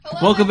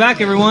Welcome back,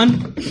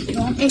 everyone.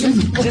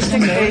 Just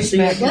in case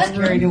Matt gets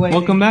carried away.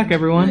 Welcome back,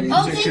 everyone.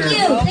 Oh,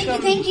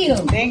 thank you.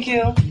 Thank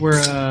you.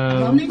 We're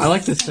I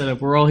like this setup.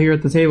 We're all here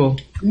at the table.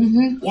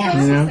 Mm-hmm.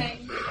 Yeah. You know?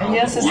 And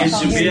yes, You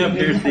should be up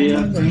here, Thea.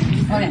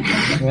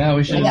 Okay. Yeah,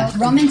 we should. Yeah,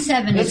 Romans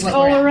 7 let's is what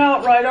call we're her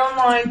out right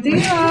online.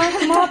 Thea,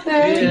 come on,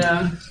 Thea.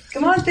 Yeah.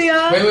 Come on,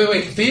 Thea.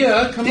 Wait.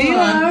 Thea, come Thea,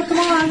 on. come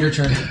on. Your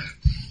turn.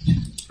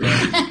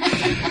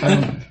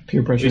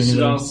 Peer pressure. We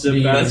should all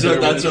sit back there.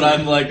 That's what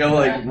I'm like. I'm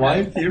like,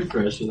 why peer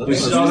pressure? We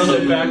should all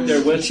sit back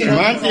there with She her.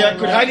 knows it's all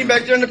Quit love. hiding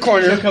back there in the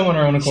corner. She'll come on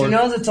her own She accord.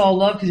 knows it's all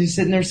love because you're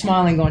sitting there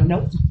smiling going,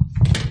 nope.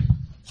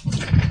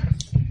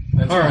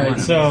 All right,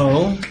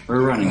 so.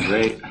 We're running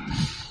great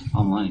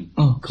online.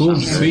 Oh, cool,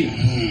 sweet.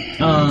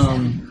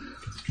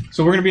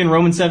 So we're gonna be in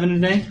Romans 7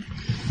 today.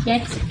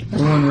 Yes.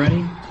 Everyone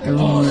ready?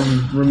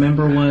 Everyone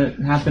remember what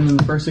happened in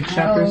the first 6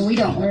 chapters? Oh, we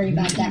don't worry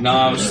about that. No,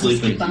 I was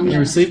sleeping. You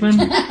were sleeping?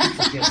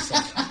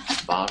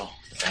 Bottle.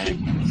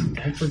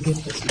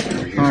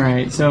 All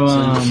right, so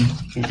a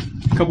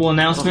couple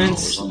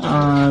announcements.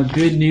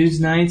 Good News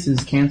Nights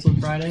is canceled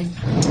Friday.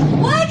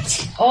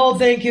 What? Oh,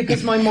 thank you,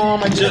 because my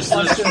mom, I just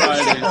Just this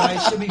Friday.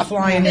 She'll be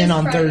flying in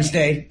on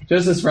Thursday.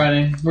 Just this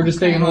Friday. We're just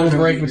taking a little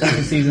break between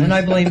the seasons. And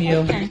I blame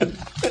you.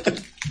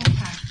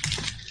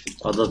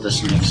 Although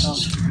this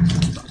next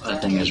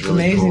thing is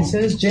really Amazing. cool.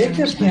 Says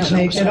Jacob can't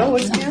make it. Oh,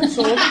 it's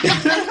canceled.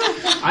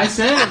 I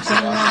said if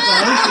someone wants to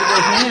host it,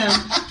 they can.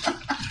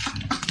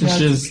 It's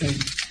just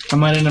I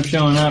might end up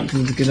showing up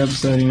because it's a good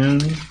episode. You know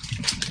what I mean?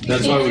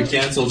 That's why we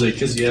canceled it,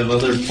 because you have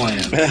other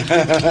plans.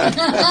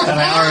 That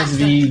I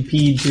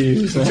RSVP'd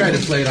to. So. I tried to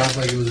play it off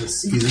like it was a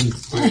season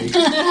 3.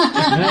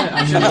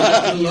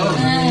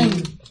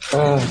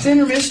 It's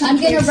intermission. I'm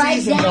going to write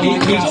season, down though, on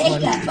that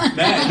one. Jacob.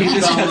 Man, he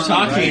just kept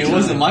talking. It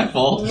wasn't my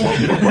fault.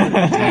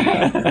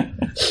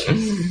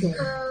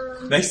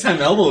 Next time,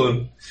 elbow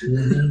him.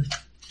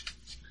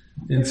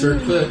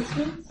 Insert foot.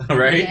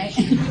 Right?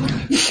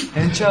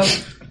 And choke.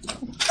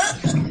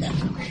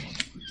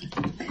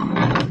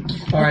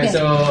 All right. Okay.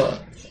 So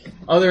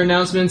other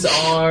announcements is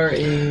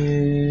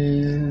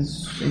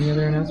any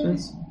other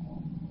announcements?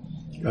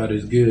 God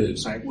is good.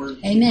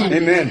 Amen.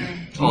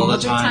 Amen. All the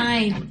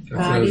time.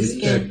 God is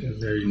good.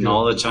 There you And go.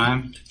 all the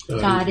time.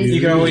 God is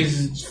You can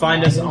always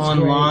find us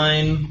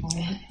online.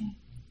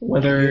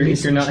 Whether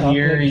if you're not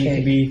here, you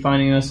can be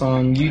finding us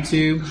on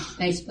YouTube.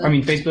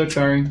 Facebook. Facebook.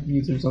 Sorry,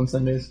 YouTube's on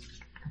Sundays.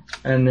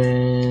 And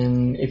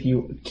then if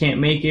you can't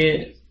make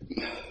it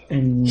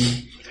and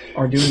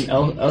are doing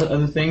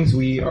other things,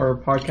 our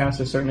podcasts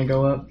are starting to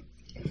go up.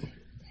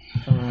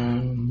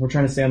 We're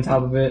trying to stay on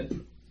top of it.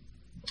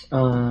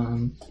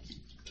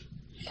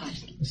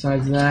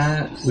 Besides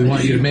that, We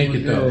want you to make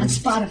it though. On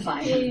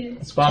Spotify.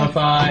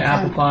 Spotify,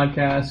 Apple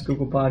Podcasts,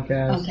 Google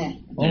Podcasts. Okay.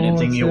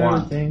 Anything you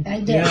want. Everything.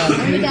 I did. I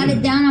already got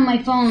it down on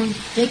my phone.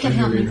 Jacob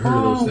helped me.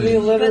 Oh, we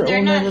But will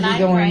they're never not be live,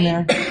 going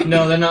right? there.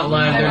 No, they're not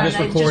live. They're They're just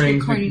not live, recording.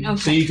 just recording, okay.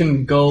 So you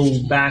can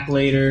go back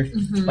later.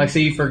 Mhm. Like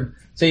say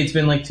it's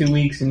been like 2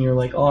 weeks and you're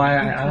like, oh,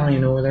 I don't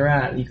even know where they're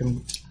at. You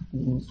can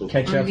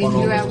catch up If on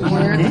all you're at those.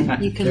 work, you can Yeah,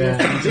 listen you to can it.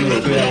 listen to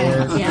it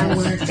at work. Yeah,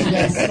 work.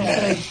 Yes.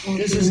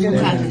 This is going to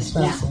Yeah. be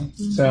expensive.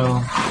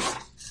 So,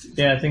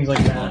 yeah, things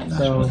like that.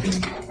 So,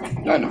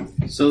 I know.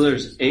 So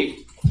there's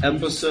 8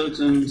 episodes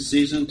in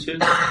season 2.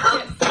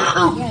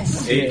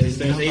 Yes.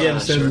 there's 8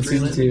 episodes in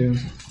season 2.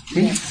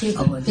 Yes. See,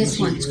 this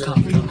one. So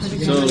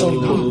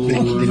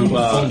in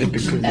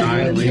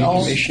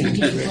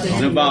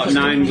about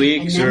 9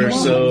 weeks or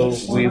so,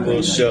 we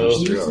will show.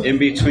 In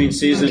between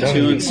season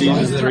 2 and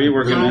season 3,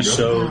 we're going to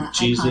show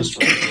Jesus.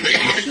 Yeah,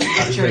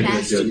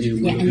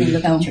 and then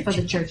look out For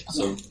the church.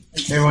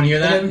 Everyone hear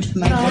that?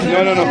 No.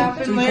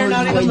 They're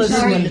not even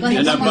listening.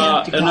 In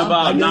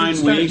about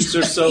 9 weeks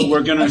or so,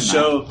 we're gonna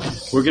show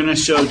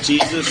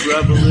Jesus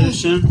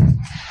Revolution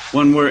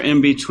when we're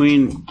in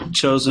between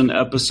chosen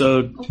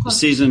episode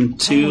season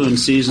 2 and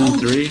season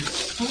 3.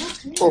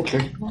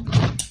 Okay.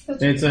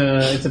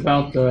 It's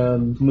about the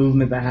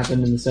movement that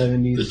happened in the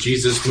 70s. The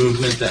Jesus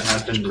movement that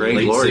happened in the Great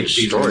late glory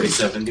 60s, story. early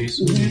 70s.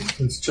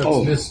 It's Chuck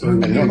Oh, Smith's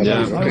story. I know about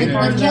Yeah. that.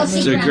 With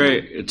Kelsey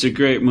Brown. It's a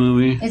great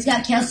movie. It's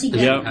got Kelsey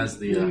Brown. Yep. Has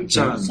the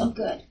So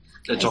good.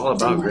 It's all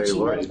about great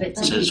glory.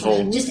 It's his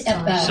whole Just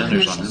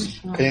centers on him.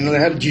 I didn't know they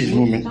had a Jesus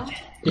movement.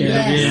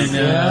 Yeah, Yes.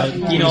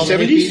 you know, all the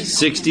 70s? hippies,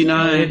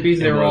 69. hippies,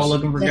 they were all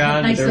looking for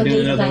God, but they were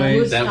doing it other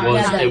ways. That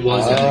was it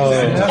was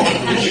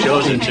It's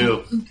chosen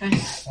too. Okay.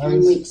 I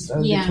was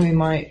Yeah. between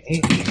my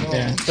 8 and 12.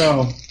 Yeah,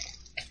 so,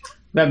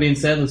 that being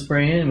said, let's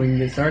pray in and we can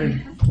get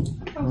started.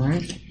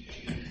 Alright.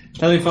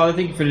 Heavenly Father,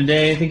 thank you for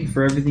today. Thank you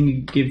for everything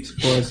you give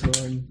for us,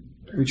 Lord.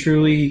 We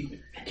truly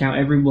count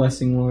every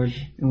blessing, Lord,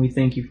 and we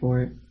thank you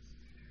for it.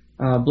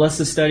 Bless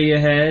the study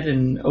ahead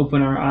and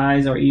open our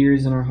eyes, our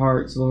ears, and our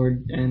hearts,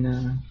 Lord,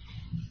 and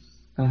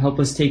help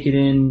us take it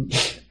in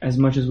as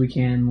much as we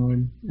can,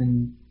 Lord,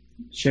 and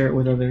share it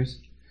with others.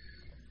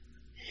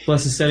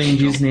 Bless the study in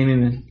Jesus' name,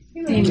 amen.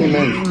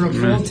 Amen. We're a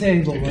full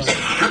table.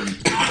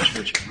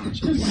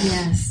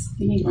 Yes.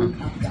 You need one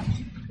cup, though.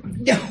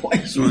 No,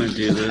 Just want to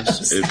do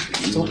this.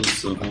 If you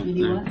lose the whole You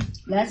do thing. what?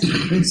 That's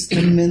it's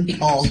the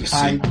menthol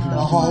kind. The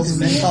halls of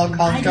menthol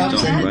cough drops.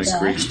 Don't that like does.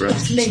 Greek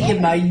breath. It's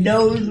making my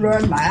nose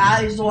run, my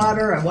eyes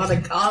water. I want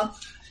to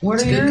cough. What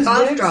It's are a good yours,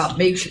 cough Vicks? drop.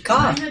 Makes you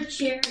cough. I'm a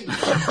cherry.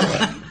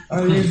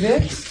 Are they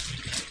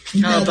Vicks?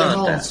 No, How they're about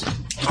halls. that?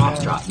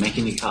 Cough drop,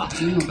 making you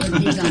cough. You know, put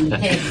these on the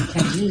peg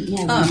because you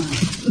never know.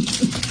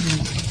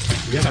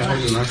 Yeah, I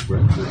had a nice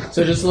breakfast.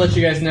 So just to let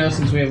you guys know,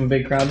 since we have a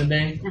big crowd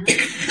today, we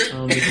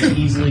can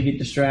easily get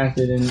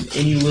distracted, and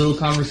any little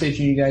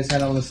conversation you guys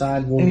had on the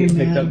side will get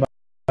picked up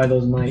by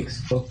those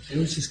mics. So It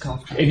was just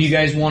cough drop. if you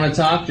guys want to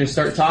talk, just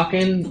start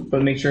talking,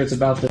 but make sure it's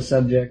about the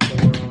subject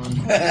that we're on.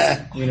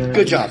 You know what I Good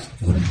mean? job.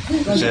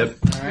 Zip.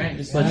 All right,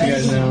 just let you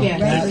guys know.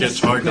 Yeah. It's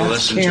hard to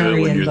listen to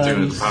it when you're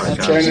doing the Trying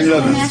podcast. to Don't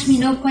love ask me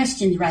no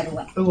questions right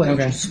away.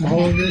 Okay.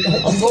 Smaller.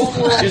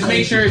 Just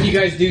make sure if you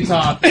guys do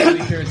talk,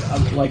 make sure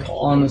it's like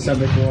on the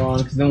subject we're on,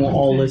 because then we'll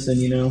all listen.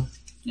 You know.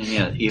 And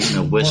yeah, even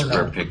a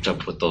whisper picked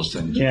up with those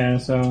things. Yeah.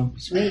 So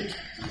Sweet.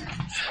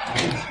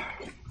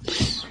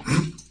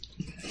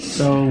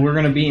 we're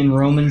gonna be in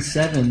Romans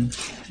 7.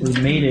 We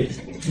made it.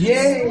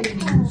 Yay!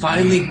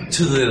 Finally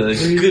to the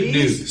good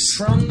news.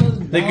 From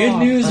The good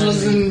news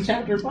was in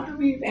chapter 5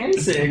 and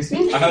 6.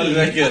 How did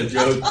that get a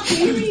joke?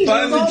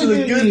 Finally to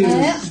the good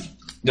news.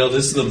 No,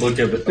 this is the book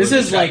of This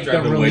is like the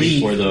I've been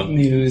waiting relief for though.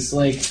 news.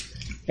 Like,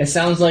 it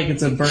sounds like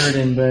it's a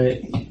burden,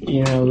 but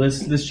you know,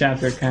 this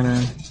chapter kind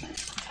of,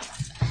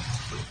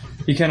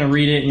 you kind of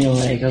read it and you're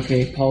like,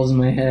 okay, Paul's in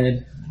my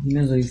head. He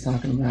knows what he's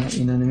talking about.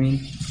 You know what I mean?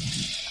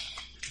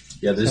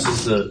 Yeah, this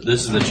is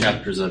the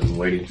chapters I've been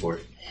waiting for.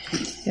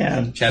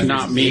 Yeah. Chapters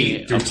Not me,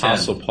 8 through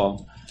Apostle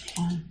Paul.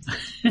 10.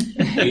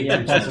 Yeah,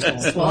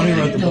 Apostle Paul. Bonnie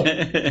wrote the book.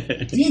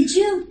 Did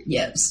you?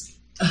 Yes.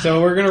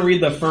 So we're gonna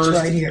read the first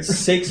Right here.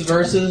 6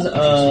 verses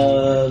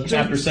of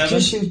chapter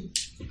 7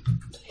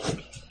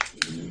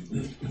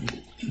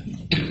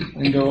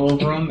 and go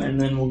over them, and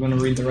then we're gonna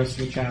read the rest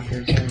of the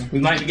chapter. So we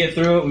might get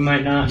through it, we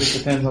might not. Just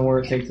depends on where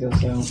it takes us.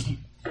 So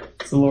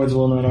it's the Lord's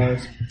will, not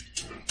ours.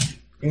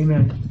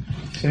 Amen.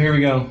 So here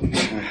we go.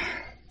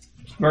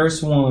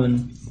 Verse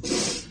 1.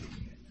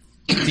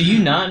 Do you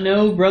not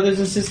know, brothers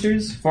and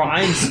sisters, for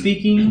I am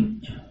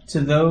speaking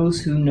to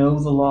those who know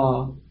the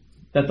law,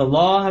 that the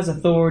law has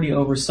authority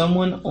over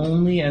someone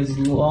only as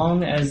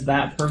long as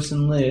that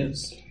person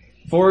lives.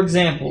 For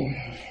example,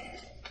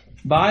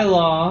 by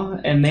law,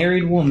 a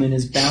married woman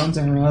is bound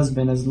to her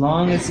husband as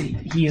long as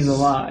he is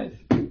alive.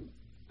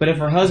 But if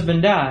her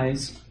husband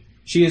dies,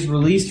 she is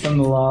released from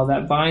the law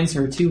that binds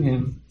her to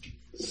him.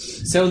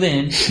 So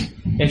then,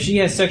 if she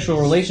has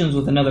sexual relations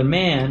with another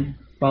man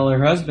while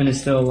her husband is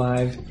still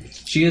alive,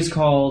 she is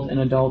called an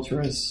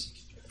adulteress.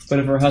 But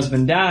if her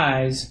husband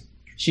dies,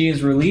 she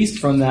is released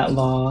from that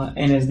law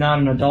and is not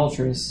an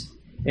adulteress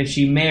if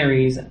she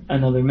marries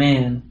another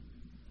man.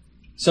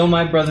 So,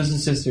 my brothers and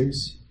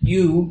sisters,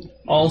 you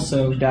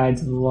also died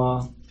to the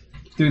law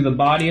through the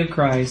body of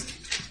Christ,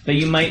 that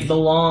you might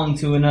belong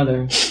to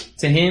another,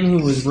 to him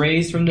who was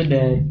raised from the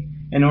dead,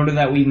 in order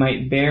that we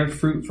might bear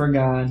fruit for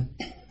God.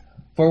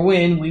 For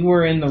when we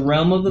were in the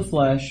realm of the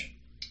flesh,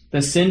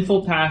 the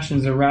sinful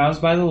passions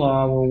aroused by the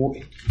law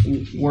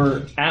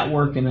were at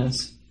work in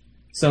us,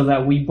 so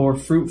that we bore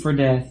fruit for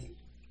death.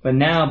 But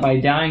now, by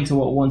dying to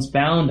what once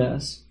bound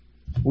us,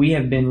 we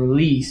have been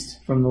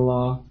released from the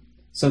law,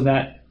 so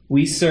that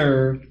we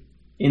serve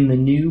in the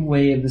new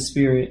way of the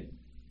Spirit,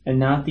 and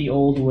not the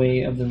old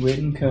way of the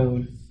written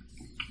code.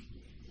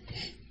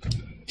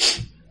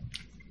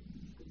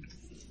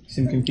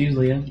 Seem confused,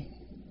 Leah?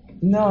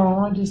 No,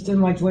 I just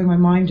didn't like the way my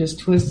mind just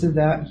twisted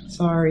that.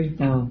 Sorry.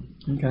 Oh,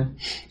 okay.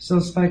 So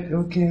it's like,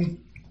 okay.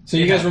 So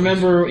you guys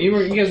remember?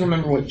 You guys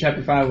remember what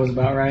chapter 5 was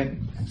about, right?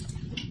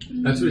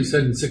 That's what he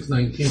said in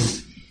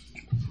 6:19.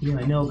 Yeah,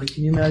 I know, but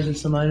can you imagine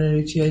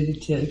somebody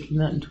taking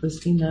that and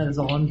twisting that is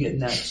all I'm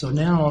getting at. So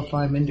now if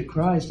I'm into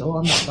Christ,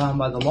 I'm not bound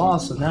by the law,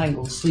 so now I can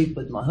go sleep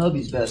with my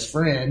hubby's best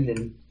friend,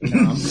 and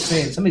I'm just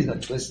saying, somebody's going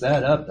to twist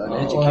that up,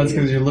 uneducated. Well, that's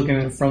because you're looking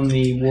at it from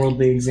the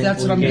worldly example.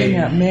 That's what I'm you gave.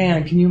 getting at.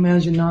 Man, can you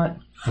imagine not?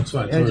 That's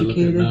why I told her to look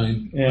at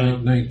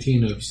Educated.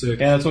 19 of 6.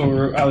 Yeah, that's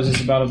what I was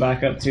just about to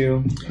back up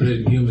to. Put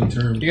it in human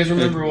terms. You guys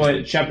remember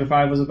what chapter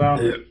 5 was about?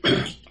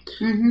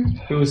 Mm-hmm.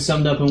 If it was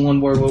summed up in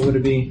one word, what would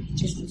it be?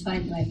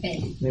 Justified by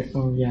faith.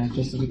 Oh, yeah,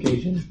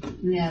 justification.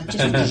 Yeah,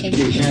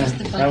 justification. Yeah,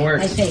 Justified that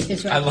works. by faith.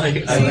 That's right. I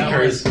like that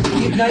hers.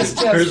 Nice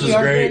test. Hers was You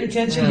are great. paying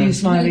attention, Yeah. you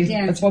Smiley. Right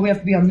there. That's why we have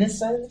to be on this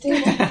side of the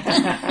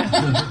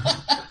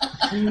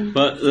table.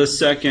 But the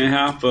second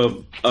half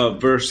of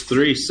verse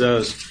 3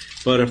 says,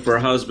 but if her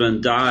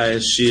husband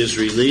dies, she is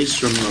released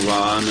from the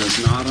law and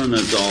is not an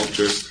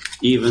adulteress,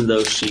 even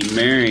though she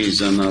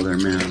marries another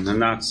man. And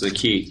that's the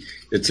key.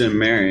 It's in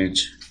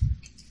marriage.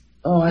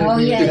 Oh, I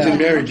agree yeah, with It's that. a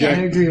marriage, I yeah.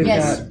 agree with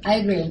Yes, that. I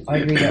agree. I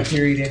agree with that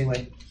period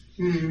anyway.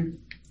 Mm.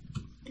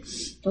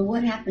 But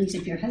what happens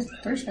if your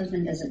first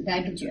husband doesn't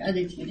die, but your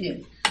other two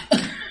do?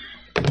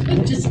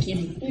 I'm just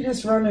kidding. You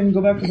just run and go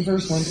back to the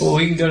first one. Well,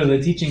 we can go to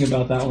the teaching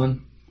about that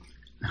one.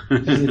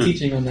 There's a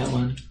teaching on that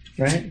one,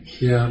 right?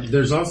 Yeah,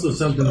 there's also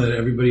something that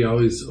everybody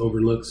always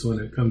overlooks when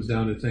it comes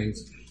down to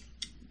things.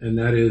 and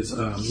that is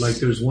like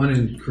there's one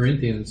in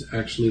Corinthians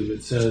actually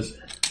that says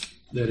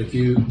that if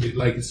you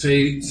like say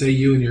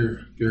you and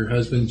your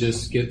husband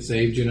just get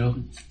saved,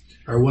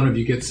 or one of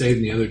you gets saved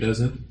and the other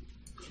doesn't,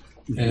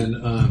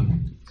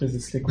 and Says to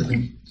stick with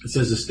him. it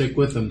says to stick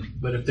with them,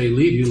 but if they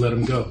leave you, let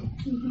them go.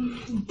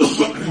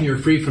 And you're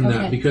free from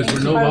that because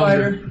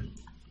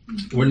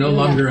we're no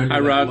longer under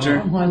Hi, that Roger.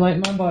 law. I'm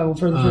highlighting my Bible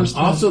for the first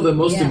time. Also, the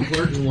most Yeah.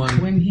 important one.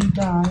 When he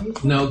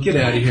died. No, get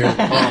out of here.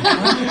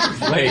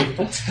 Wait,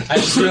 I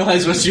just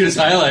realized what she was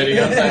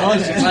highlighting. I was like, oh,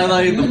 she's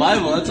highlighting the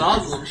Bible. That's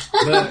awesome.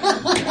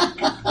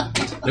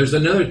 But there's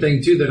another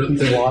thing too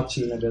that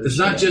Watching it. it's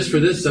not just for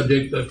this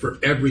subject, but for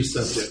every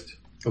subject.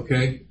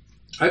 Okay,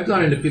 I've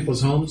gone into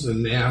people's homes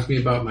and they ask me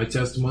about my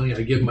testimony.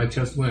 I give my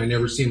testimony. I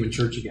never see them in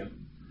church again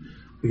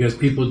because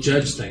people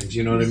judge things.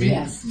 You know what I mean?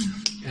 Yes.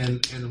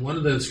 And one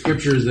of the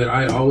scriptures that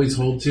I always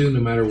hold to, no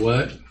matter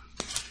what,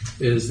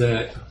 is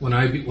that when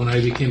I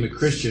became a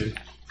Christian,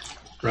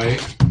 right,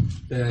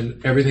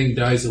 then everything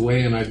dies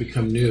away and I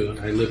become new and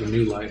I live a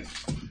new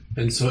life.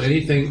 And so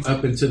anything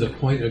up until the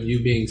point of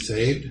you being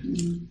saved,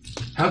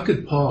 how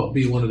could Paul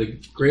be one of the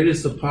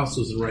greatest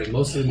apostles and write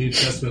most of the New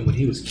Testament when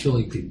he was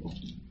killing people,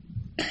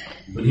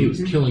 when he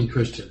was killing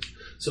Christians?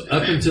 So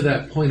up until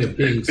that point of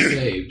being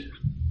saved,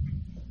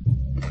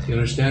 you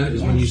understand,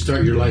 is when you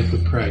start your life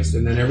with Christ.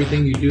 And then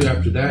everything you do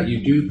after that,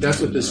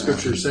 that's what this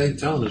scripture is saying,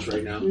 telling us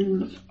right now.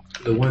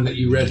 The one that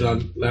you read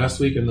on last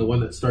week and the one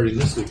that's starting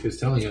this week is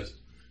telling us,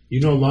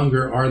 you no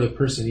longer are the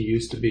person you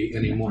used to be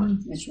anymore.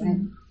 That's right.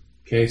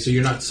 Okay, so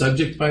you're not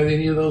subject by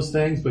any of those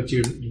things, but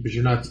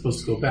you're not supposed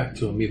to go back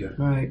to them either.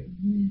 Right.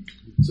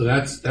 So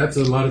that's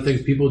a lot of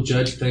things. People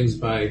judge things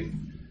by.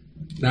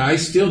 Now I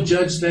still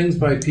judge things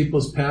by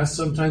people's past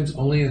sometimes,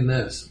 only in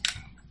this,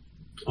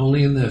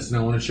 and I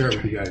want to share it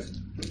with you guys.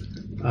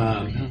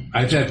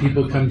 I've had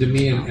people come to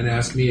me and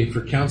ask me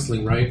for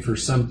counseling, right, for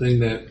something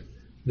that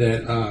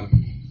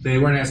they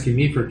weren't asking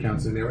me for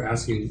counseling. They were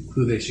asking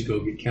who they should go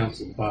get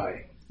counseled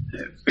by.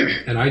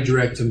 And I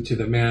direct them to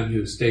the man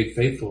who stayed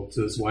faithful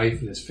to his wife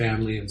and his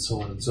family and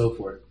so on and so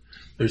forth.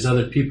 There's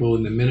other people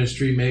in the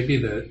ministry maybe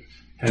that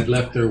had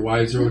left their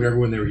wives or whatever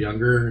when they were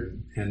younger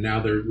and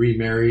now they're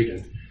remarried.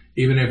 And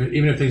even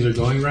if things are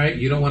going right,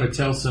 you don't want to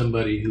tell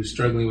somebody who's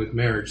struggling with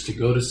marriage to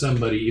go to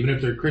somebody, even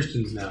if they're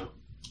Christians now,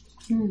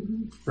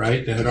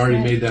 right, that had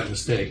already made that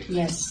mistake.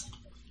 Yes.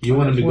 You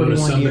want them to go to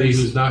 41 somebody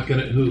years. who's not going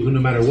to, who no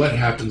matter what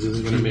happens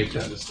isn't going to make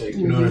that mistake.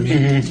 You know what I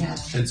mean? Yeah.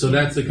 And so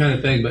that's the kind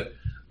of thing.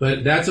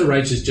 But that's a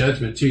righteous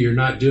judgment too. You're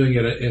not doing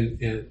it, and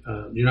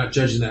you're not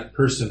judging that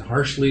person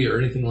harshly or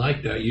anything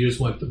like that. You just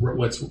want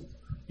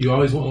you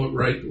always want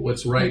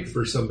what's right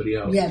for somebody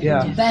else.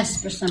 Yeah. The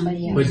best for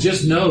somebody else. But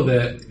just know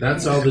that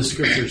that's all the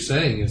scripture's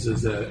saying is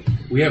that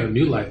we have a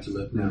new life to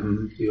live now.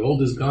 The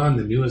old is gone,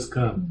 the new has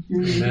come.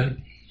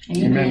 Amen.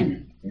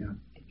 Amen.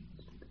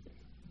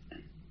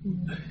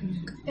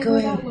 Go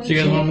ahead. So you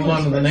guys want to move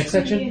on to the next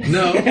section?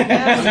 No,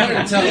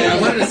 I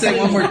wanted to say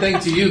one more thing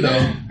to you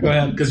though. Go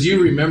ahead. Because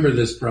you remember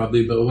this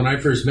probably, but when I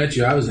first met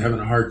you, I was having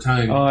a hard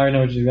time. Oh, I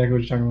know exactly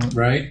what you're talking about.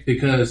 Right?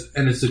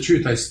 And it's the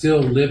truth. I still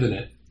live in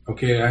it.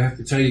 Okay, I have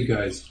to tell you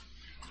guys,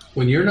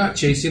 when you're not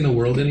chasing the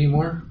world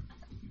anymore,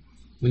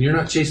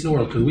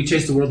 because we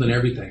chase the world in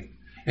everything,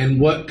 and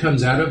what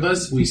comes out of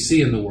us, we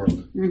see in the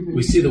world.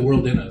 We see the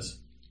world in us,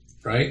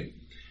 right?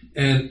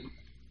 And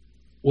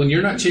when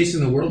you're not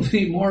chasing the world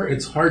anymore,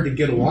 it's hard to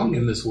get along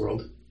in this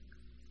world.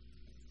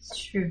 It's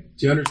true.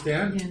 Do you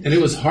understand? Yeah. And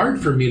it was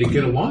hard for me to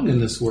get along in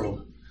this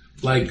world.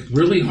 Like,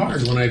 really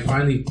hard when I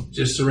finally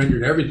just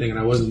surrendered everything and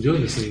I wasn't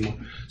doing this anymore.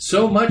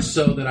 So much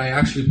so that I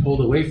actually pulled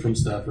away from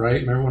stuff,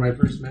 right? Remember when I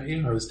first met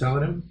you? I was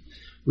telling him?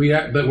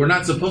 But we're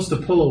not supposed to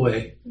pull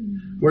away.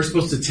 We're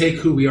supposed to take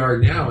who we are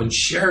now and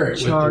share it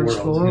Charge with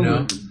the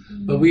world, forward.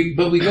 But we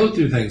go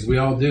through things. We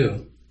all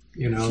do.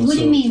 What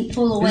do you mean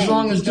pull away? As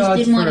long as you just God's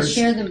didn't want to first.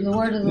 share the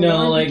word of the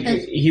No, Lord? like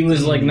because he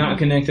was like not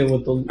connected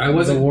with the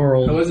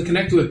world. I wasn't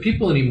connected with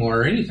people anymore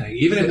or anything,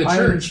 even in the I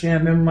church.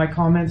 understand. Remember my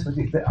comments with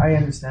you? I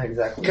understand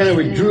exactly. Kind of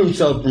withdrew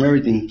himself from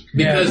everything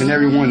Because and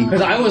everyone.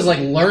 Because I was like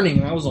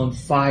learning, I was on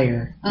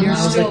fire. Uh-huh. You're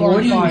I was still like, "What are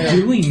on you fire.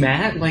 doing,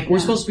 Matt? Like we're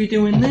supposed to be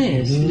doing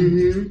this."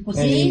 Well,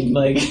 see? And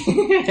like,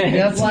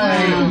 That's Wow.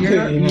 why.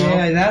 You know?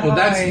 That's Well,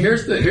 why.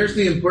 here's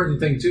the important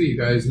thing too, you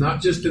guys.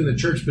 Not just in the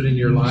church, but in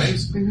your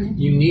lives.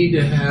 You need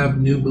to have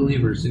new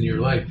believers in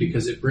your life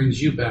because it brings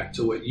you back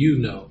to what you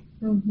know,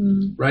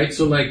 right?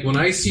 So, like when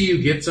I see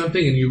you get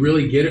something and you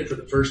really get it for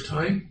the first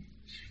time,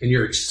 and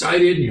you're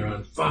excited and you're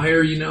on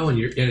fire, and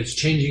it's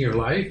changing your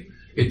life.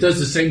 It does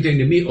the same thing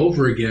to me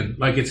over again,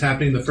 like it's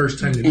happening the first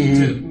time to me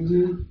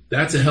too.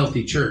 That's a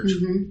healthy church.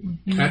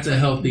 That's a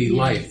healthy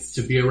life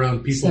to be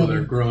around people that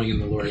are growing in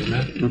the Lord.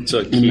 Amen. That's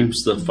what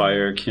keeps the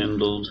fire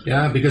kindled.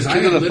 Yeah, because I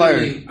King of had the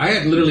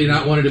fire. literally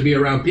not wanted to be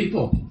around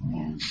people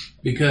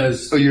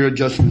because So your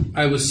adjustment.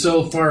 I was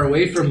so far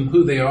away from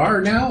who they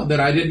are now that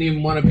I didn't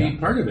even want to be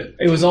part of it.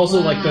 it was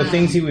also like the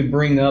things he would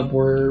bring up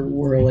were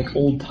like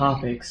old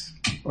topics.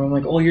 Where I'm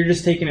like, oh, you're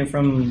just taking it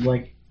from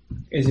like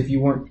as if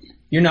you're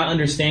not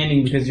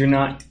understanding because you're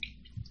not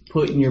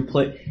put in your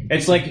place.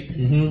 It's like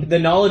the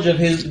knowledge of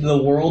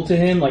the world to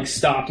him like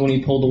stopped when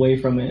he pulled away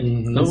from it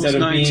instead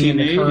of being in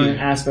the current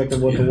aspect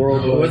of what the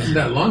world It was. wasn't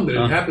that long, but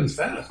it happens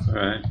fast.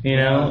 Right. You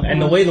know,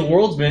 and the way the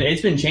world's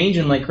it's been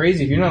changing like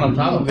crazy. If you're not on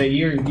top of it,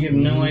 you have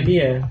no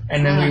idea.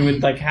 And then we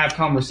would like have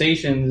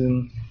conversations,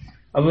 and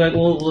I'd be like,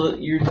 "Well,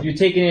 you're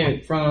taking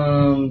it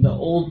from the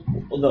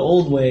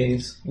old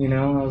ways." You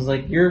know, I was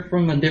like, "You're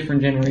from a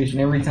different generation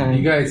every time."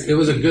 You guys, it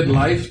was a good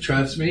life,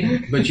 trust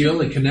me, but you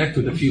only connect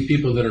with a few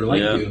people that are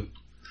like you.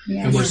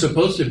 Yes. And we're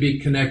supposed to be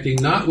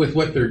connecting not with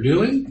what they're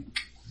doing,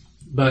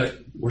 but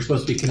we're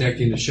supposed to be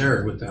connecting to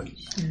share it with them.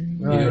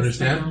 You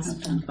understand?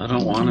 I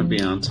don't want to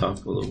be on top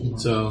of the world.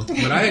 So,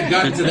 but I had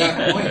gotten to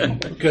that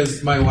point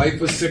because my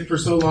wife was sick for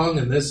so long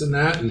and this and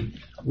that, and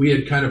we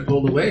had kind of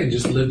pulled away and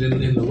just lived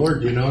in the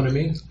Lord. You know what I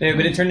mean? Yeah,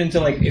 but it would turn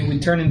into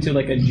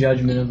like a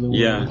judgment of the world.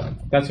 Yeah.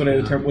 That's what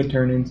it would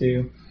turn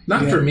into.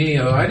 Not for me,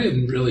 though. I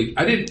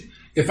didn't.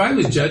 If I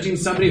was judging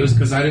somebody, it was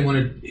because I didn't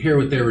want to hear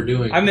what they were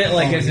doing. I meant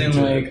like as in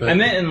like but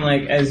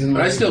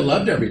I still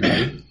loved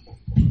everybody.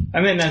 I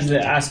meant as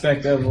the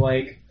aspect of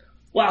like,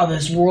 wow,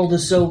 this world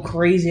is so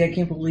crazy. I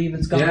can't believe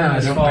it's gone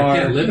this far. I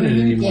can't live in it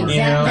anymore.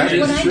 Exactly.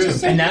 You know? That is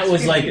true. And that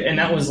was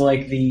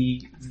like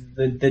the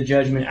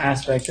judgment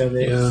aspect of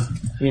it. Yeah.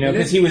 You know,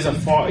 because he was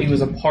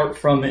apart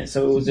from it,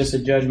 so it was just a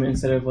judgment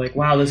instead of like,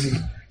 wow, this is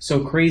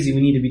so crazy. We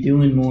need to be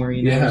doing more.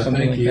 You know, or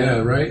something thank you. like that.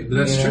 Yeah, right.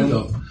 That's You true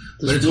know? though.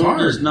 But it's hard.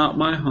 It's not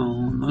my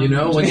home. You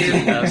know, when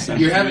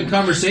you're having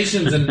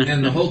conversations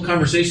and the whole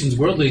conversation's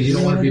worldly, and you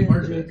don't want to be a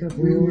part of it.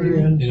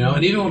 You know,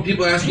 and even when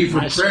people ask you for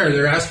prayer,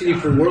 they're asking you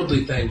for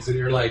worldly things, and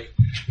you're like,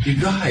 you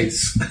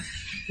guys.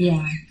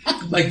 Yeah.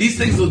 Like these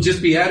things will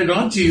just be added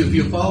onto you if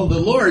you follow the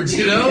Lord,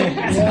 you know?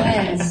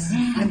 Yes.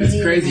 It's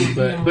crazy,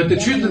 but the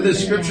truth of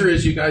this scripture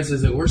is, you guys,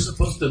 is that we're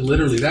supposed to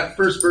literally, that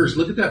first verse,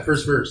 look at that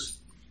first verse.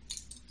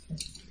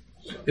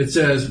 It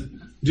says,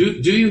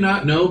 do you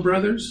not know,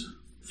 brothers?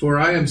 For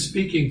I am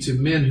speaking to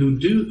men who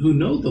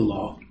know the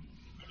law,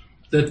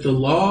 that the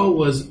law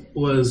that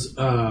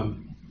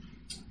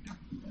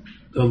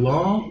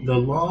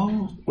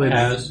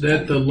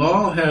the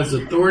law has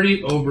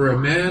authority over a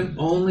man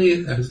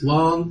only as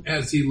long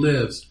as he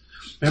lives.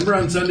 Remember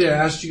on Sunday I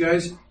asked you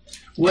guys,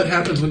 what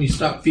happens when you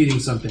stop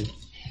feeding something?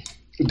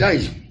 It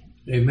dies.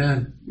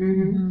 Amen.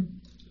 Mm-hmm.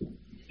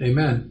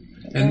 Amen.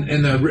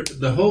 And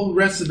the whole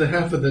rest of the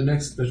half of the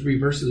next 3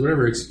 verses,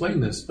 whatever, explain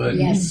this. But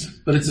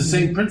but it's the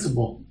same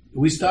principle.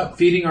 We stop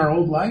feeding our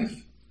old life,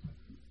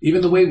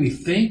 even the way we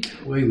think,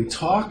 the way we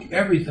talk,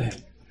 everything.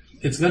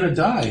 It's going to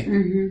die.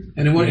 Mm-hmm.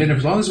 And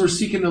as long as we're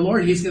seeking the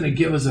Lord, He's going to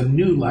give us a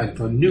new life,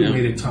 a new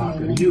way to talk,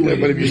 a new way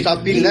to But if you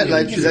stop feeding that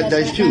life, that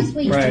dies too.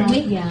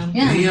 Right. Yeah.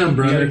 Damn,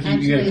 brother.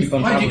 You gotta keep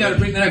on top Why'd you of got to it.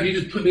 bring that up? You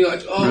just put me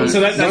like, oh. So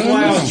that's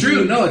why I was It's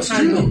true. No, it's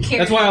true.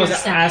 That's why I was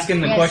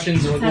asking the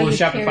questions. What was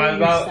chapter 5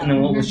 about, and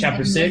then what was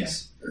chapter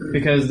 6?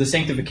 Because the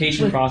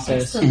sanctification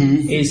process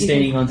is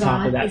staying on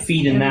top of that,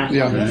 feeding that.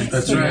 Yeah.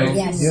 That's right.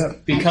 Yes.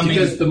 Becoming.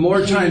 Because the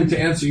more time, to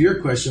answer your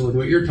question with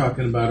what you're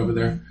talking about over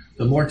there,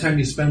 the more time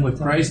you spend with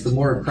Christ, the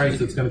more of Christ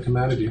that's going to come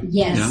out of you.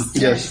 Yes.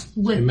 Yes.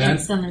 With Amen.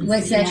 excellence.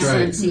 With That's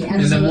right. excellency.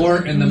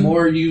 And the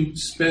more you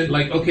spend,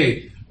 like,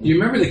 okay, you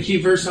remember the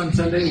key verse on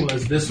Sunday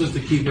was, this was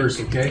the key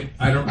verse, okay?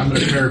 I'm going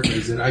to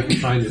paraphrase it. I can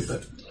find it,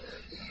 but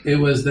it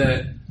was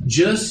that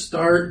just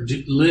start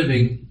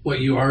living what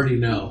you already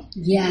know.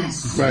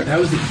 Yes. Right. That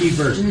was the key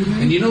verse.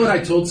 Mm-hmm. And you know what I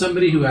told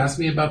somebody who asked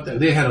me about that?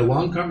 They had a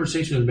long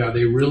conversation about it.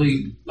 They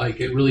really,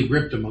 it really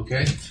gripped them,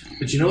 okay?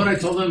 But you know what I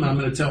told them? I'm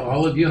going to tell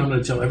all of you, and I'm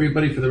going to tell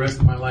everybody for the rest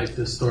of my life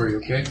this story,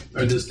 okay?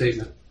 Or this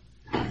statement.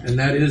 And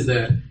that is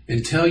that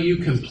until you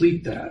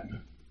complete that,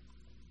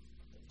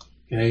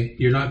 okay,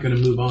 you're not going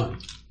to move on.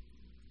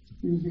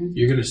 Mm-hmm.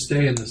 You're going to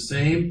stay in the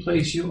same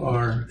place you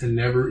are and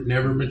never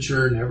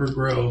mature, never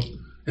grow.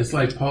 It's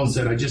like Paul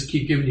said, I just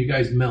keep giving you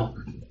guys milk.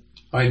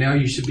 By now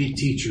you should be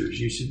teachers.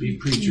 You should be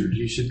preachers.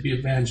 You should be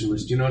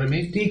evangelists. You know what I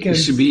mean? You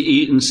should be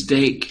eating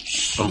steak.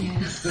 Oh.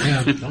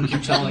 Yeah. Don't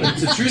keep telling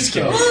It's a truth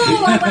though.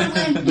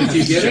 Oh, But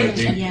you get it?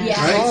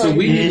 Yeah. Right? So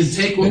we need to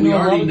take what we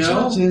already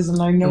know,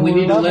 and we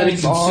need to let it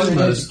consume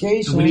us,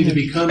 and we need to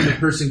become the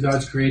person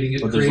God's creating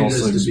it, created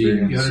us to be.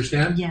 You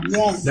understand?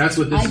 Yes. That's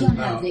what this I is don't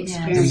about. have the And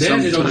experience.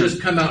 then it'll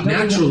just come out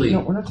naturally. No,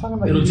 we're not talking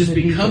about It'll just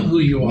become who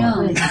you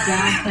are. No.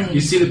 Exactly.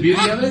 You see the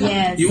beauty of it?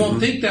 Yes. You won't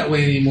think that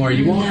way anymore.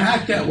 You won't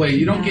act that way.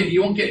 You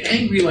won't get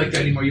angry like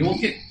that anymore. You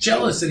won't get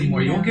jealous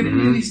anymore. You won't get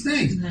any of these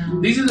things.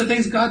 No. These are the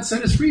things God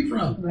set us free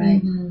from.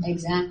 Right.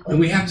 Exactly. And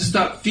we have to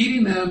stop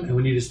feeding them, and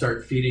we need to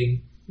start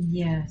feeding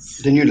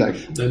Yes. The new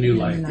life. the new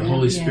life. The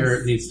Holy Yes.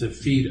 Spirit needs to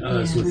feed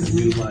us with the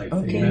new life.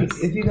 Okay, Amen.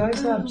 if you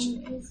guys have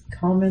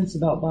comments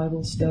about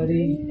Bible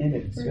study, and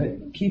it's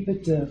keep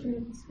it to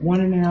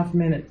 1.5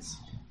 minutes,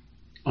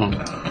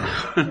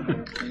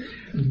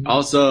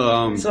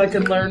 Also, so I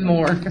can learn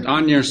more.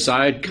 on your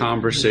side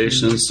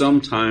conversations,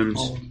 sometimes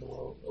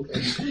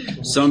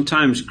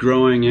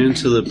growing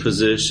into the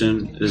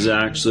position is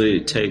actually,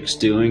 it takes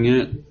doing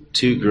it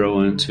to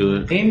grow into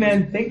it.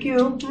 Amen. Thank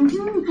you.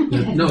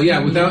 No,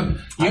 yeah,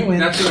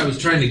 that's what I was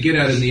trying to get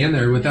at in the end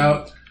there.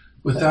 Without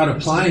without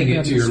applying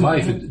it to your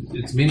life,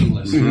 it's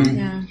meaningless.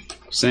 Yeah.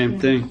 Same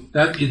thing.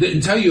 That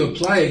until you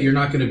apply it, you're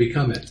not going to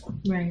become it.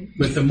 Right.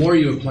 But the more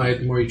you apply it,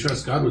 the more you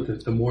trust God with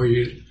it, the more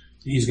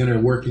He's going to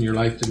work in your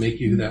life to make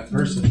you that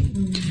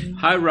person.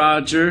 Hi,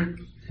 Roger.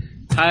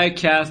 Hi,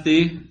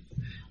 Kathy.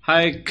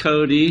 Hi,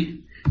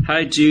 Cody.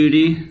 Hi,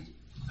 Judy.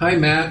 Hi,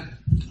 Matt.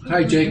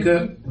 Hi,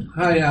 Jacob.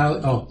 Hi,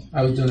 Al. Oh,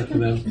 I was doing it for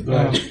them. Go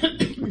ahead.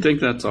 I think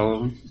that's all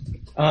of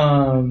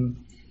them.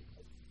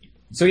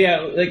 So yeah,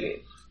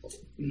 like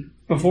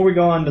before we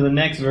go on to the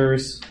next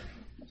verse,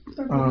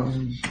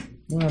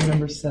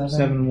 number 7.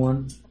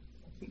 7:1.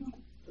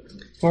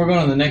 Before we go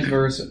on to the next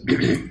verse,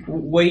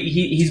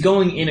 he's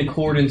going in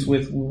accordance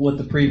with what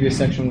the previous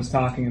section was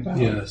talking about.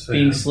 Yes,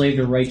 being slave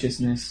to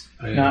righteousness,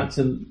 I not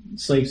to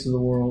slaves to the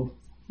world.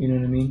 You know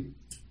what I mean?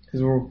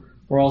 Because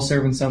we're all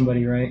serving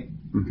somebody, right?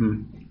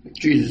 Mm-hmm.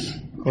 Jesus.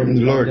 According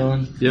to Lord.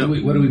 Dylan.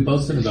 Yep. What are we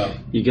boasting about?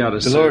 You got to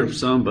The serve Lord.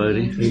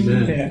 somebody.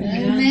 Amen.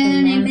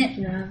 Amen,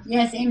 amen.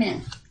 Yes,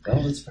 amen.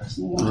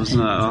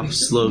 Wasn't that a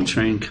slow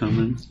train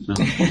coming? No.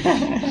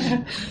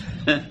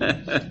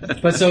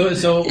 But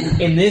so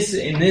in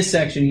this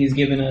section, he's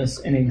given us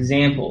an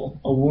example,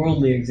 a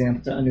worldly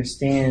example, to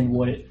understand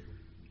what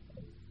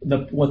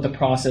the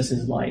process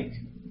is like,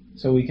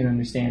 so we can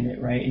understand it,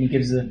 right? And he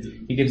gives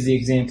the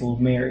example of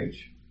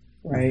marriage,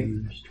 right?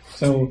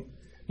 So,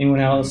 anyone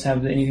else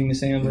have anything to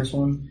say on verse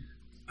 1?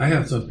 I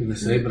have something to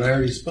say, but I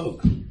already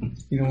spoke.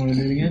 You don't want to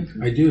do it again?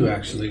 I do,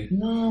 actually.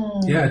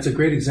 No. Yeah, it's a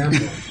great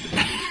example.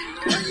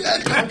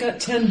 I got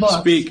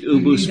 $10. Speak,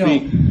 Ubu, You speak.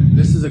 don't.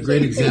 This is a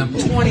great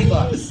example.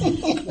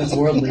 $20. That's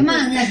worldly. Come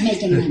on, let's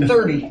make it money.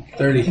 30.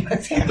 30.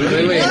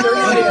 Wait.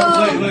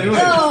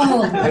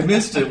 Oh, I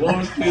missed it. What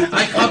was it?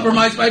 I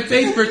compromised my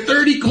faith for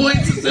 30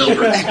 coins of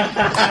silver.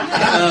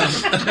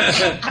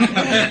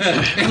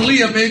 And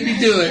Leah made me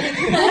do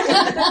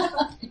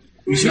it.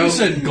 You should have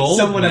said gold.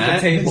 Someone at the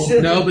Matt. table.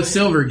 No, but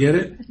silver, get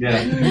it?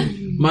 Yeah.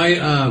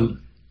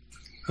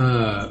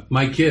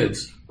 My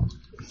kids,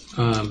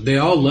 they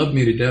all loved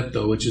me to death,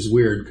 though, which is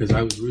weird because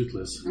I was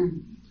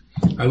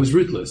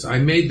ruthless. I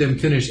made them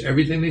finish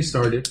everything they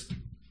started.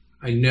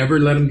 I never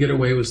let them get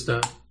away with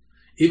stuff.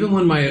 Even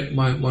when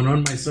when one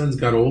of my sons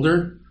got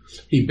older,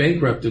 he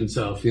bankrupted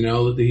himself. You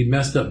know, he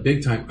messed up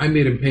big time. I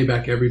made him pay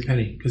back every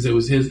penny because it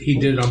was his. He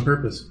did it on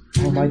purpose.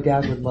 Oh, my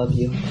dad would love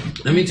you.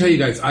 Let me tell you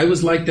guys, I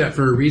was like that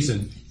for a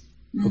reason.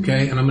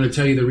 Okay, and I'm going to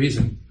tell you the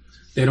reason.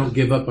 They don't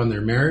give up on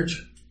their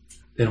marriage.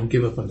 They don't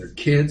give up on their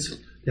kids.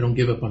 They don't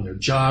give up on their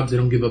jobs. They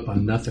don't give up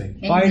on nothing.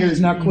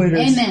 Fighters, not quitters.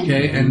 amen.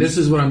 Okay, and this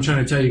is what I'm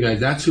trying to tell you guys.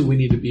 That's who we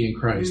need to be in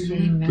Christ. We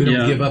don't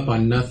Yeah. give up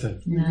on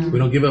nothing. We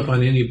don't give up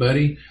on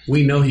anybody.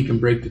 We know He can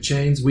break the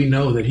chains. We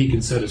know that He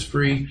can set us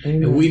free.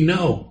 And we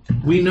know.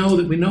 Amen?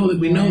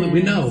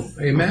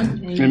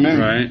 Amen.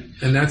 Right.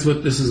 And that's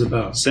what this is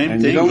about. Same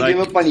And thing. you don't like,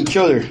 give up on each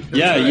other.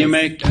 yeah, right. you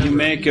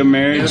make a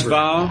marriage Never.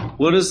 vow.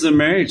 What does the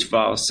marriage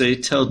vow say?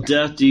 Till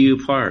death do you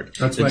part.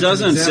 That's why It it's an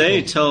doesn't say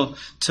example.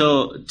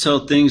 till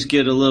things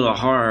get a little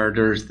hard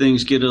or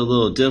things get a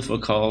little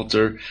difficult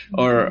or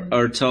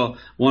till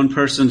one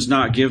person's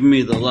not giving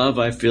me the love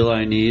I feel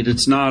I need.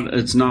 It's not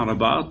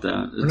about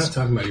that. We're not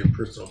talking about your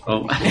personal.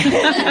 Oh.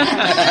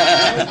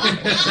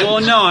 Well,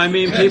 no, I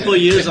mean people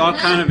use all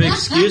kind of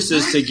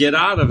excuses to get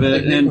out of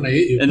it, and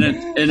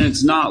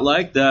it's not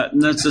like that.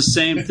 And that's the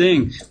same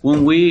thing.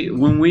 When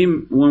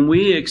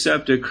we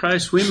accepted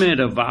Christ, we made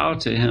a vow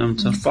to Him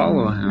to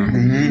follow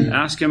Him,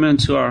 ask Him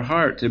into our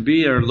heart to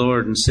be our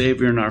Lord and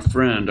Savior and our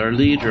friend, our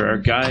leader, our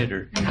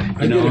guider.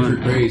 I did it for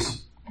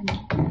grace.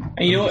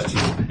 And you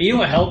know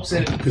what helps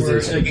it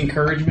for like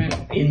encouragement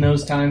in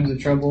those times of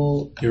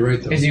trouble You're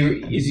right, though. is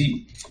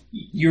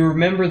you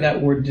remember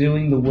that we're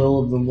doing the will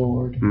of the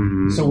Lord.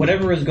 Mhm. So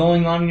whatever is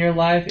going on in your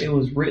life, it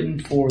was written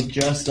for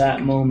just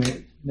that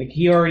moment. Like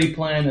He already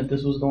planned that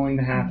this was going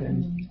to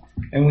happen.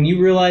 And when you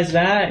realize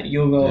that,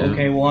 you'll go, Yeah.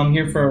 okay, well, I'm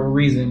here for a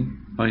reason.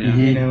 Oh yeah.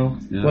 You know,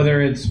 Yeah.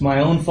 whether it's my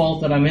own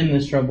fault that I'm in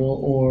this trouble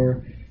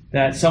or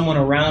that someone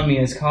around me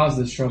has caused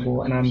this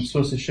trouble, and I'm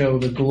supposed to show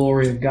the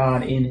glory of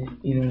God in it.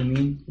 You know what I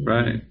mean?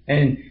 Right.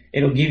 And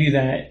it'll give you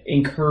that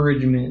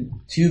encouragement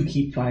to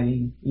keep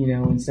fighting, you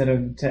know, instead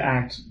of to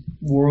act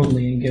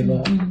worldly and give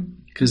up.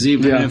 Because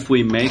even if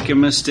we make a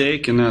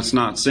mistake, and that's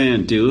not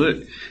saying do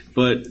it,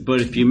 but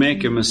if you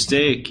make a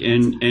mistake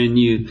and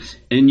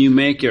you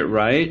make it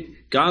right,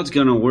 God's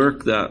going to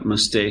work that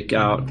mistake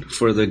out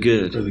for the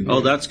good.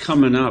 Oh, that's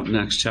coming up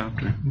next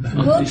chapter.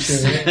 Whoops.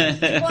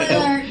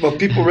 Spoiler. But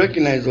people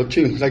recognize though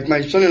too. Like my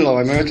son-in-law,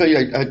 I remember I tell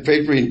you I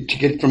prayed for him to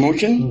get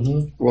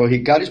promotion. Well, he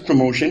got his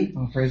promotion.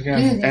 Oh, praise God.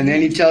 And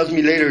then he tells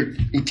me later,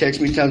 he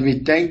texts me, tells me,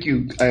 thank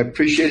you, I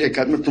appreciate it, I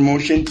got my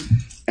promotion,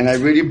 and I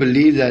really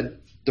believe that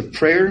the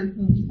prayer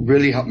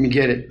really helped me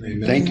get it.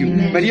 Amen. Thank you.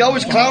 Amen. But he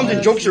always clowns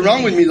and jokes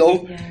around with me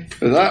though.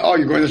 Oh,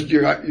 you're going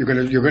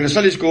to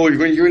Sunday school. You're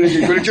going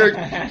to church.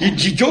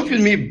 He joked with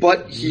me,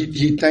 but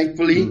he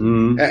thankfully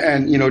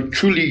and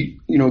truly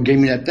gave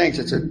me that thanks.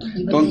 I said,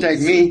 don't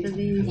thank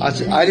me. I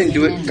said, I didn't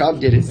do it. God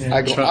did it.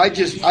 I go. I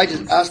just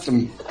asked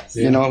him.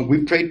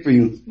 We prayed for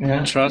you.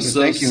 Yeah. Trust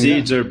Thank those you,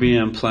 seeds are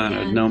being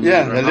planted. No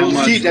Yeah, matter that how little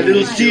much seed. That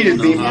little seed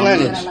is being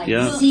planted.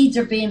 Yeah. Seeds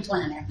are being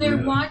planted. They're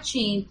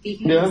watching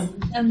because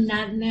I'm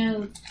not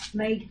now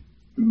like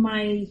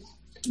my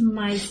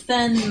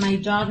son, my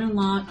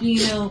daughter-in-law.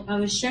 I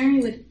was sharing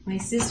with my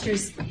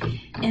sisters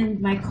and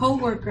my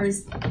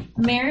co-workers.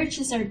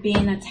 Marriages are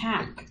being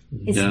attacked.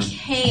 It's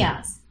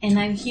chaos, and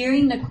I'm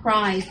hearing the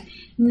cries.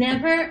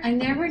 I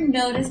never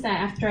noticed that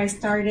after I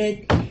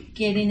started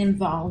getting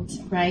involved,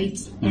 right,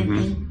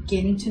 and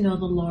getting to know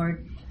the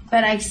Lord.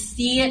 But I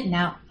see it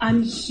now.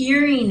 I'm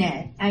hearing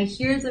it. I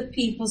hear the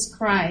people's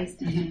cries.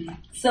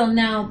 So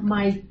now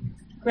my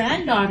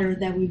granddaughter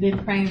that we've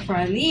been praying for,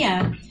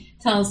 Aliyah,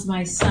 tells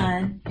my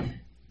son,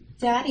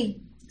 Daddy,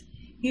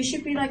 you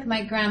should be like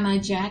my grandma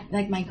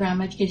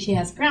because she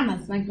has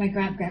grandmas, like my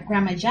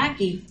grandma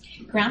Jackie.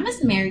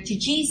 Grandma's married to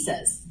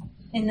Jesus.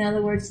 In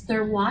other words,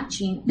 they're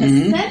watching a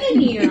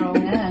 7-year-old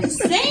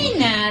saying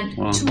that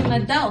to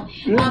an adult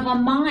of a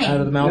mind. Out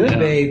of the mouth of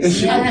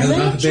babes. A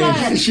little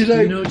child. She's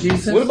like,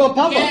 Jesus? what about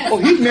Papa? Yes. Oh,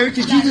 he's married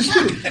to Jesus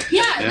too.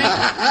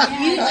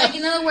 Yeah,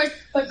 in other words,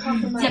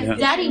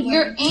 Daddy,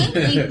 you're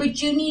angry,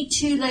 but you need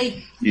to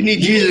You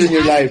need Jesus in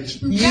your life.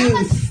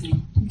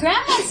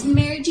 Grandma's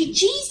married to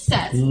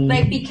Jesus,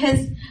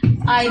 because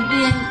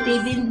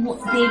they've been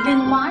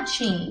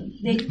watching,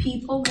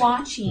 people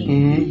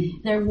watching,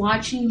 they're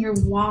watching your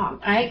walk.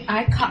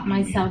 I caught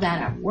myself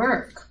that at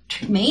work,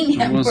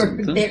 mainly at work.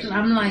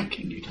 I'm like,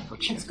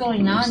 what's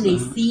going on? They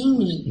see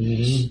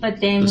me, but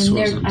then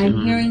when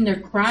I'm hearing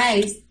their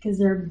cries because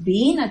they're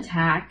being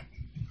attacked.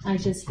 I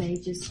just say,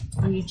 just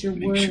read your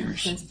word,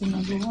 trust in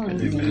the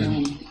Lord.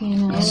 Amen.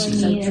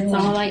 It's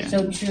all like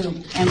So true.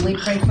 And we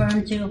pray for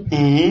them too.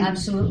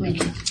 Absolutely.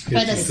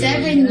 But a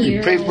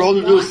 7-year-old Pray for all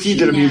the little seeds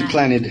that are being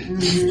planted.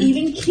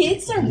 Even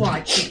kids are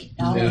watching.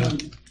 All of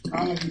them.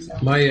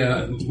 My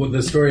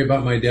the story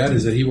about my dad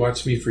is that he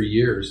watched me for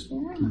years,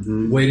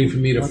 waiting for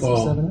me to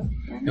fall.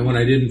 And when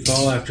I didn't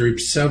fall, after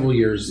several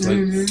years,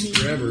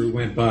 forever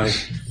went by,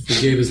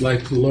 he gave his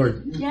life to the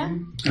Lord. Yeah.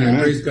 And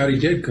I praise God he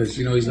did, because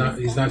he's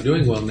not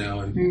doing well now,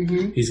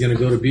 and he's going to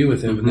go to be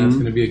with him, and that's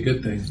going to be a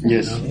good thing.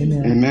 Yes.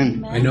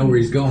 Amen. I know where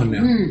he's going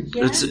now.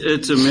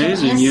 It's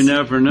amazing. You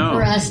never know.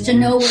 For us to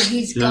know where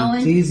he's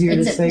going, It's easier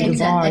to say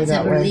goodbye it's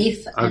that a way.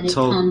 relief, and it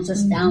calms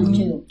us down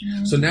too.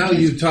 So now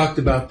you've talked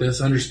about this,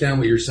 understand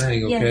what you're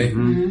saying, okay?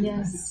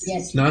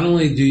 Yes. Not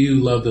only do you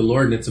love the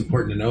Lord and it's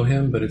important to know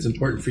him, but it's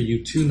important for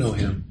you to know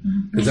him.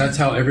 Because that's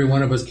how every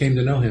one of us came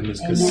to know him,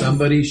 is because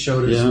somebody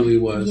showed us who he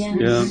was.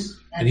 Yeah.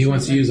 And he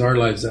wants to use our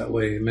lives that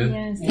way. Amen?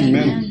 Yes.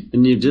 Amen.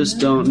 And you just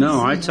don't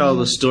know. I tell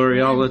the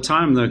story all the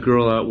time. The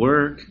girl at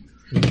work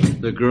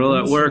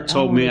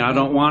told me, I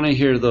don't want to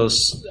hear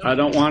those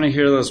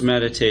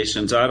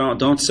meditations.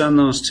 Don't send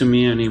those to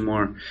me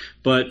anymore.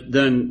 But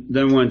then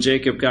when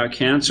Jacob got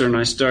cancer and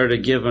I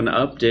started giving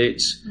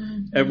updates,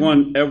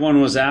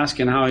 everyone was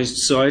asking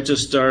so I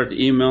just started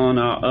emailing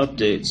out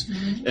updates.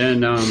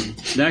 And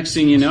next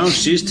thing you know,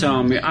 she's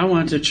telling me, I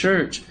went to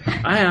church.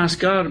 I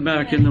asked God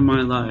back into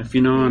my life,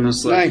 and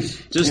it's like,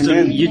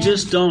 you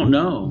just don't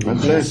know.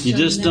 You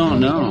just don't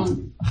know.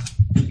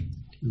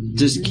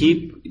 Just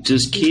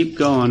keep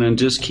going and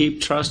just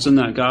keep trusting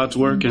that God's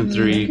working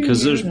through you,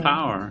 because there's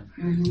power.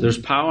 There's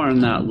power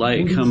in that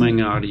light coming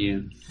out of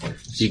you.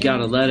 You got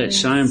to let it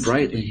shine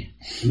brightly.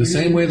 In the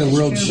same way the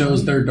world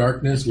shows their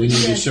darkness, we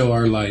need to show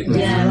our light.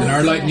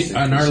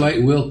 And our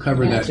light will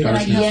cover that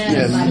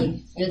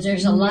darkness. Because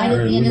there's a light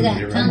at the end of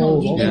that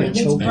tunnel. It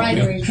gets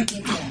brighter as you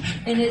get there.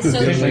 And it's so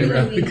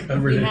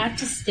true. We have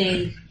to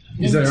stay.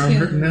 Is that arm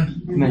hurting now?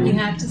 You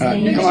have to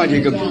stay. Come on,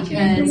 Jacob.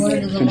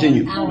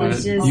 Continue.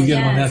 You get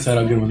him on that side,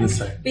 I'll get him on this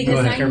side.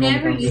 Because I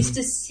never used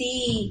to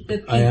see the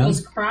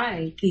people's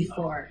cry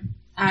before.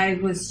 I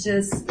was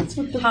just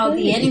how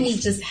the enemy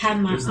just had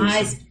my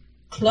eyes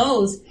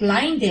closed,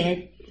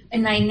 blinded,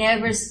 and I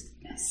never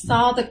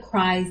saw the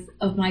cries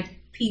of my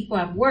people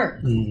at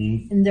work.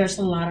 And there's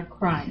a lot of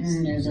cries.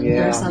 There's a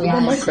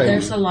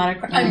lot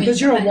of cries.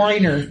 Because you're a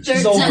whiner.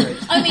 She's over it.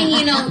 I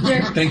mean,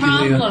 there are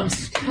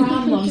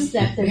problems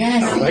that they're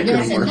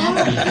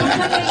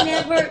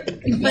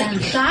but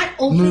God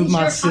opens Move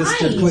my your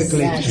sister eyes.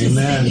 quickly.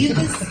 Amen. You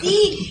can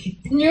see,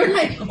 and you're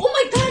like, oh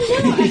my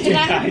God, no. And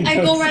I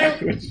go right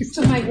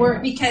to my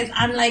work because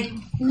I'm like,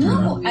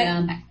 no,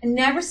 I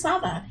never saw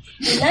that.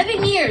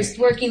 11 years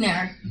working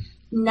there.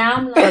 Now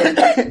I'm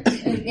like,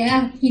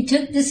 he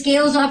took the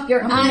scales off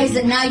your eyes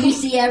and now you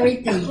see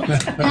everything.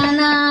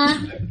 Ta-da!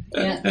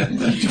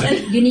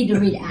 You need to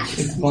read Acts.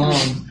 It's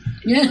bomb.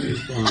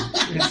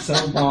 It's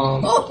so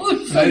bomb.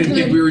 I didn't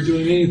think we were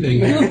doing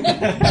anything.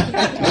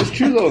 That's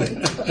true though.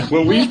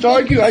 When we used to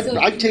argue,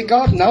 I'd take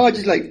off. Now I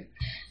just like,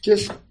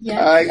 Just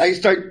Yeah. I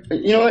start.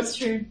 You know what? That's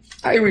true.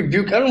 I don't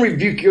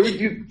rebuke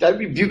you. I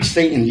rebuke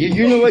Satan.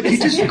 You know what? You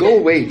just go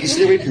away. You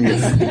stay away from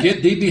me.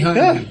 Get thee behind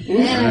Yeah. me.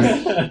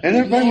 Yes.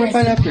 And then we're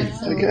fine after.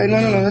 Yes. Okay,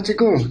 no. That's it.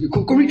 Go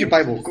read your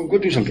Bible. Go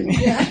do something.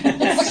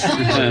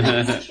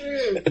 That's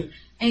true.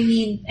 I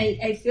mean,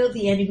 I feel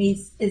the enemy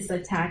is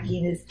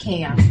attacking is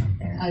chaos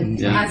out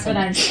there. That's what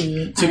I'm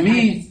seeing. To I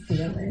me,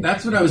 feel it.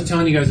 that's what I was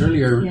telling you guys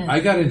earlier. Yes.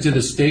 I got into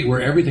the state where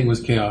everything was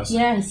chaos.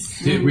 Yes.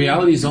 The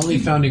reality is only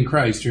found in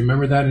Christ. Do you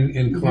remember that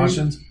in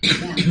Colossians?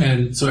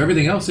 And so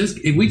everything else is,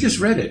 we just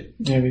read it,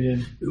 Yeah, we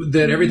did.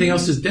 that everything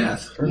else is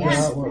death.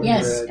 Yes.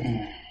 Yes.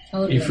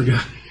 Totally. You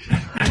forgot.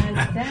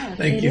 That's death.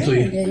 Thank It you, is. Lee.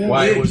 It is.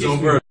 Why it was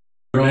over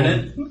a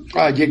minute?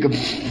 Jacob.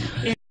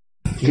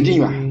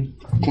 Continue.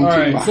 All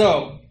right,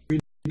 so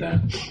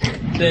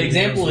the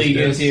example he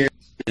gives here.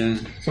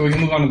 So we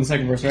can move on to the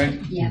second verse, right?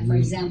 Yeah, for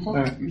example.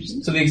 All right.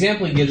 So the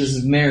example he gives us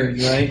is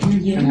marriage, right?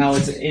 And how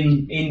it's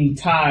in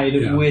tied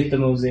Yeah. with the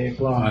Mosaic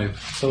law.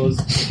 So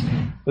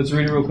let's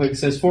read it real quick. It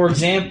says, for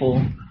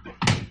example,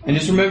 and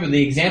just remember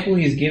the example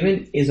he's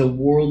given is a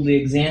worldly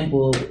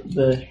example of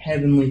the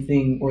heavenly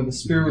thing or the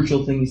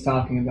spiritual thing he's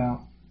talking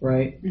about,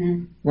 right?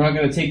 Mhm. We're not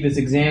going to take this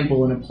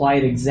example and apply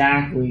it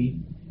exactly.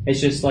 It's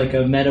just like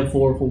a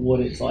metaphor for what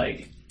it's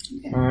like.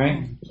 All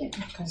right? It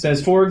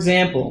says, for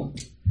example,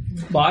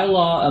 by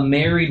law, a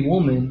married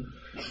woman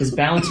is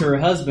bound to her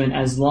husband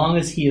as long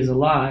as he is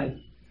alive.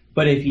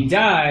 But if he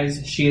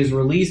dies, she is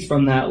released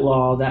from that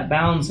law that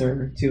bounds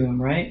her to him,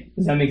 right?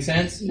 Does that make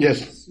sense?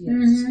 Yes.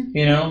 Mm-hmm.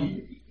 You know,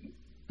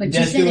 But you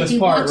death said do if us he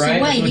part, walks right?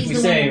 away, That's what he's we the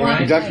say, one right?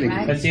 walking, Exactly.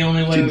 right? That's the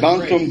only way. She we bound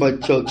break. him,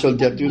 but till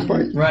death do us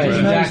part. Right, That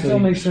exactly. still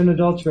makes her an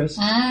adulteress.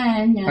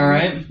 I know. All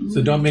right.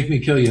 So don't make me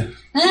kill you.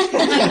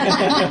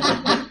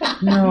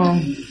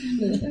 No.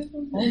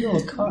 Although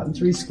a caught in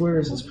 3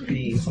 squares is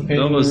pretty easy. Okay,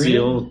 That was read the it?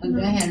 old, Go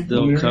ahead. the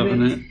old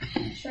covenant.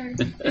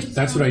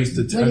 That's what I used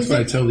to. What That's is what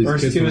I it? tell these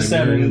Verse kids 2 when of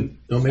I marry 7. them.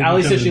 Don't make Allie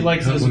me says come she and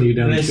likes hunt one of you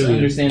down and this kill you.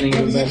 understanding of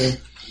What it is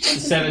better.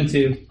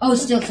 7:2 Oh,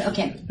 still,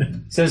 okay.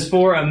 says,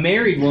 for a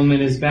married woman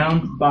is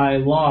bound by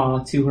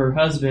law to her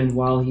husband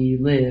while he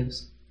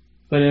lives.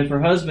 But if her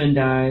husband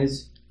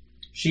dies,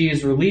 she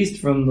is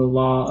released from the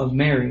law of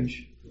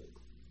marriage.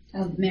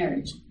 Of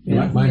marriage.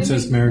 Mine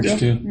says marriage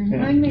too.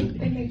 Yeah. It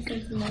makes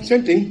sense in my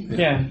Same thing.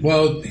 Yeah.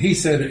 Well, he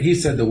said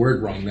the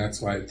word wrong.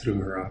 That's why it threw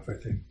her off. I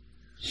think.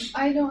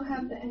 I don't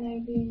have the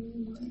NIV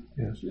anymore.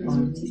 Yeah.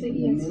 It's the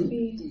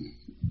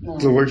ESV.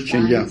 The words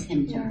change, yeah. Binds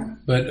him to her.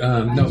 But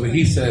no, but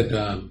he said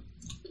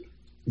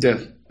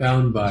Death.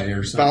 bound by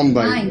or something. Bound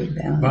by.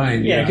 Bind.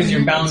 Bind. Yeah, because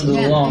you're bound to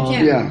the law,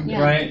 Yeah.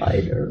 right?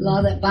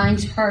 Law that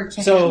binds her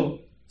to him.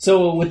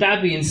 So with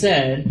that being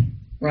said,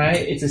 right,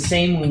 it's the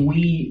same when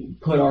we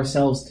put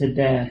ourselves to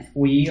death.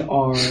 We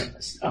are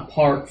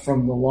apart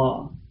from the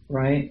law,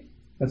 right?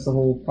 That's the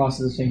whole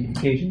process of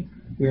sanctification.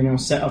 We are now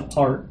set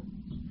apart.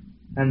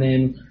 And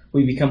then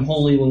we become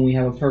holy when we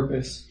have a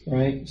purpose,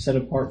 right? Set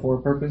apart for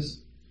a purpose.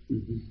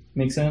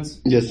 Make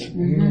sense? Yes.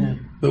 Yeah.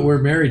 But we're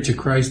married to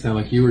Christ now,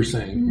 like you were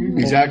saying.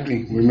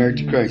 Exactly. We're married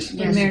to Christ.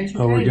 Yes.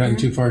 Oh, we're getting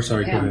too far.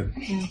 Sorry, go Yeah. ahead.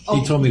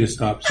 He told me to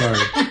stop. Sorry.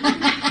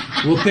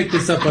 We'll pick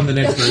this up on the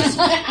next verse.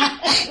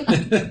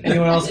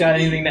 Anyone else got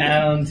anything to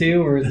add on to,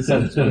 or is this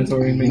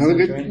self-explanatory? Makes No, sense,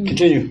 good. right?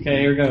 Continue. Okay,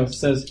 here we go. It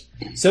says,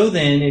 so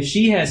then, if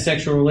she has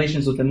sexual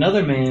relations with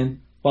another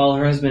man while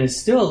her husband is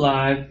still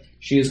alive,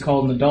 she is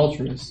called an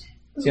adulteress.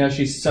 See how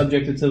she's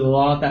subjected to the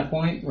law at that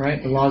point,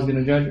 right? The law is going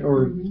to judge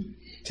or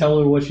tell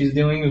her what she's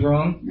doing is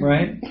wrong,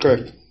 right?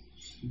 Correct.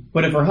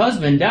 But if her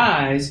husband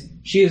dies,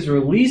 she is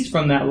released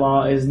from that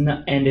law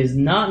and is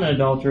not an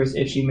adulteress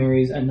if she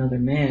marries another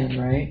man,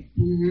 right?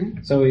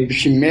 Mm-hmm. So If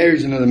she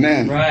marries another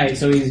man. right.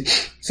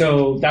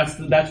 So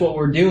that's what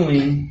we're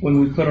doing when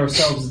we put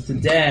ourselves to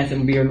death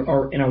and we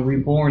are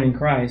reborn in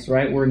Christ,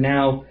 right? We're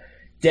now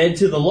dead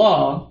to the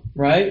law,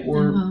 right?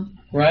 We're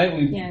right.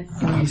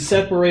 We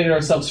separated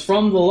ourselves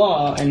from the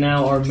law and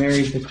now are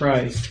married to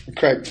Christ.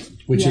 Correct.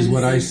 Which is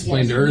what I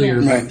explained earlier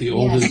about the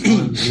oldest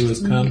one who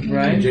has come.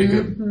 Right.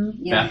 Jacob,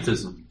 Yeah.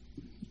 baptism.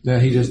 Yeah,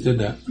 he just did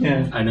that.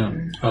 Yeah. I know.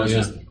 I was yeah.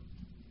 just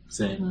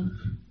saying.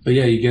 But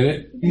yeah, you get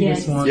it? You Yes.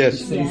 just want Yes.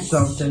 to say Yes.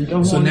 something.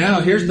 Don't So want now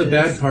to here's do the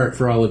this. bad part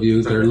for all of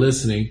you that are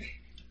listening.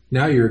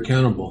 Now you're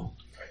accountable.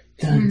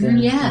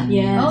 Yeah. Yes.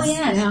 Oh,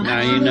 yes. Yeah.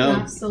 Now you know.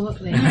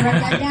 Absolutely. Write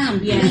that down.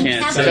 Yeah.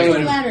 Can't Capital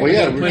say- letters. Well,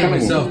 yeah, Put we're it accountable.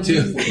 myself too.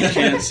 You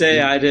can't say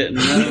I didn't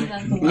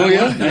know. No,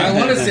 yeah. I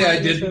want to say I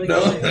didn't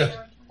know.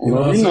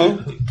 Well, you know.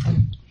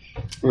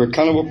 We're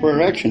accountable for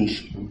our actions.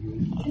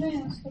 Can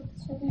I ask what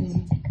this is?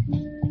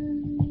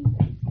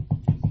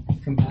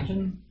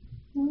 Compassion?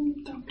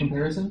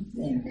 Comparison?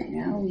 There,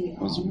 now we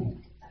are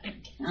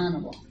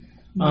accountable.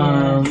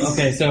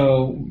 Okay,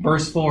 so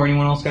verse 4.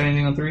 Anyone else got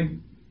anything on 3?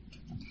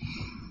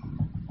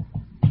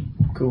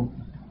 Cool.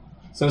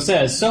 So it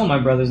says, so my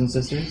brothers and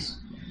sisters,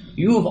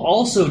 you have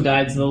also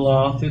died to the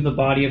law through the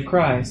body of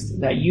Christ,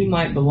 that you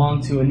might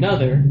belong to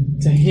another,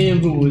 to him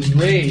who was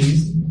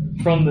raised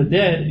from the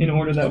dead, in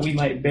order that we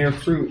might bear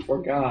fruit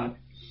for God.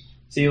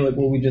 See, like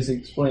what we just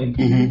explained.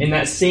 Mhm. In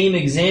that same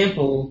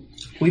example,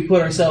 we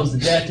put ourselves to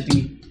death to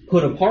be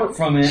put apart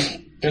from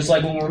it, Just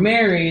like when we're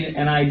married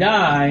and I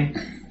die,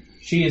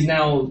 she is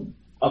now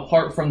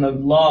apart from the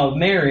law of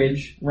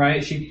marriage,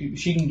 right? She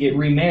can get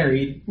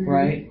remarried,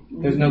 right?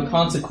 There's no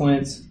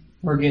consequence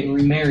for getting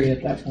remarried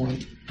at that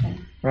point,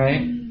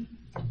 right?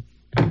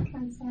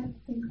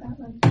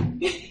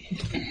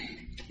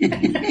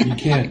 You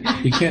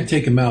can't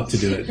take him out to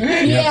do it.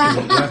 You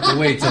have to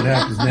wait till it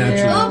happens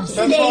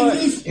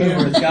naturally.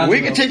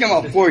 We can take him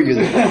out for you.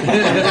 All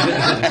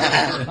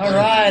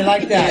right, I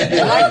like that.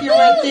 I like your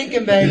way of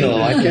thinking, baby. No,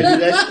 I can't do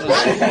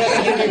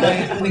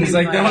that. He's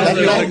like, that was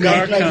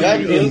That's not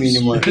God doing me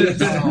anymore. I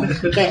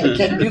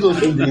can't do those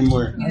things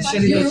anymore. I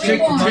should have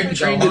trick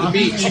train to the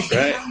beach.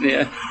 Right?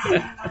 Yeah.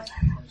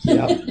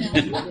 Yeah.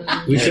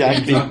 We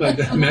should talk like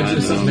that. Imagine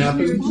if something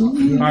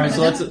happened. All right,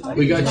 so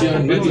We got you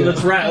on video.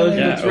 let's wrap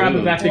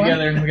it back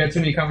together. We got too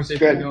many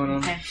conversations going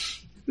on.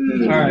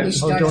 All right.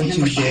 Oh, don't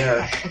you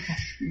dare.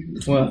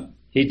 What?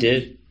 He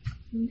did.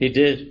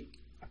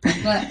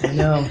 I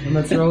know. I'm going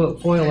to throw a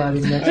foil at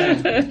him next time.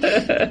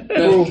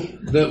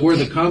 Where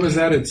the comma's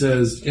at, it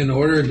says, in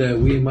order that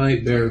we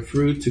might bear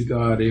fruit to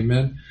God.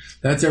 Amen.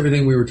 That's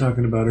everything we were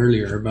talking about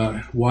earlier,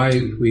 about why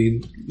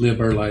we live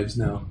our lives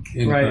now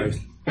in Christ.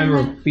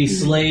 Remember, be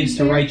slaves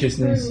to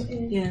righteousness.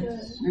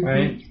 Yes.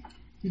 Right?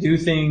 Do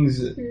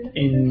things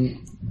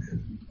in...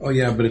 Oh,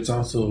 yeah, but it's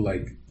also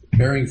like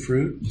bearing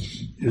fruit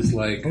is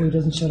like... Oh, he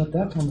doesn't shut up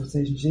that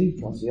conversation. She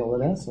wants to yell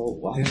at us. Oh,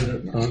 wow.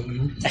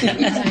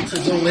 It's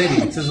his old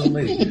lady. It's his old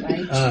lady.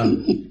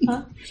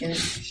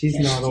 She's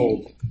not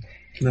old.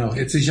 No,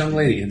 it's his young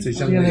lady. It's his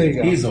young there lady.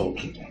 you go. He's old.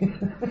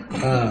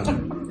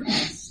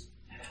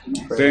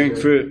 Bearing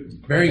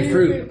fruit. Bearing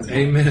fruit.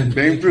 Amen.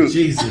 Bearing fruit.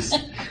 Jesus.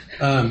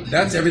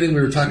 That's everything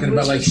we were talking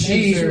about. Like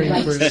she's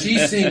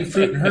seeing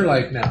fruit in her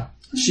life now.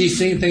 She's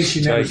seeing things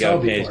she never saw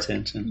before.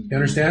 Attention. You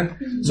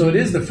understand? So it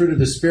is the fruit of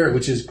the Spirit,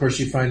 which is, of course,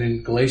 you find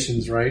in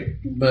Galatians, right?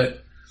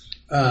 But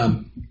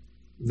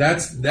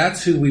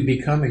that's who we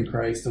become in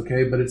Christ.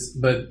 Okay, but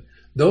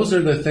those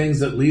are the things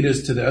that lead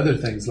us to the other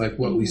things, like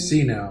what we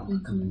see now.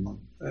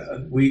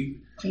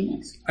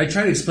 I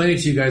try to explain it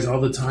to you guys all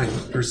the time.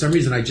 For some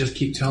reason, I just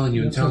keep telling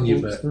you,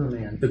 but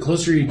the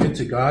closer you get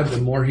to God,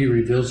 the more He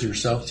reveals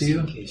Himself to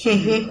you.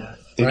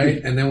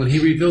 Right? And then when He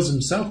reveals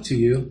Himself to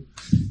you,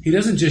 He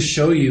doesn't just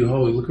show you,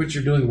 oh, look what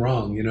you're doing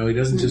wrong. You know, He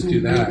doesn't just do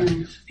that.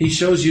 He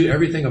shows you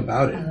everything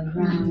about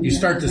it. You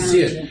start to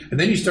see it. And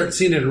then you start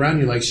seeing it around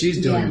you like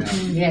she's doing now.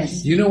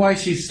 Yes. You know why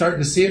she's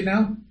starting to see it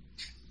now?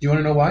 You want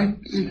to know why?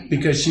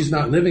 Because she's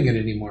not living it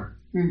anymore.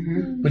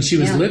 When she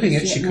was living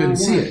it, she couldn't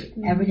see it.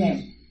 Every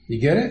day. You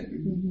get it?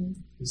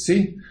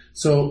 See?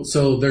 So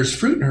there's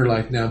fruit in her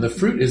life now. The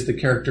fruit is the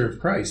character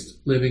of Christ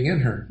living in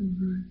her.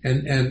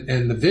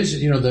 And the vision,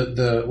 you know,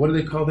 the what do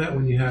they call that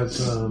when you have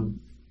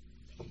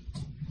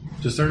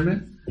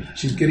discernment?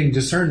 She's getting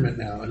discernment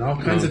now and all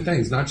kinds of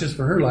things, not just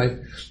for her life.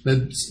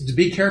 But to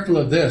be careful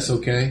of this,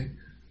 okay?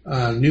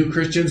 New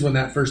Christians, when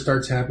that first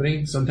starts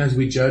happening, sometimes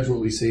we judge what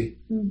we see.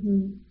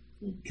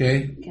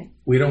 Okay?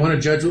 We don't want to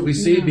judge what we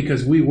see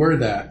because we were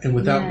that. And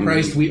without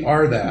Christ, we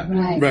are that.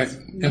 Right.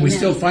 And we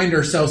still find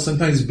ourselves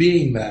sometimes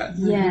being that.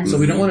 So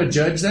we don't want to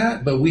judge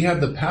that, but we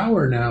have the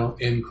power now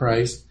in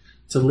Christ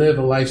to live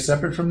a life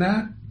separate from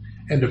that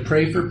and to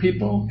pray for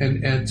people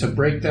and to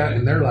break that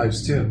in their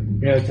lives too.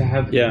 Yeah, to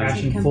have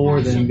compassion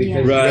for them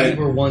because they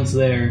were once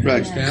there.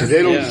 Right. Because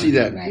they don't see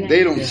that.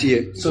 They don't see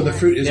it. So the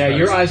fruit is Christ.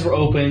 your eyes were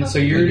open, so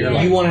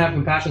you want to have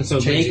compassion so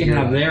they can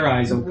have their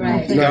eyes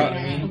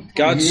open.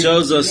 God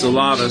shows us a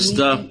lot of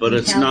stuff, but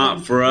it's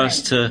not for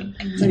us to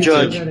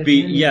judge.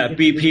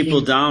 Beat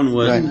people down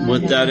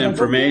with that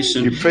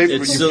information. You pray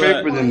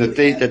for them that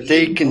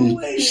they can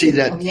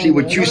see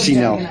what you see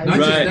now. Not just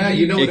that,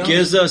 you know it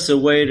gives us a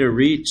way to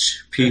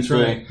reach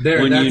people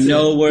when you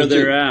know where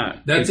they're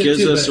at. It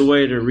gives us a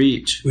way to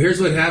reach. Well,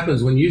 here's what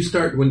happens when you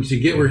start to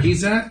get where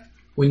He's at.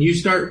 When you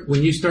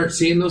start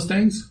seeing those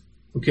things,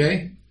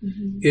 okay.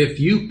 If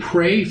you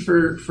pray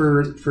for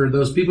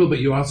those people, but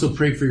you also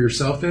pray for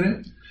yourself in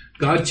it,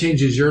 God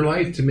changes your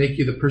life to make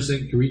you the person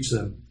that can reach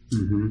them.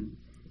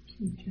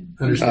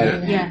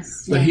 Understand?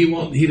 Yes. But He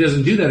won't. He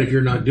doesn't do that if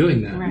you're not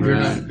doing that. If you're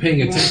not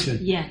paying attention.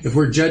 Yes. If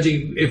we're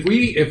judging,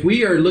 if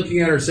we are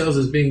looking at ourselves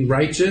as being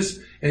righteous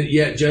and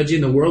yet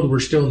judging the world, we're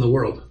still in the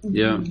world.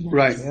 Yeah.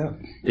 Right.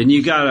 And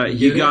you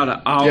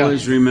gotta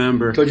always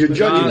remember,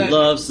 God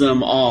loves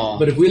them all.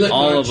 But if we let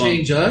all God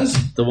change us,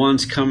 the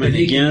ones coming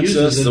against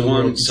us, the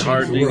ones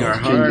hardening our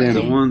heart,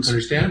 the ones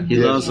understand, He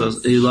loves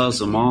us. He loves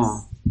them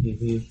all.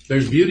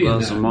 There's beauty in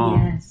that. Them all.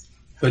 Yes.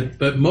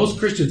 But most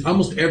Christians,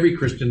 almost every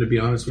Christian, to be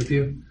honest with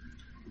you,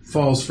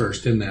 falls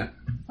first in that.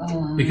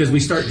 Because we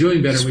start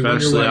doing better.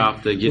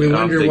 Especially we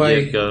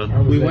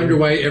wonder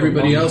why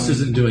everybody else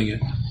isn't doing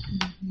it.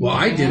 Well,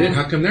 I did it.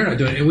 How come they're not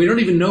doing it? And we don't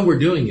even know we're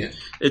doing it.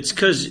 It's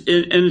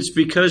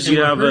because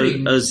you have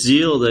a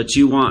zeal that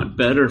you want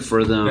better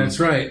for them. That's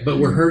right. But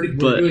we're hurting.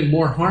 We're doing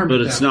more harm. But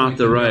it's not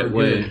the right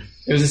way.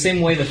 It was the same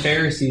way the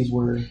Pharisees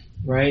were,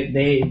 right?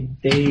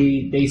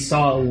 They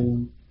saw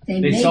They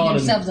made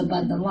themselves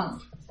above the law.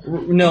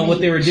 No, what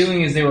they were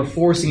doing is they were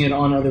forcing it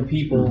on other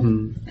people.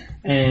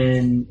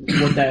 And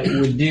what that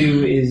would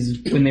do is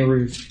when they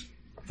were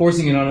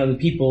forcing it on other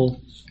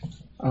people,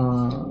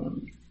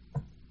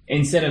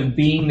 instead of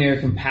being there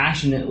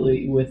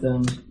compassionately with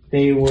them,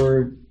 they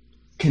were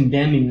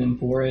condemning them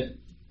for it.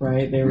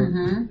 Right? They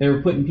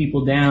were putting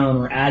people down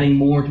or adding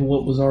more to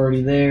what was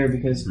already there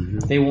because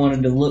they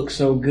wanted to look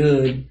so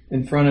good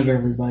in front of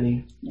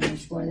everybody.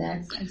 That's where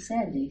that I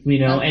said. You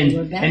know, and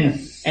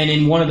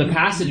in one of the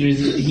passages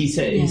he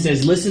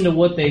says, listen to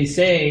what they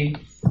say,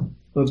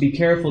 but be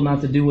careful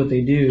not to do what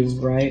they do,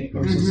 right?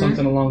 Or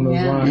something along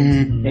those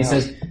lines. He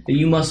says that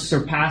you must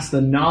surpass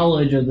the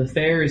knowledge of the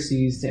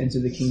Pharisees to enter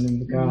the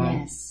kingdom of God.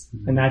 Yes.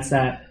 And that's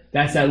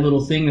that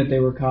little thing that they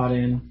were caught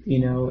in, you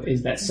know,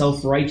 is that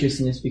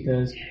self-righteousness,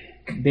 because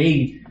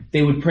they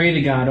would pray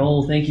to God,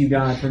 oh, thank you,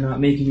 God, for not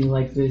making me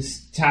like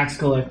this tax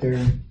collector,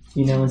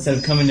 you know, instead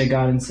of coming to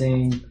God and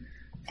saying,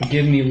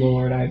 forgive me,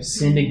 Lord, I've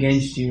sinned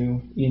against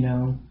you, you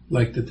know.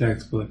 Like the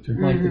tax collector.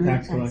 Like the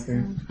tax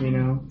collector, you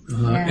know.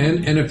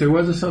 And if there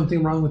was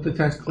something wrong with the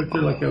tax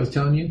collector, like I was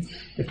telling you,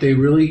 if they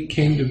really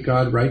came to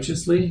God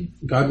righteously,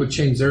 God would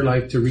change their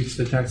life to reach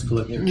the tax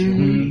collector.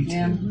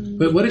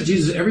 But what did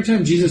Jesus, every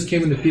time Jesus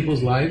came into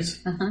people's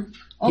lives,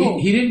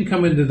 he didn't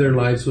come into their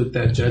lives with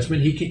that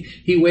judgment.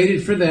 He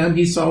waited for them.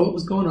 He saw what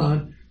was going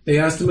on. They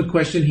asked him a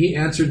question. He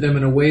answered them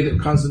in a way that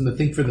caused them to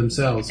think for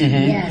themselves.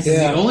 Yes.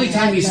 The only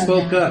time he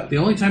spoke up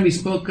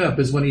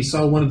is when he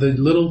saw one of the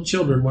little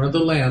children, one of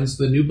the lambs,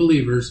 the new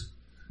believers,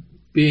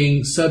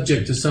 being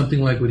subject to something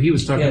like what he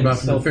was talking about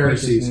from the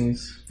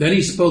Pharisees. Then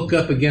he spoke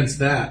up against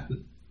that.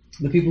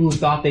 The people who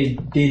thought they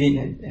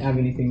didn't have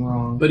anything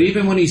wrong. But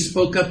even when he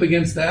spoke up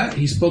against that,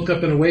 he spoke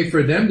up in a way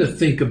for them to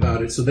think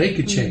about it so they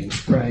could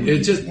change. Right. It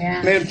just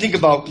made him think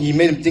about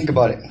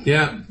it.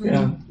 Yeah,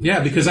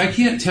 because I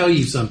can't tell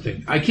you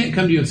something. I can't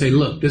come to you and say,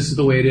 look, this is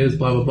the way it is,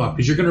 blah, blah, blah,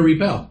 because you're going to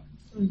rebel.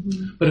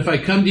 But if I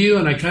come to you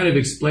and I kind of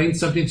explain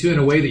something to you in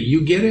a way that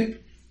you get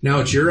it,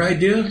 now it's your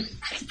idea.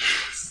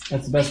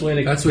 That's the best way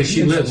to. That's the way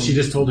she lives. She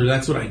just told her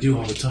that's what I do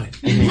all the time.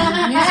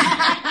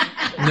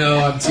 No,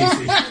 I'm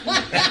teasing.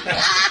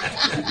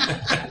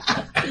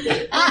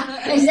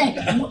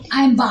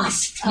 I'm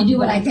boss. You do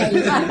what I tell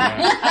you.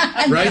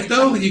 Right,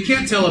 though? You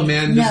can't tell a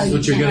man this is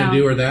what you're going to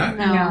do or that.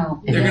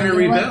 No. They're going to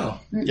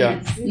rebel.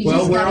 Yeah.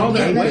 Well, we're all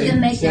that way. Let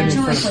them make their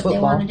choice what they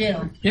want to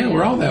do. Yeah,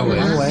 we're all that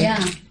way.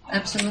 Yeah,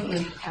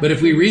 absolutely. But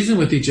if we reason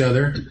with each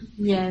other,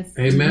 Yes.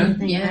 amen,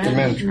 Yeah.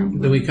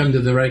 then we come to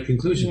the right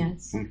conclusion.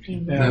 Yes.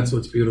 That's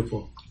what's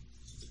beautiful.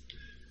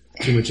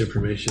 Too much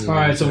information. All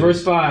right, so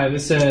verse 5, it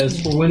says,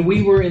 for when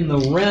we were in the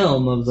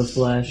realm of the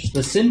flesh,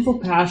 the sinful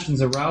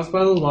passions aroused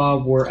by the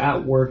law were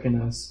at work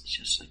in us,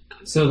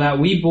 so that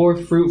we bore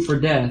fruit for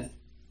death.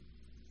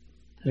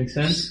 Make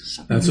sense?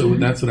 That's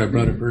what I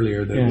brought up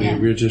earlier, that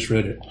we just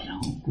read it.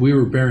 We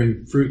were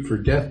bearing fruit for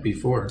death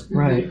before.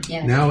 Right.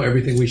 Yes. Now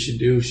everything we should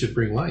do should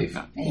bring life.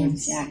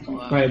 Exactly.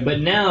 Right, but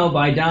now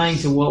by dying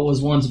to what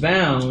was once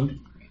bound,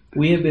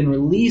 we have been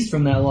released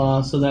from that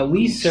law so that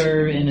we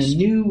serve in a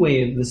new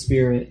way of the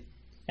Spirit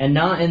and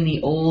not in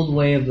the old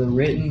way of the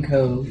written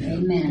code.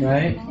 Amen.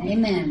 Right?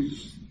 Amen.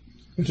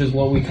 Which is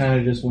what we kind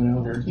of just went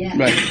over. Yeah. All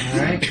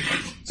right?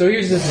 So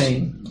here's the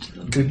thing.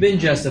 We've been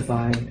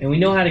justified, and we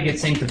know how to get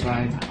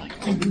sanctified.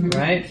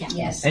 Right?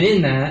 Yes. And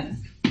in that,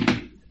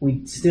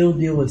 we still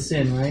deal with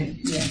sin, right?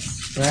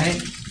 Yes. Right?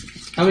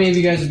 How many of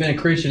you guys have been a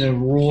Christian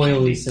and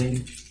royally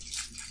sinned?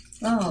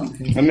 Oh.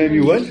 And maybe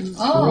what?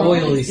 Oh.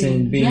 Royally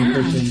sinned being a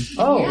Christian.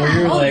 Oh. Where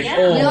you're like,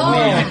 oh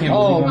man, I can't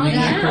believe I'm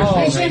being a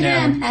Christian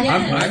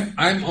right now.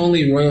 I'm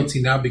only royalty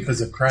now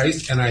because of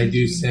Christ, and I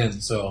do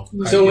sin. So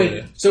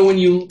when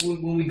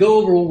we go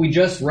over what we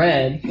just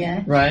read,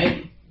 Yeah.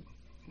 right?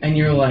 And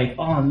you're like,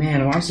 oh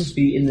man, am I supposed to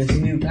be in this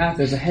new path?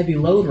 There's a heavy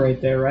load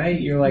right there, right?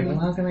 You're like, well,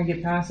 how can I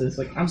get past this?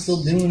 Like, I'm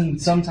still doing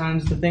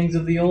sometimes the things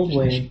of the old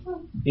way,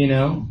 you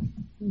know?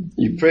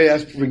 You pray,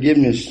 ask for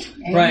forgiveness.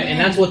 Right, and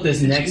that's what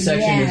this next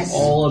section is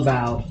all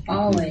about.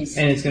 Always.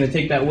 And it's going to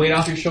take that weight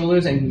off your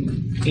shoulders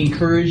and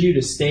encourage you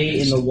to stay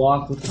in the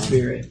walk with the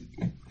Spirit.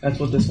 That's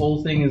what this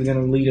whole thing is going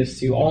to lead us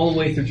to, all the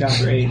way through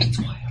chapter 8. That's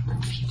why I'm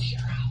moving to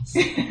your house.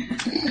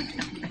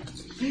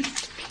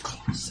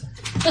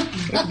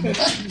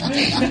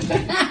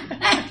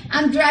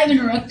 I'm driving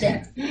her up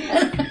there.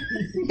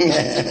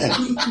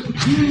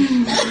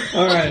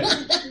 All right.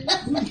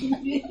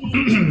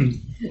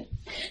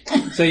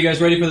 So you guys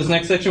ready for this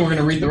next section? We're going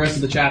to read the rest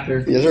of the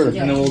chapter. Yes, sir. And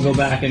then we'll go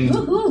back and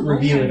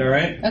review it, all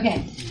right?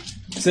 Okay.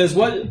 It says,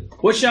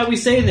 What shall we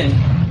say then?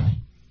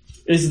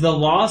 Is the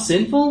law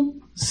sinful?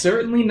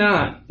 Certainly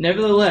not.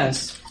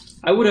 Nevertheless,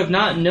 I would have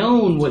not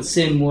known what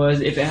sin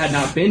was if it had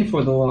not been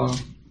for the law.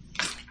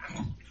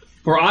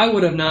 For I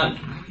would not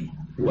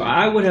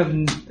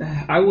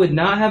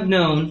have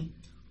known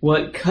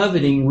what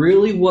coveting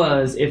really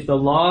was if the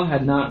law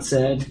had not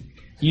said,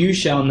 you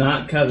shall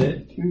not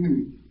covet.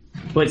 Mm-hmm.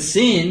 But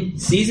sin,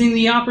 seizing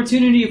the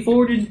opportunity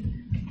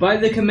afforded by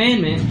the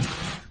commandment,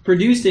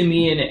 produced in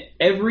me in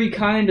every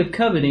kind of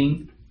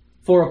coveting.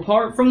 For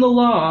apart from the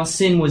law,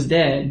 sin was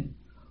dead.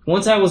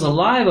 Once I was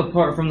alive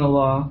apart from the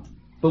law,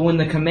 But when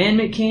the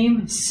commandment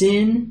came,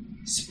 sin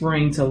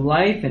sprang to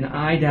life and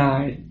I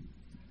died.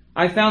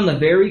 I found the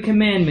very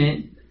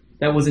commandment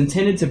that was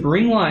intended to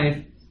bring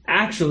life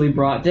actually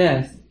brought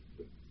death.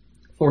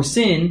 For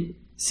sin,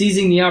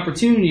 seizing the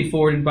opportunity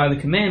afforded by the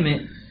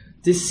commandment,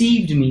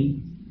 deceived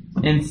me,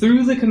 and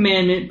through the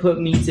commandment put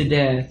me to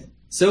death.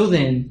 So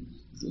then,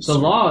 the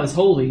law is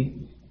holy,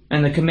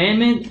 and the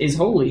commandment is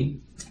holy,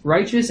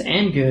 righteous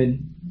and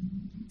good.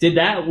 Did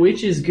that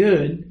which is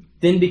good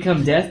then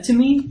become death to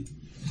me?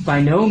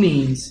 By no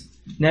means.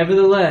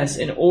 Nevertheless,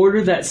 in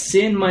order that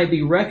sin might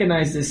be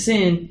recognized as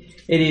sin,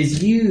 it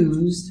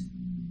used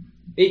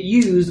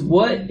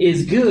what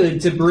is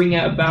good to bring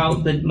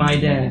about my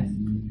death,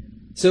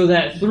 so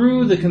that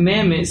through the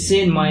commandment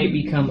sin might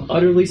become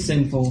utterly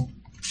sinful.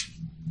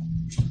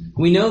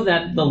 We know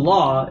that the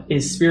law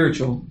is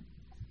spiritual,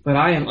 but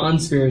I am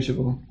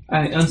unspiritual,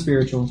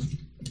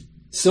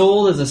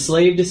 sold as a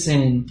slave to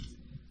sin.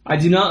 I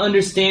do not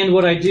understand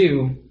what I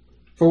do,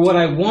 for what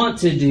I want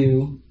to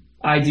do,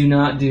 I do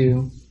not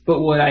do,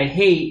 but what I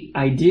hate,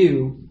 I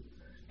do.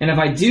 And if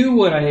I do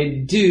what I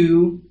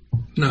do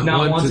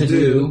not want to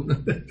do,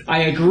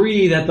 I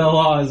agree that the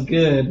law is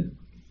good.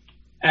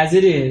 As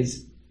it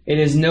is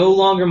no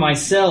longer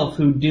myself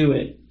who do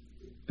it,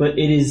 but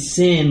it is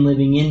sin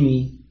living in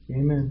me.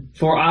 Amen.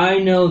 For I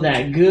know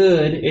that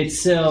good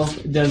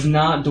itself does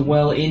not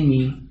dwell in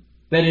me,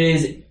 that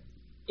is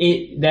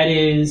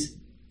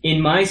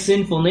in my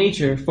sinful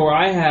nature. For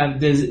I have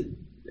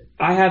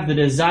the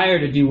desire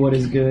to do what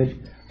is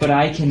good, but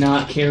I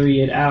cannot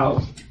carry it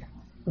out.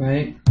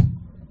 Right?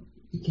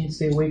 You can't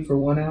stay awake for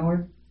 1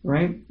 hour,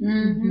 right?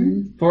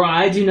 Mm-hmm. For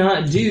I do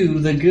not do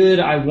the good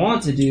I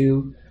want to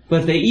do,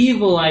 but the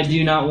evil I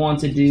do not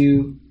want to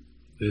do,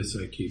 this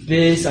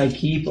I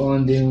keep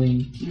on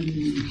doing.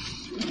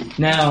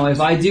 Mm-hmm. Now, if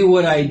I do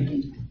what I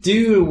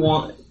do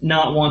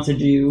not want to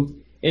do,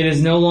 it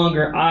is no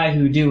longer I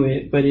who do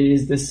it, but it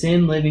is the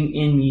sin living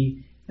in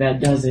me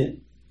that does it.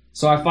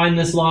 So I find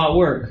this law at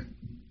work.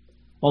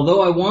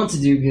 Although I want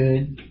to do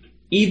good,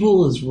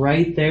 evil is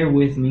right there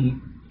with me.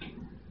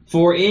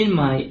 For in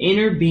my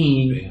inner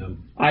being,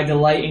 I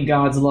delight in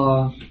God's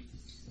law.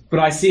 But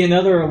I see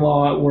another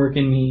law at work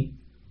in me,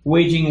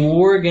 waging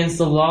war against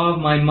the law of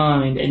my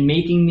mind and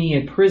making me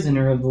a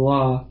prisoner of the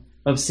law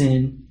of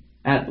sin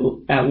at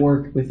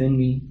work within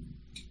me.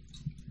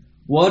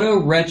 What a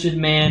wretched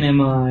man am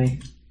I!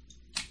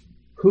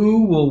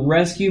 Who will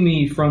rescue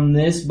me from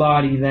this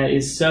body that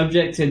is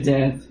subject to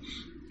death?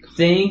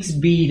 Thanks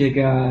be to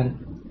God,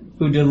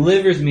 who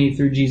delivers me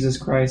through Jesus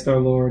Christ our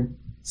Lord.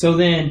 So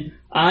then,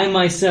 I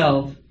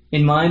myself,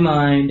 in my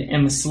mind,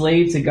 am a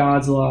slave to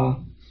God's law,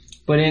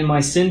 but in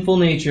my sinful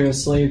nature a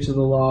slave to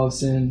the law of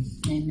sin.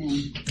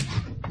 Amen.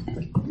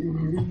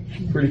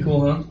 Mm-hmm. Pretty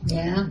cool, huh?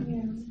 Yeah.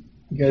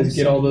 You guys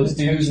get all those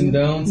do's and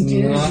don'ts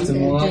and lots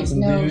and lots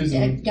and do's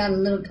and got a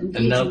little confused.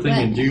 And nothing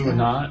and do and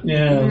not.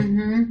 Yeah.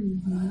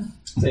 Mm-hmm.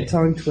 It's a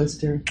tongue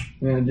twister.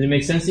 Yeah. Did it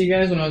make sense to you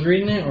guys when I was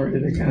reading it, or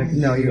did it kind of?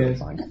 No, you're guys?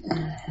 fine.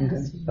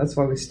 Okay. That's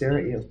why we stare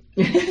at you.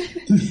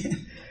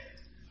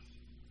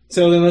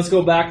 So then let's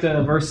go back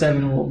to verse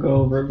 7 and we'll go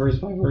over it verse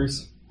by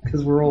verse.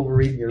 Because we're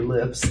overreading your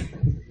lips.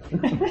 We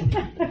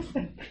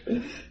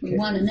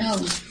want to know.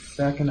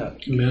 Backing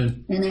up.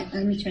 Amen. And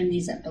let me turn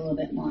these up a little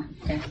bit more.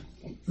 Okay.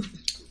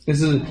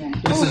 This is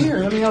here,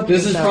 let me help you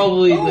this is with that.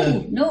 probably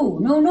Oh,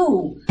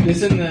 no.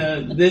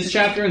 this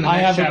chapter and the I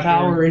next have chapter. a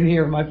power in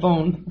here, my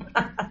phone.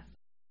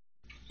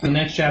 The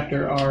next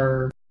chapter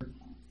are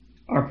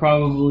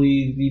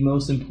probably the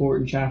most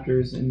important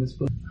chapters in this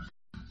book.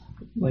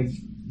 Like,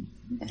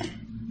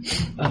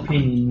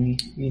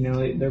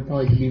 opinionally, there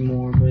probably could be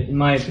more, but in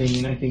my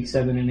opinion, I think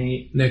 7 and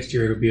 8. Next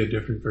year it'll be a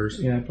different verse.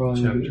 Yeah,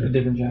 probably chapter. a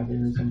different chapter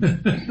or something.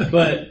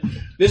 But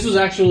this was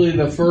actually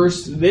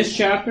this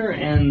chapter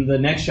and the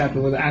next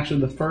chapter were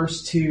actually the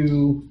first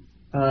two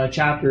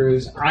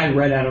chapters I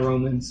read out of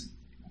Romans.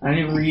 I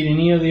didn't read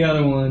any of the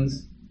other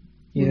ones,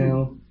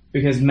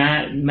 because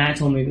Matt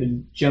told me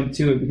to jump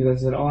to it because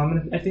I said, I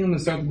think I'm going to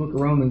start the book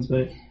of Romans,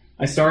 but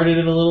I started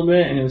it a little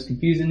bit and it was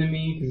confusing to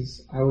me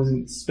because I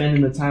wasn't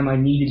spending the time I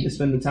needed to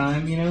spend the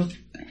time,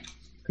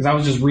 because I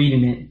was just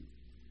reading it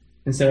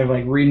instead of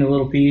like reading a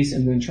little piece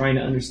and then trying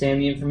to understand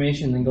the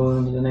information and then going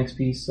on to the next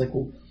piece, like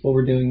what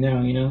we're doing now,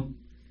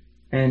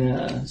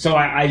 And so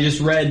I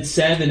just read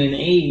 7 and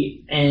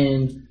 8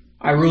 and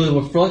I really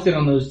reflected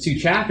on those two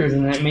chapters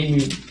and that made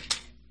me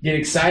get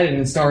excited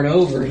and start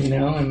over,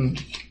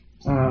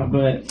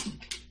 but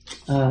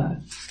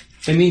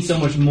it means so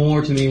much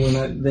more to me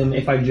than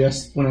if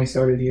when I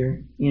started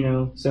here,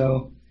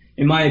 So,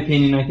 in my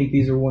opinion, I think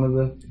these are one of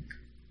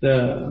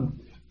the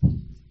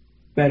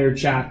better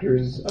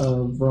chapters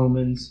of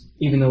Romans,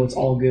 even though it's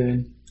all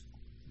good.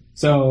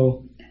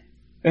 So,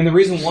 and the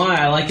reason why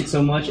I like it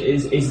so much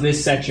is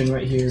this section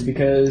right here,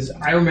 because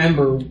I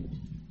remember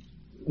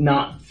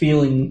not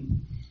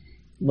feeling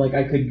like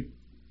I could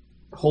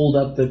hold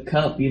up the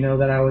cup,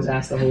 that I was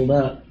asked to hold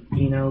up,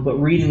 but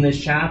reading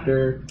this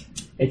chapter,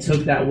 it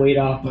took that weight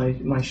off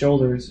my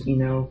shoulders,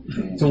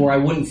 to where I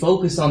wouldn't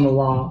focus on the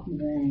law,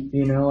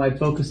 I'd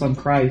focus on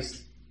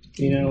Christ,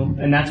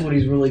 And that's what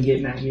he's really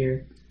getting at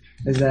here,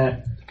 is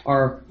that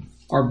our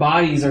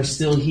bodies are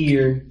still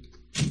here,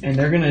 and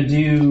they're gonna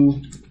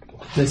do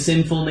the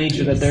sinful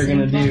nature that they're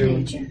gonna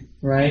do,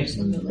 right?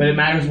 But it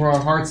matters where our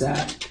heart's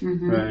at,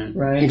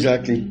 right?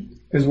 Exactly.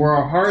 Because where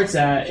our heart's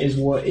at is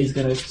what is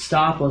gonna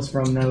stop us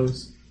from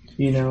those,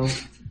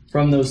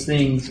 from those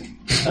things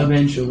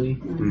eventually,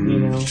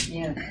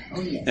 Yeah.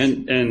 Oh, yeah.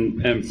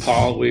 And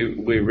Paul,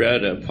 we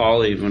read it.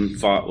 Paul even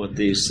fought with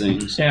these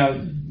things. Yeah,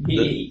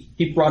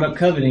 he brought up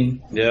coveting.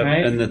 Yeah,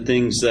 right? And the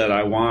things that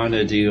I want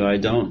to do, I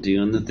don't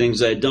do, and the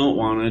things I don't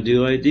want to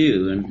do, I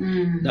do,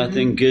 and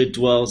nothing good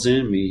dwells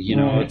in me.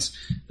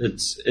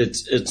 It's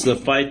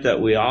the fight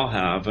that we all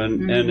have,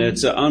 and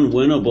it's an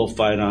unwinnable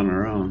fight on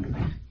our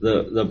own.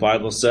 The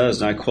Bible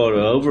says, and I quote it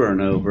over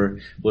and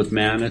over, with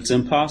man it's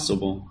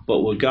impossible,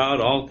 but with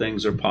God all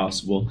things are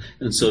possible.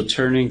 And so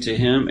turning to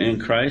Him in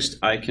Christ,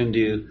 I can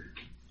do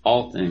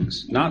all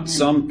things, not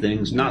some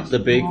things, not the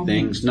big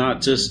things,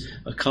 not just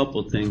a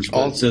couple things,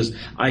 but it says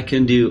I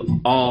can do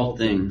all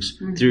things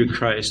through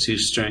Christ who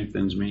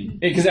strengthens me.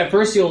 Because at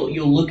first you'll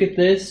look at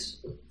this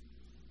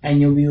and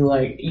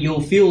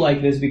you'll feel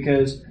like this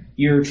because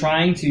you're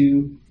trying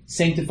to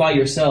sanctify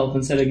yourself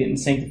instead of getting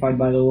sanctified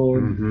by the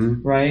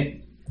Lord, right?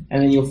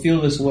 And then you'll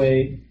feel this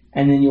way,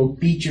 and then you'll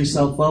beat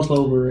yourself up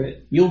over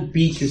it. You'll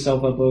beat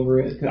yourself up over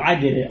it. 'Cause I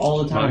did it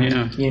all the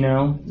time,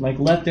 like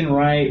left and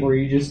right, where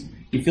you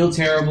feel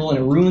terrible and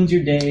it ruins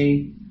your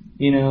day.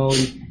 You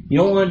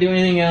don't want to do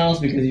anything else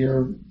because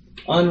you're an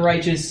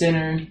unrighteous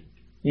sinner.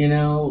 And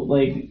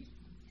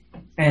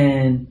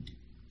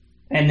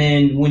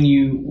then when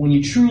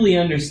you truly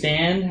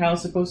understand how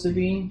it's supposed to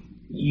be,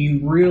 you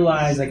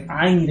realize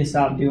I need to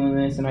stop doing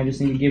this, and I just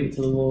need to give it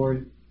to the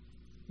Lord.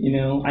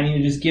 I need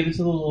to just give it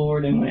to the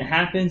Lord, and when it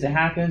happens,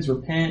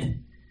 repent,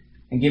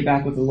 and get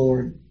back with the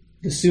Lord.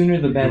 The sooner,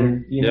 the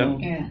better. You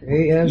don't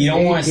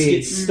want to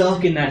get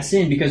stuck in that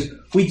sin, because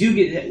we do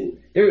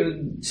get there.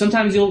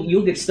 Sometimes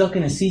you'll get stuck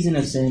in a season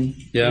of sin.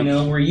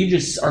 Where you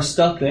just are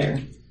stuck there.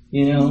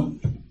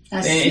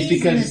 It's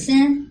because of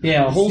sin.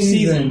 Yeah, a whole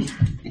season.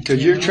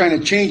 Because you're trying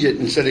to change it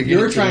instead of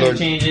giving it to the Lord. You're trying to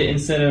change it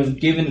instead of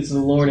giving it to the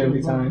Lord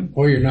every time.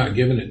 Or you're not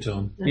giving it to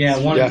Him.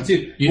 One of the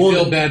two. You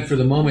feel bad for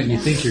the moment, and you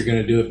think you're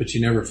going to do it, but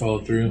you never follow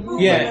through.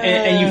 Yeah,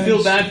 and you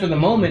feel bad for the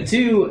moment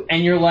too,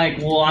 and you're like,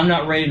 well, I'm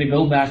not ready to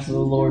go back to the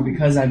Lord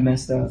because I've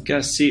messed up.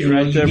 Got a seat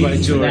right there by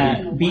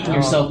Jordan. Beating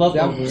yourself up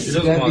over it. She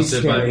doesn't want to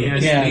sit by me. I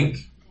think.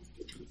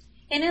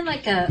 Isn't it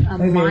like a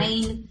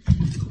mind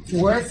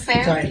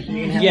warfare?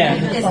 Yeah.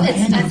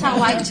 That's how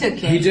I took it.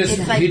 He just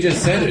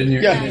said it in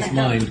his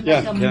mind.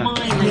 Like a mind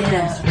like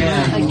this.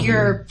 Like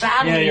you're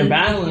battling. Yeah, you're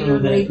battling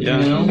with it.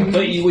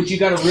 But what you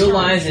got to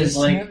realize is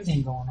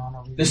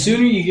the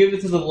sooner you give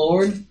it to the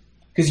Lord,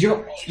 because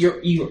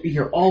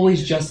you're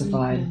always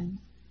justified.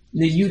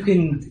 That you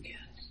can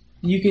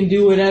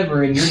do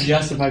whatever and you're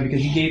justified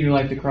because you gave your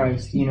life to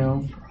Christ.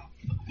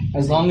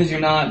 As long as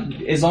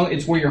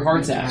it's where your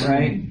heart's at,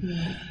 right?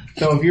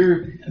 So if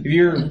you're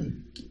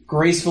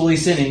gracefully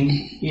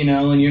sinning,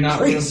 and you're not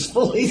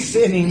gracefully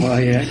sinning.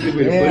 Well, yeah, good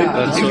way to put it.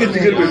 That's a good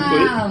way to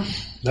put it.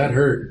 That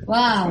hurt.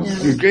 Wow.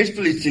 You're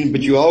gracefully sinning,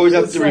 but you always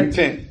have to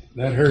repent.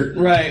 That hurt.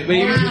 Right,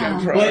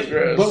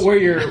 but where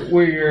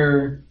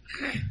your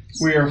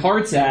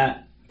heart's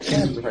at.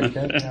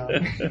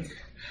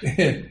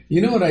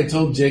 You know what I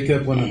told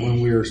Jacob when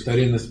we were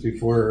studying this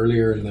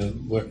earlier I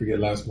forget,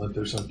 last month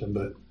or something,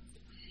 but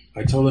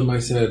I told him, I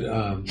said,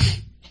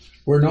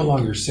 we're no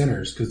longer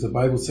sinners, because the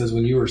Bible says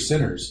when you were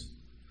sinners.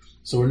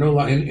 So we're no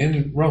longer,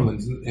 in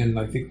Romans, in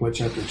I think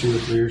chapter 2 or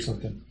 3 or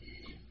something.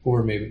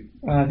 4 maybe.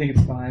 I think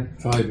it's 5.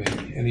 5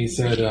 maybe. And he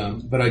said,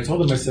 but I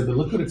told him, I said, but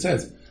look what it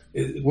says.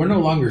 We're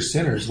no longer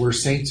sinners. We're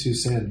saints who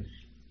sin.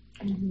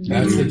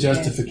 That's the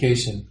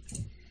justification.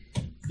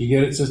 You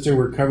get it, sister?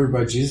 We're covered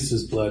by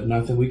Jesus' blood.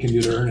 Nothing we can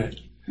do to earn it.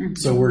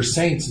 So we're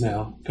saints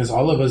now, because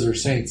all of us are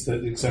saints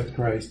that accept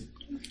Christ.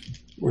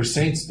 We're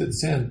saints that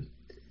sin.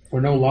 We're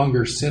no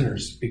longer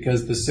sinners,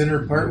 because the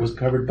sinner part was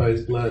covered by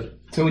His blood.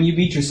 So when you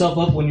beat yourself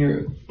up when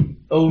you're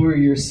over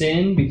your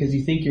sin because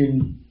you think you're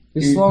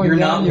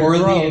not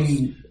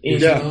worthy, you're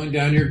slowing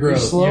down your growth.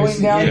 You're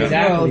slowing down your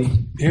growth.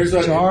 Here's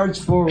what charge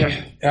forward.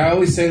 I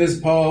always say this.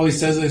 Paul always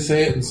says I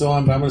say it, and so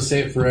on. But I'm going to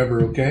say it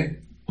forever. Okay.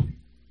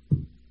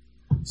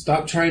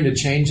 Stop trying to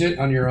change it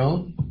on your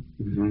own,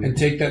 and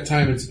take that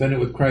time and spend it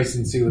with Christ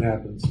and see what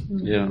happens.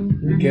 Yeah.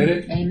 You get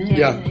it? Amen.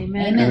 Yeah.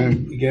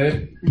 Amen. You get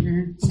it?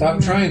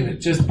 Stop trying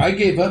it. I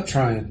gave up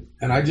trying,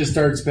 and I just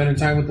started spending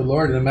time with the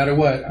Lord. And no matter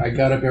what, I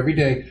got up every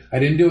day. I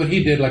didn't do what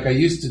He did like I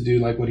used to do,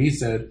 like what He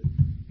said.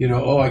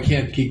 I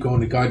can't keep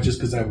going to God just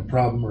because I have a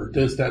problem, or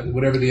this, that,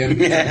 whatever the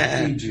enemy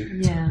feeds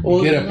you. Yeah.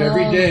 You get up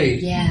every day.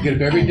 Yeah. You get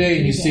up every day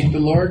and you seek the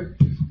Lord,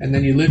 and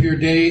then you live your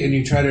day and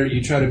you try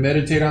to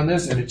meditate on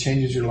this, and it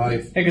changes your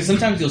life. Because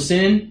sometimes you'll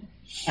sin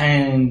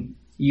and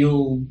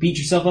you'll beat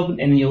yourself up, and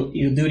then you'll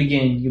do it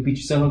again. You'll beat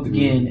yourself up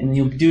again, and then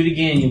you'll do it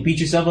again. You'll beat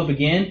yourself up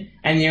again,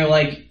 and you're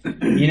like,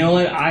 you know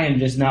what? I am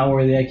just not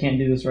worthy. I can't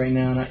do this right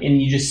now, and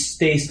you just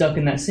stay stuck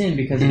in that sin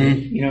because of it.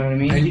 You know what I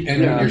mean?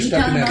 And when you're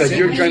stuck in that Because sin,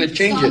 you're trying to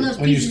change it.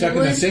 when you're stuck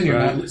in that sin, you're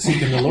not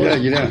seeking the Lord. Yeah,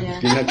 you're not.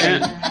 You're not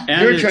trying,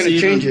 And you're it's trying to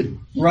even- change it.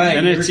 Right.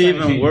 And you're it's trying to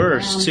even change it.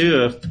 worse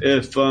too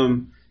if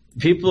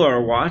people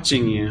are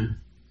watching you,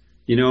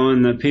 you know,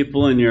 and the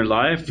people in your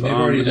life. They've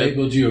already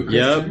labeled you a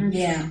Christian.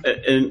 Yeah.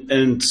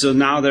 And so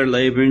now they're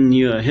labeling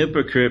you a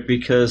hypocrite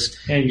because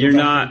you're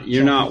not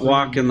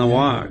walking the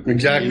walk.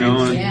 Exactly. You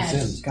know, and,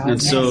 Yes. God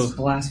and so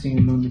blaspheme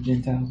among the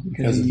Gentiles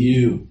Because of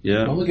you.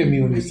 yeah. Don't look at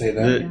me when you say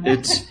that.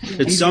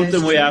 It's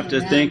something we have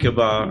to think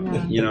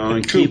about, you know,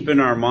 and keep in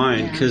our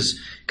mind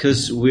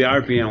because we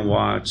are being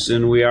watched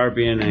and we are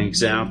being an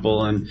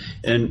example, and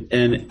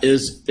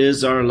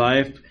is our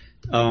life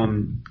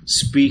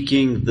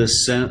speaking the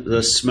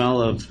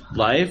smell of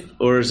life,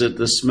 or is it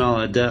the smell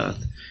of death?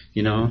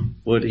 You know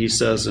what he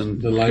says in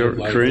The light of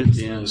life.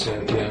 Corinthians.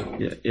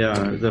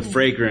 Yeah. The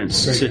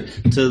fragrance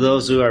to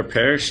those who are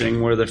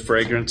perishing, we're the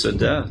fragrance of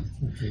death.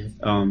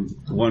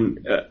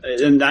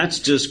 And that's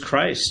just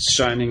Christ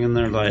shining in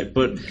their light,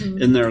 but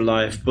in their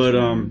life. But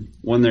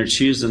when they're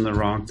choosing the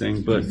wrong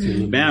thing, but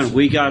man,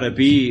 we gotta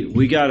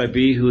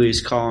be who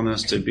He's calling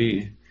us to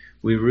be.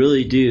 We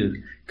really do,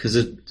 because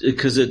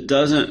it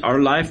doesn't. Our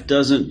life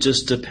doesn't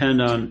just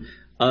depend on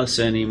us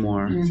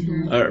anymore.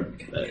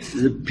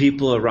 The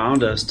people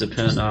around us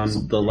depend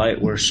on the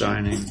light we're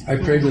shining. I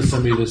prayed with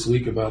somebody this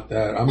week about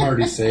that. I'm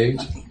already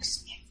saved,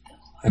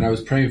 and I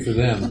was praying for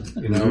them,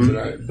 you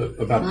know, but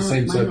about the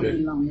same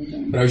subject.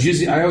 But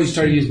I always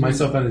try to use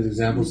myself as an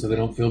example so they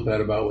don't feel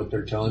bad about what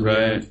they're telling me,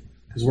 Right.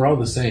 because we're all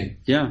the same.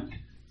 Yeah.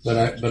 But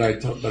I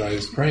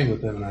was praying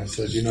with them, and I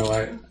said, you know,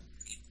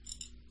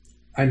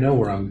 I know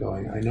where I'm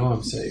going. I know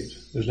I'm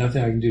saved. There's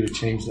nothing I can do to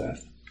change that.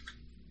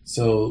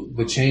 So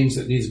the change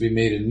that needs to be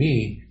made in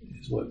me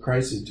is what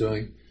Christ is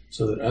doing,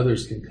 so that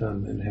others can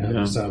come and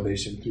have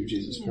salvation through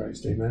Jesus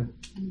Christ. Amen.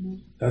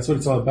 That's what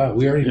it's all about.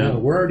 We already know.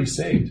 We're already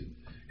saved.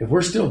 If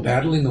we're still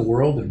battling the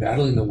world and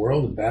battling the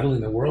world and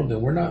battling the world,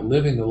 then we're not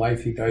living the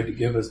life He died to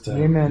give us, so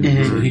Amen.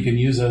 that He can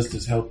use us to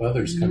help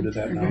others come to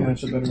that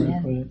knowledge. That's a better way to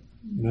put it.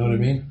 You know what I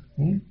mean?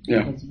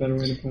 Yeah. That's a better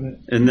way to put it.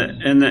 And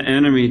the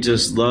enemy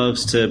just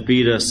loves to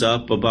beat us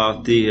up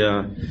about the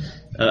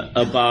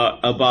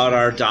about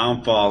our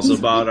downfalls,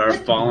 about our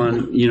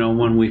fallen. You know,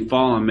 when we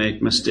fall and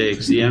make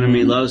mistakes, the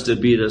enemy loves to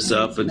beat us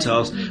up and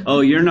tell us,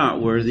 "Oh, you're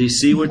not worthy.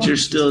 See what you're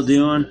still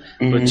doing."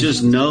 But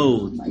just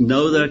know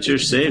that you're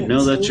saved.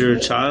 Know that you're a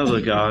child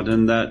of God,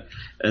 and that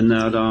you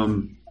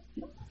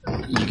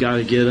got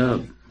to get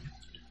up.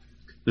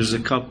 There's a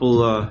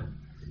couple.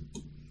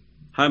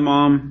 Hi,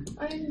 Mom.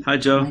 Hi,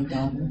 Joe.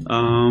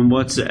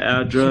 What's the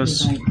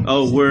address?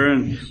 Oh, we're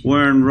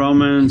in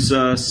Romans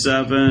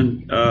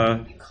 7.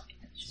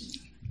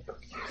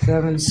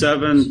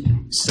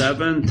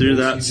 7 through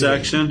that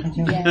section.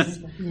 Yes.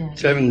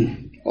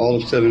 7, all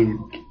of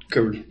 7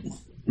 covered.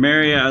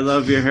 Mary, I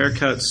love your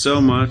haircut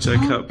so much. I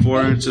cut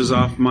 4 inches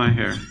off my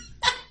hair.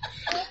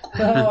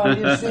 Oh,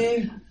 you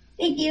see?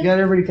 Thank you. You got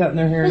everybody cutting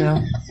their hair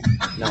now.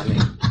 Not me.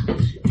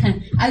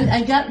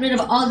 I got rid of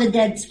all the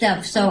dead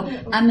stuff, so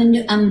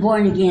I'm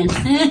born again.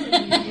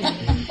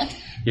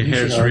 Your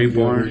hair's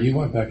reborn. You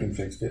went back and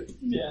fixed it.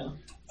 Yeah.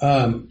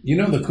 You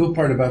know, the cool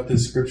part about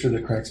this scripture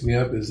that cracks me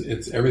up is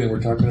it's everything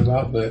we're talking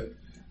about, but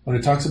when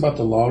it talks about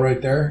the law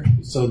right there,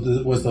 so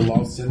was the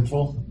law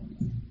sinful?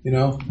 You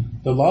know,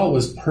 the law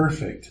was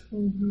perfect.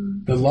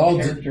 The law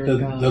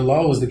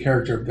was the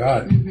character of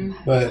God,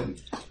 but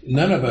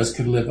none of us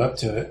could live up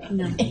to it.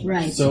 No.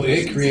 Right. So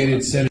it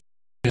created sin.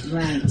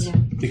 Right.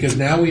 Because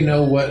now we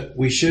know what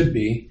we should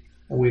be,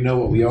 and we know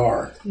what we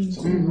are. You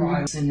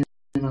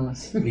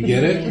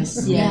get it?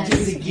 Yes. Do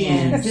it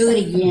again. Do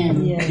it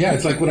again. Yeah,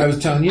 it's like what I was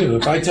telling you.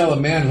 If I tell a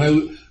man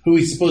who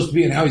he's supposed to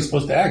be and how he's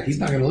supposed to act, he's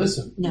not going to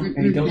listen. No.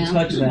 Hey, don't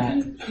touch that.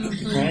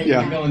 Right?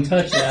 Yeah. Don't go and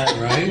touch that.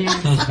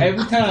 Right?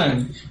 Every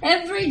time.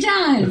 Every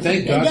time. But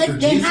thank God for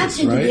they have Jesus,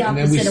 to do right? the And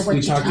then opposite of what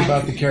we you talked tell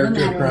about the character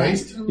no of matter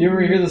Christ. You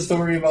ever hear the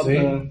story about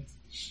See?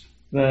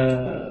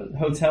 the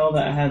hotel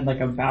that had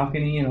like a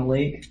balcony and a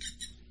lake,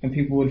 and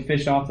people would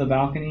fish off the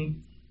balcony,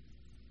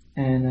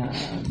 and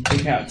they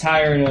got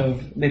tired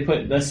of they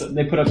put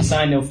up a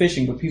sign no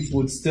fishing, but people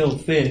would still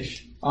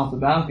fish off the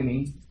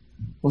balcony.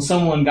 Well,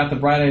 someone got the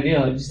bright idea,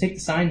 like, just take the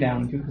sign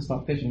down and people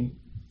stop fishing.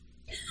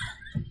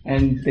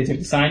 And they took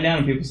the sign down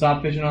and people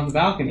stopped fishing off the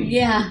balcony.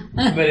 Yeah.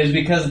 But it's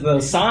because the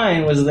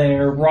sign was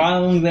there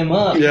riling them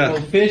up to go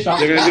fish off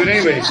They're the going to do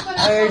balcony. it anyway.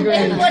 I agree.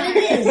 That's what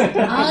it is.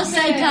 All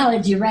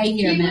psychology right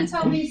here, You man. can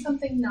tell me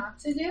something not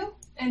to do,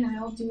 and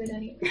I'll do it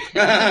anyway.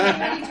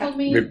 Somebody told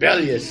me,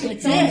 Rebellious.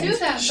 It's don't it. do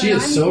that, She but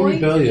is I'm so going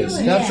rebellious. To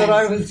do it. That's what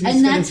I was just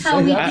And gonna that's how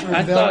say. we- That's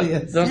I thought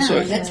rebellious. that's No,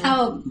 what that's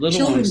how little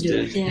children ones do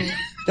did. it. Yeah.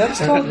 That's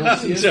called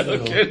I'm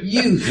joking.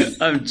 youth.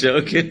 I'm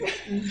joking.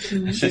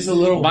 She's a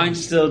little Mine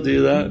still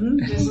do that.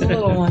 Just a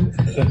little one.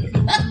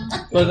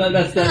 But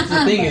that's the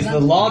thing is the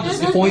law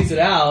just points it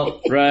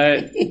out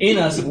Right. in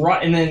us,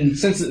 right? And then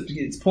since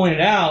it's pointed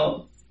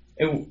out,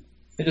 it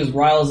just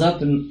riles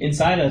up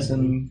inside us,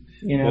 and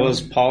What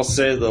does Paul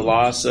say? The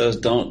law says,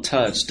 "Don't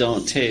touch,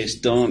 don't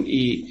taste, don't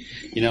eat."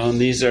 And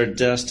these are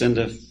destined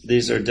to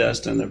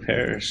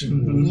perish.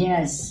 Mm-hmm.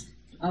 Yes.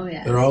 Oh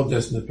yeah. They're all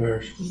destined to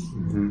perish.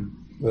 Mm-hmm.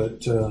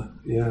 But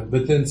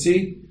but then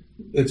see,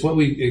 it's what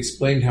we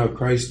explained how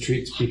Christ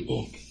treats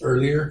people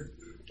earlier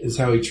is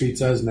how he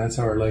treats us, and that's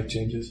how our life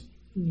changes.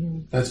 Yeah.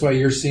 That's why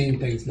you're seeing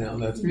things now.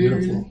 That's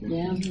beautiful.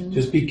 Yeah.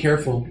 Just be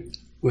careful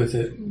with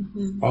it.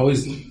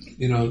 Always,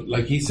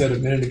 like he said a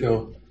minute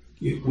ago,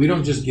 we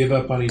don't just give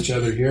up on each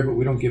other here, but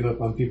we don't give up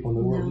on people in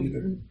the world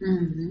either.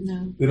 Mm-hmm.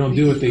 No. We don't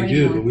do what they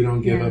do, but we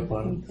don't give up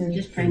on them.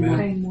 Just pray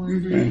Amen. more.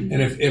 Mm-hmm.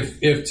 And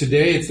if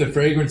today it's the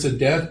fragrance of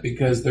death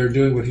because they're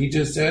doing what he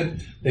just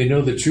said, they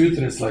know the truth,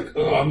 and it's like,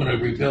 oh, I'm going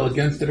to rebel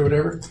against it or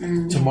whatever.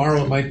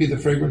 Tomorrow it might be the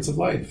fragrance of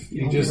life.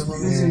 You just,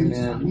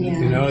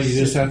 you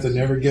just have to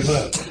never give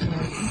up.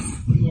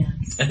 Yeah.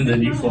 And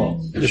then you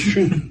fall. It's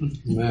true.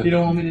 Amen. You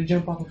don't want me to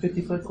jump off a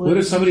 50-foot cliff? What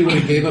if somebody would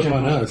have gave up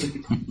on us?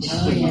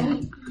 Oh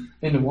yeah.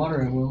 In the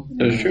water, I will.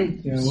 That's true.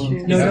 Yeah, I will.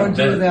 No, don't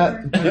do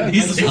that.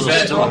 He's like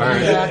that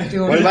hard.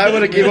 What if I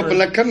would have gave up on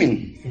not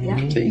coming?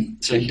 Yeah. See?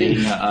 It's like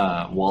hitting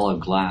a wall of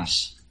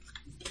glass,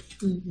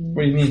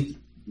 What do you mean?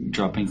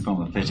 dropping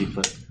from a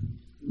 50-foot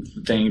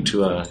thing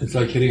to a. It's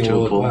like hitting a To a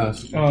wall of pool.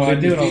 glass. Oh, I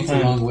 50 do it all the feet's a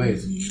time. long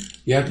ways.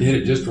 You have to hit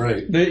it just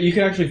right. You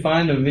can actually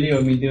find a video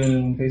of me doing it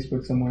on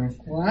Facebook somewhere.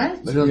 What?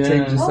 But it'll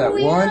take just that Oh,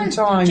 yeah. one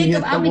time you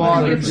Jacob, hit I'll the be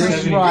water your just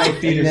friend. right,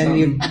 Feet or and then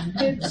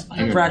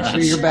you fracture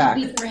your back.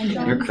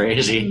 You're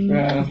crazy.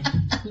 Yeah.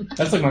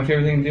 That's like my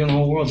favorite thing to do in the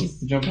whole world is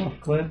to jump off a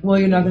cliff. Well,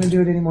 you're not going to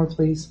do it anymore,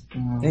 please.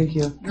 Thank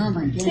you. Oh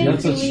my goodness.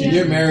 That's what she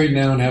You're married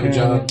now and have a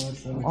job.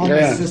 All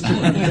my sisters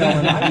were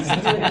telling. I used to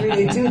do it every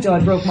day too until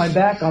I broke my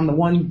back on the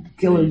one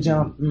killer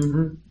jump.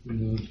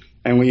 Mm-hmm.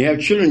 And when you have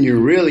children, you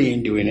really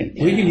ain't doing it.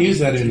 We can use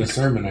that in a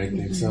sermon, I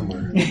think,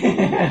 somewhere.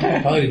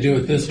 Probably to do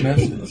with this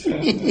message.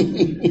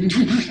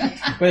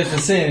 But it's a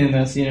sin in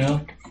us,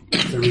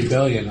 It's a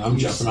rebellion. I'm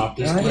jumping off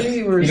this I knew cliff.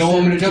 you were. You don't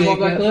want me to jump off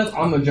that Jacob. cliff?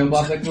 I'm gonna jump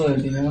off that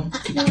cliff,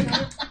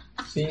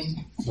 See?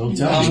 Don't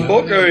tell me.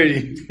 Spoke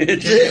already.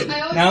 It's it.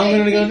 Now I'm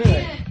gonna go do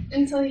it.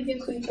 Until he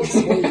gives me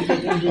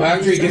Well,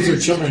 after he gets her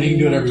children, he can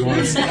do whatever he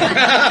wants.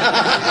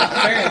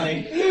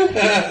 Apparently.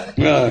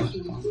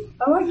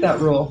 I like that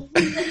rule.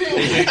 You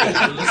just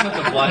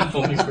have to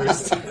blindfold me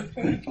first.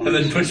 And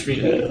then push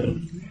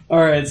me.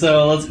 Alright,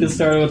 so let's get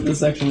started with the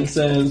section that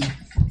says,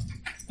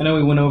 I know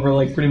we went over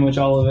like pretty much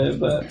all of it,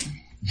 but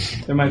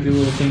there might be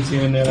little things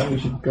here and there that we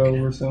should go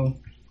over, so.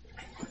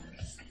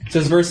 It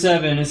says verse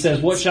 7, it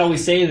says, "What shall we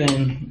say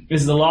then?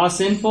 Is the law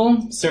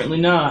sinful? Certainly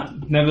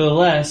not.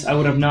 Nevertheless, I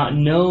would have not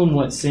known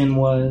what sin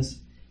was,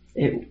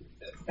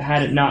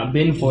 had it not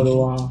been for the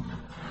law.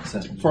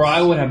 For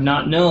I would have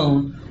not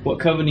known what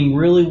coveting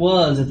really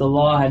was if the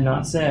law had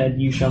not said,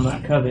 'You shall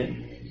not covet.'"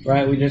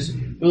 Right? We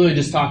really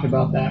just talked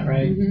about that,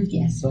 right?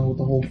 Yes. So with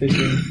the whole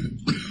fishing.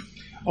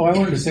 Oh, I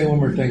wanted to say one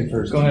more thing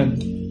first. Go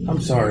ahead. I'm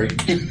sorry,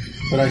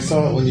 but I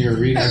saw it when you were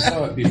reading. I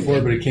saw it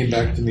before, but it came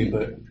back to me.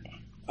 But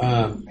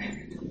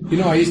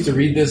I used to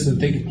read this and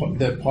think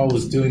that Paul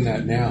was doing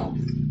that now.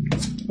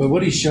 But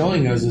what he's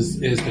showing us is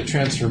the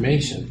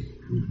transformation.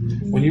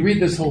 When you read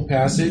this whole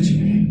passage,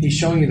 he's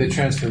showing you the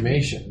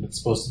transformation that's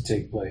supposed to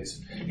take place.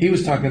 He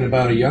was talking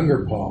about a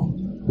younger Paul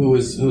who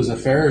was a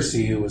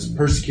Pharisee who was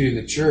persecuting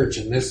the church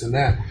and this and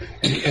that,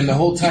 and the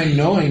whole time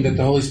knowing that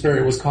the Holy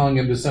Spirit was calling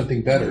him to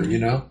something better.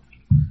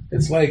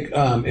 It's like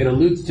it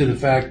alludes to the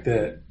fact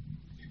that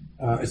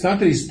it's not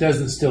that he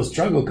doesn't still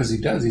struggle, because he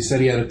does. He said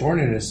he had a thorn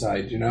in his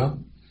side,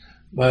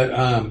 But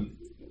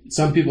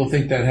some people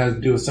think that has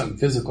to do with something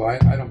physical. I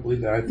don't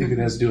believe that. I think it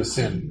has to do with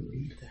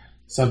sin,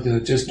 something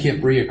that just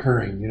kept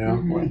reoccurring.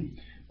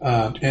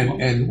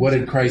 And what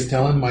did Christ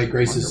tell him? "My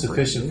grace is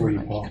sufficient for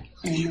you, Paul."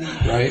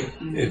 Right?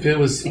 If it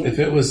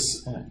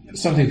was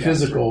something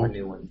physical,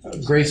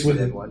 grace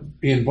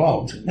wouldn't be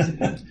involved.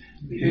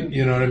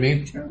 You know what I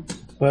mean?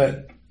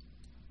 But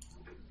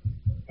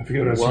I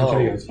forget what I was going to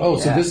tell you guys. Oh,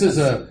 so this is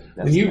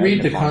when you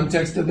read the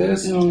context of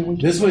this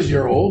was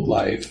your old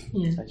life,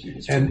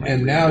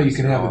 and now you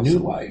can have a new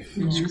life.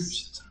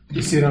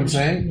 You see what I'm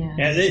saying?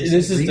 Yeah,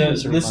 this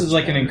is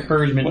like an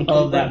encouragement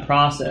of that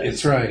process.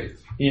 It's right.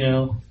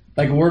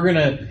 Like we're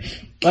gonna,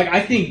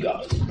 I think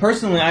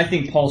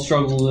Paul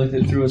struggled with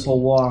it through his whole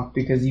walk,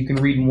 because you can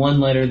read in one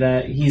letter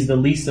that he's the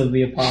least of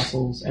the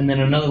apostles, and then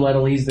another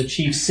letter he's the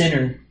chief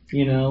sinner.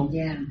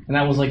 Yeah. And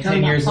that was like 10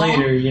 Talking years about Paul?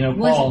 later.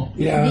 Paul.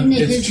 Yeah, Didn't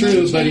it's his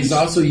true, name but he's change?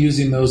 also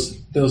using those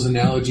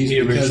analogies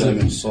because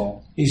of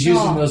Saul. he's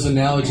using Saul. those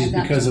analogies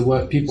Yeah, because of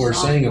what people are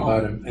Saul. saying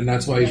about him, and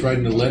that's why he's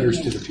writing the letters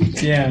to the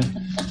people. Yeah.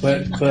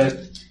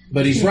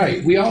 But he's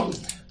right.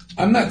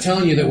 I'm not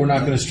telling you that we're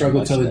not going to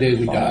struggle till the day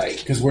we die,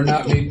 because we're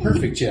not made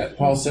perfect yet.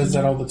 Paul says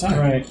that all the time.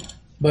 Right.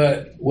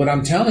 But what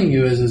I'm telling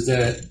you is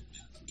that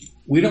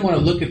we don't want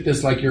to look at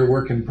this like you're a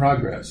work in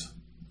progress.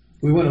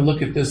 We want to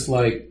look at this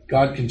like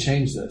God can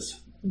change this.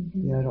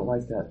 Yeah, I don't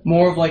like that.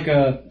 More of like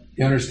a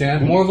You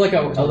understand? More of like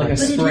a But it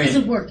is a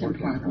sprint. work in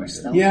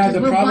progress, though. Yeah, Because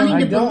the we're problem-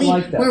 wanting to I don't believe.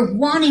 like that. We're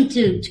wanting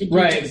to do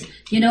Right. this,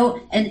 you know,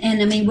 and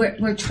I mean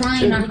we're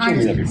trying our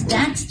hardest.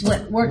 That's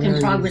what work in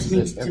progress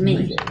means to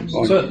me.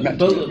 But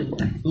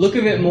look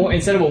at it more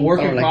instead of a work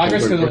I don't in like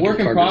progress, that word, because a work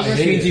in progress I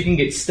hate means it. you can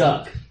get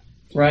stuck,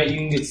 right? You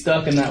can get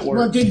stuck in that work.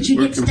 Well, did you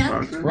get Work in stuck?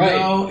 progress. Right.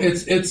 No,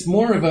 it's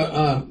more of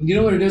a. You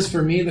know what it is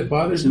for me that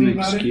bothers It's an me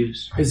about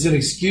excuse. it? It's an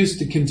excuse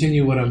to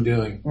continue what I'm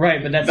doing.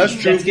 Right, but that's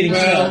true. getting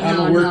Well, stuck. I'm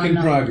a No, work no, in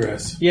no.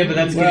 progress. Yeah, but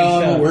that's Well,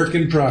 getting I'm a stuck. work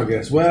in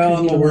progress. Well,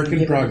 I'm a work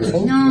in progress.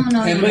 No,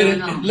 no, And no, but no, it,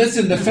 no.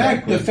 listen, the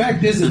fact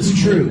is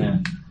it's true.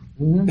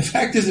 The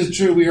fact is it's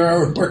true. We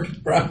are a work in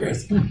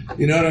progress.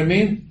 You know what I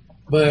mean?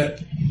 But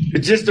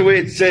It's just the way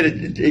it's said.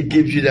 It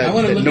gives you that, I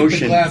want to that look at the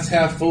notion. glass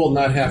half full,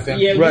 not half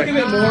empty. Yeah, Right. look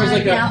at it more as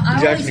like Yeah, I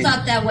always Exactly.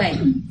 thought that way.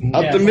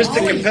 Optimistic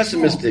and Always.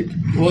 pessimistic.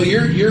 Well,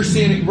 you're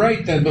seeing it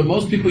right then, but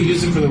most people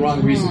use it for the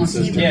wrong reasons, See,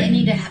 but sister. Yeah. they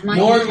need to have my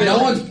No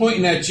one's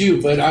pointing at you,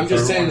 but I'm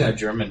just saying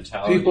that your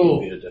mentality people-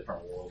 would be a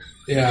different world.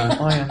 Yeah.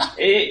 Oh,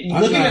 yeah.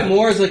 I'm look at not- it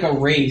more as like a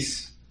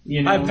race.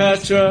 You know, Hi,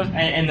 Petra.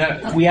 and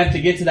that we have to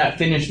get to that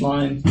finish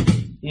line.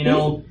 You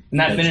know, and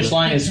that finish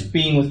line is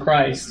being with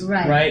Christ,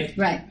 Right.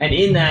 And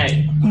in that,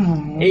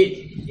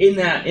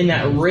 in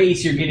that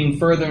race, you're getting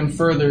further and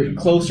further,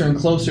 closer and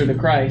closer to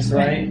Christ,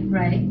 right?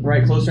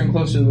 Right. Closer and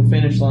closer to the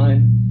finish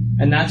line,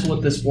 and that's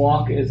what this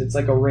walk is. It's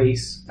like a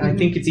race. And I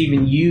think it's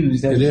even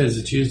used as It is.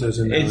 It's used as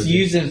an analogy. It's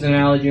used as an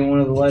analogy in one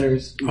of the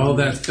letters. All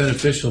that's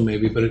beneficial,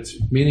 maybe, but it's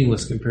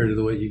meaningless compared to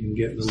the what you can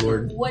get in the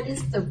Lord. What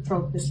is the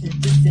focus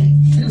of this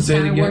thing? Say it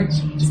not a again. work-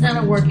 It's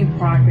not a work in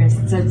progress.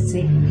 It doesn't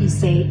say, you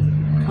say,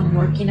 I'm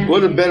working on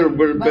What it. is a better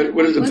way?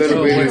 What's a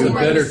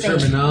better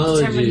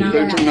terminology?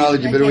 Better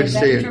terminology, better way to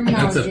say it.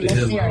 That's up to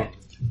him.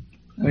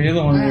 Well, you're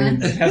the one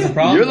who has a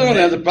problem. You're the one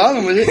that has a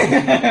problem with it.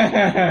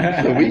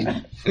 So we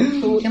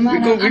go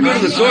to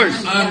the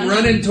source. I'm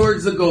running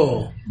towards the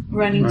goal.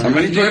 Running I'm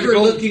running towards the Never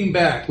goal. looking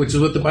back, which is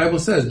what the Bible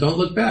says. Don't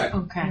look back.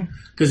 Okay.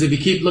 Because if you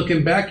keep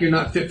looking back, you're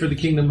not fit for the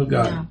kingdom of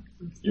God. No.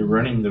 You're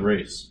running the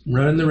race.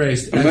 Running the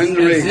race. I'm running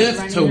the race. As if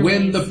Running to the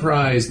win race. the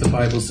prize, the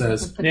Bible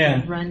says.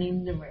 Yeah.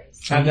 Running the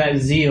race. Have that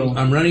zeal.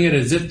 I'm running it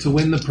as if to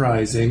win the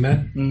prize.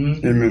 Amen.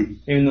 Mm-hmm. Amen.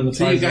 Even though the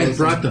See, you prize guys is-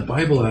 brought the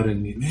Bible out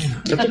in me,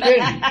 man. That's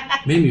okay.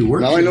 Made me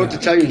work. Now for I know what that.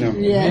 to tell you now.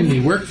 Made me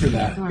work for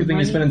that. Good thing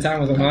you're spending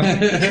time with them, huh?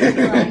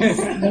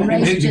 The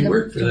race Made to me the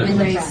work for that. win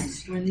the Race.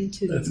 prize. Running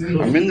to That's the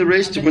cool. I'm in the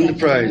race to win the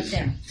prize. Right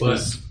there.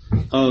 But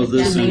Oh,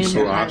 this in That means-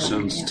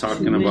 Colossians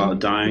talking about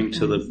dying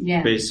to the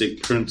Yeah.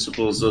 basic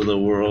principles of the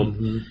world,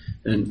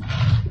 and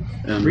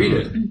read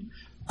it.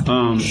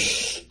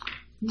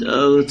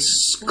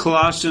 It's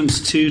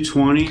Colossians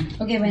 2:20.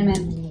 Okay, wait a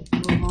minute.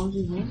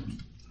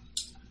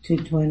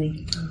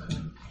 220.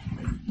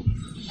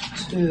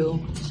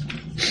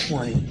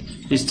 220.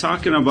 He's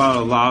talking about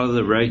a lot of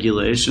the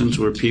regulations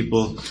where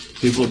people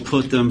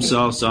put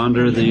themselves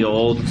under the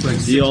old Like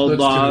 6 the old books to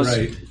the laws.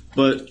 right.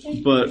 But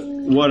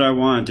what I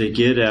wanted to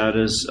get at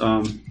is,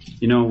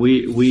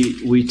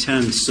 we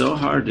tend so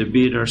hard to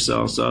beat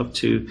ourselves up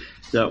to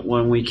that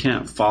when we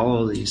can't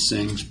follow these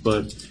things,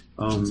 but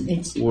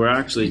we're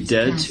actually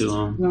dead to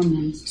them.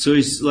 Romans. So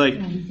he's like,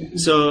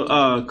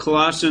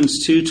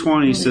 Colossians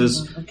 2:20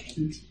 says,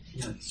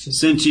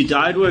 since you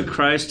died with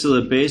Christ to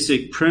the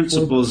basic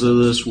principles of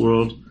this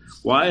world,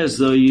 why, as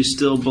though you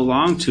still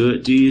belong to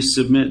it, do you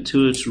submit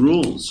to its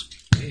rules?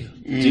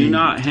 Do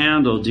not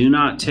handle, do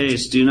not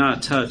taste, do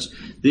not touch.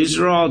 These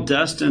are all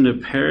destined to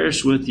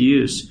perish with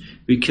use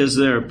because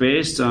they are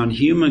based on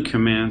human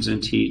commands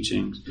and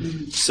teachings.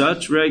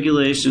 Such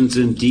regulations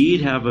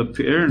indeed have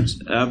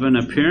an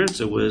appearance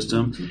of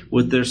wisdom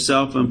with their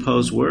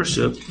self-imposed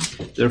worship,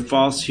 their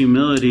false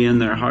humility,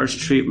 and their harsh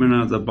treatment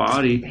of the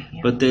body,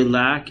 but they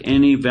lack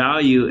any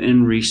value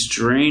in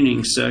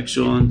restraining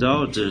sexual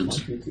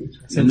indulgence.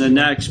 And the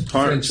next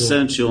part,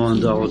 sensual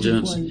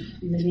indulgence.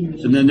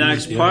 And the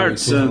next part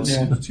says,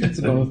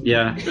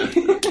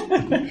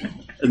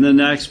 And the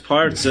next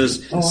part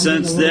says,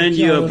 since then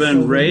you have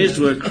been raised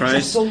with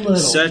Christ,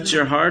 set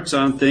your hearts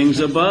on things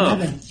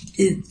above,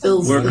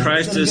 where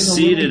Christ is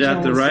seated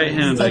at the right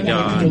hand of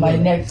God.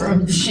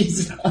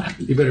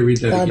 You better read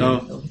that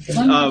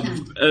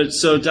again.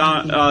 So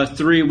down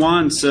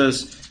 3:1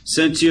 says,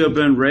 since you have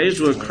been raised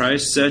with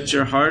Christ, set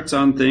your hearts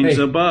on things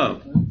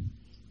above,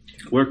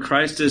 where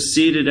Christ is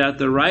seated at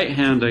the right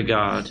hand of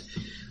God.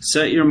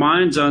 Set your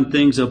minds on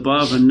things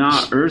above and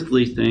not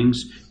earthly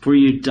things, for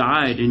you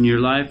died, and your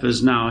life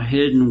is now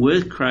hidden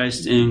with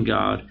Christ in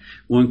God.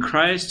 When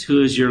Christ,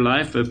 who is your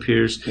life,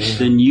 appears,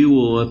 then you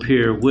will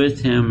appear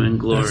with him in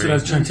glory. That's what I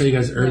was trying to tell you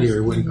guys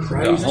earlier. When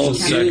Christ The whole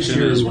is section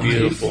your is life,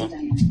 beautiful.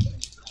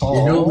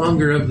 you're no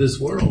longer of this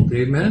world.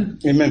 Amen?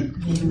 Amen.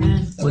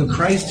 When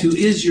Christ, who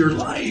is your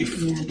life.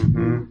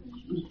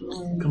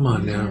 Come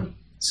on now.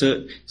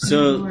 So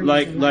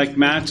like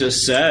Matt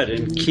just said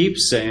and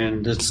keeps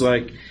saying, it's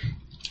like,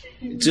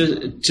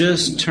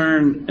 just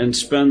turn and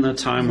spend the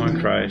time with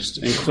Christ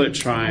and quit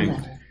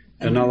trying.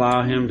 and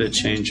allow Him to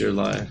change your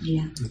life.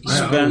 Yeah.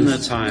 Spend the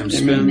time.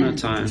 Spend the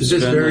time. To this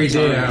spend very the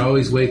day, time. I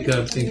always wake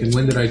up thinking,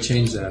 when did I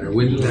change that? Or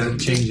when did that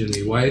change in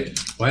me?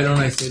 Why don't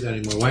I say that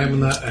anymore? Why am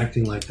I not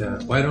acting like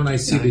that? Why don't I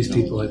see these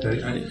people like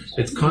that?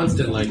 It's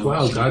constant, like,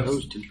 wow,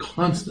 God's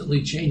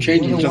constantly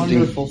changing. What a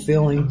wonderful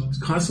feeling. It's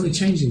constantly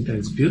changing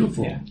things.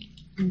 Beautiful. Yeah.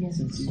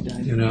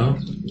 You know?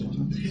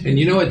 And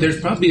you know what? There's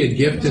probably a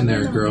gift in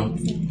there, girl,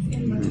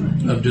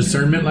 of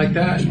discernment like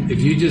that.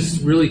 If you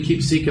just really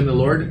keep seeking the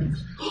Lord,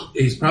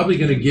 He's probably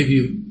going to give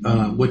you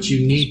what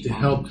you need to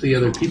help the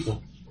other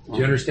people. Do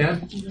you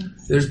understand?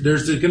 There's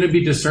going to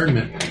be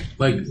discernment,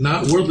 like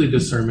not worldly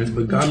discernment,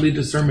 but godly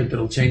discernment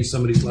that'll change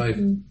somebody's life.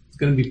 It's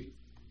going to be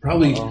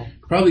probably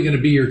going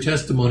to be your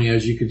testimony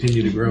as you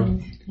continue to grow.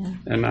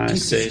 And I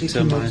say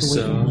to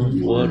myself,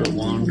 what a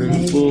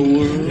wonderful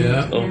world.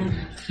 Yeah. Oh,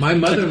 My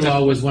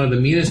mother-in-law was one of the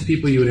meanest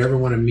people you would ever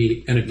want to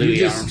meet, and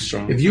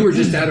if you were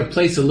just out of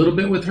place a little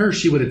bit with her,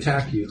 she would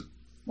attack you.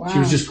 Wow. She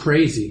was just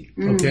crazy.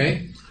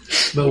 Okay,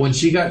 but when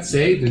she got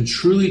saved and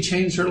truly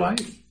changed her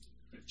life,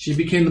 she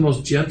became the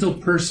most gentle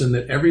person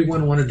that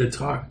everyone wanted to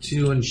talk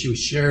to, and she was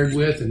shared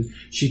with, and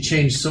she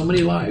changed so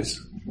many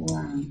lives.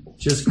 Wow.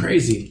 Just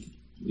crazy.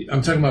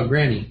 I'm talking about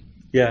Granny.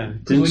 yeah.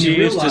 Didn't when you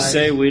you used to realize-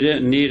 say we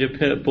didn't need a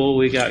pit bull,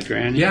 we got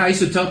Granny? Yeah, I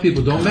used to tell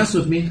people, don't mess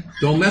with me.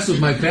 Don't mess with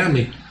my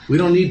family. We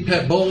don't need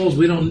pet bulls.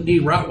 We don't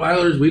need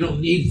Rottweilers. We don't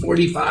need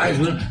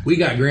 45s. We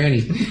got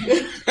Granny.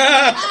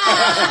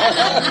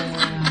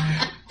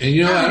 And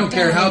you know, I don't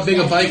care how big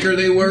a biker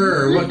they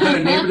were or what kind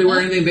of neighbor they were,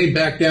 anything, they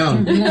backed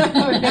down. They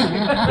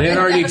had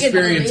already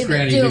experienced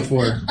Granny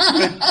before.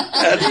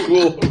 That's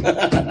cool.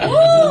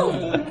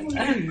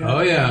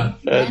 Oh yeah.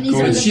 Granny's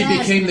are And the she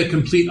best. became the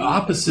complete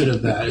opposite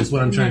of that, is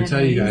what I'm trying to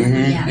tell you guys.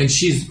 Yeah. And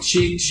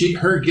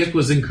her gift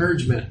was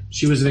encouragement.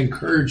 She was an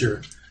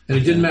encourager. And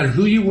it didn't matter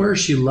who you were,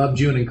 she loved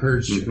you and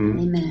encouraged you.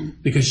 Amen.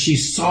 Because she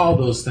saw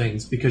those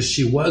things, because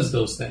she was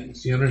those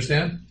things. You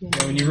understand?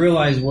 Yeah, when you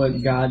realize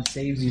what God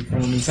saves you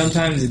from, and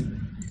sometimes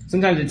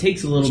it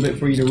takes a little bit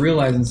for you to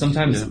realize, and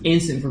sometimes it's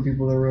instant for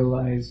people to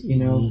realize, you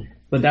know.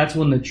 But that's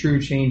when the true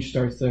change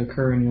starts to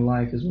occur in your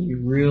life, is when you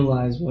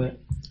realize what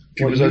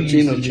People you start seeing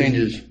used to those do.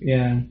 changes.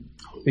 Yeah,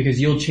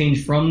 because you'll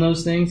change from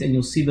those things, and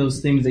you'll see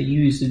those things that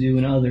you used to do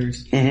in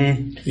others.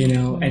 You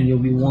know, and you'll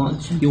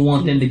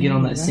want them to get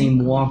on that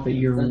same walk that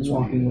you're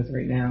walking with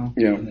right now.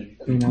 Yeah.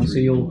 You know, so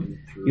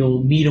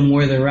you'll meet them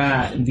where they're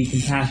at and be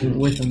compassionate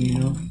with them. You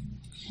know.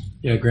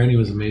 Yeah, Granny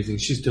was amazing.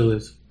 She still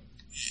is.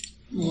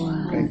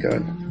 Wow. Thank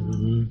God.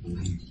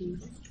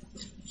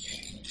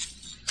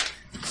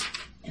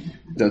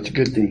 That's a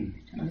good thing.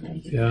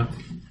 Yeah.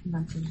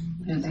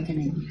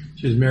 Okay.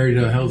 She was married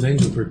to a Hell's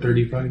Angel for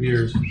 35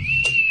 years.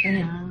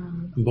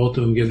 And both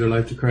of them gave their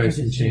life to Christ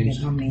and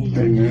changed.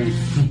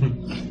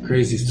 Amen.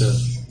 Crazy stuff.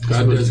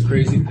 God does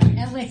crazy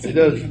things. It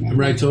does.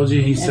 Remember I told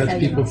you He sets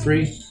people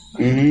free?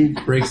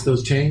 Breaks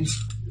those chains?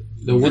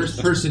 The worst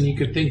person you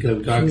could think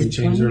of, God can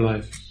change their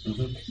life.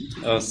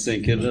 I was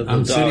thinking of the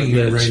I'm dog sitting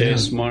here that right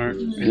chased now. Mark.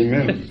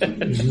 Amen.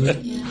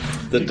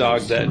 The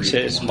dog that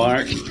chased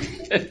Mark.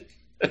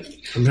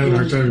 I'm having a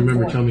hard time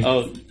remembering. Tell me.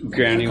 Oh,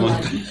 Granny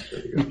one.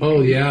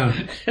 Oh, yeah.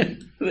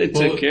 They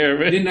took care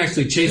of I it. didn't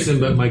actually chase him,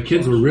 but my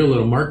kids were real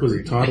little. Mark was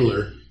a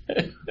toddler.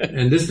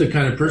 And this is the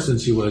kind of person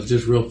she was,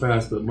 just real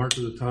fast. But Mark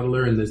was a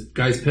toddler, and this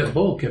guy's pet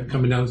bull kept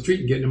coming down the street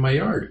and getting in my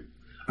yard.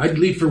 I'd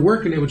leave for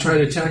work, and they would try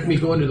to attack me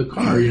going to the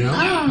car, you know?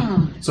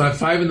 Oh. So at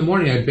 5 a.m,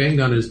 I banged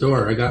on his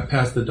door. I got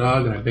past the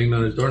dog, and I banged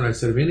on his door, and I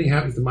said, if anything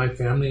happens to my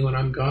family when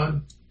I'm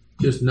gone,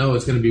 just know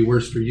it's going to be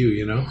worse for you,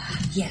 you know?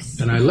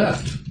 Yes. And I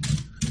left.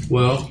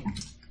 Well,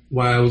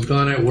 while I was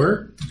gone at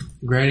work,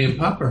 Granny and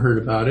Papa heard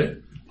about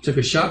it, took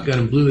a shotgun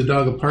and blew the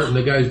dog apart in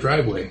the guy's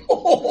driveway.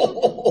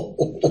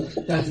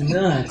 That's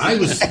nuts. I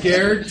was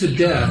scared to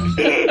death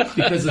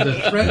because of the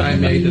threat I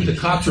made that the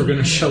cops were going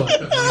to show up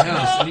at my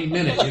house any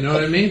minute. You know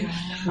what I mean?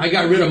 I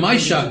got rid of my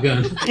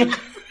shotgun.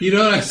 You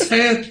know what I'm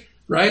saying?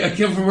 Right? I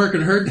came from work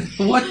and heard,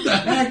 what the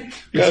heck?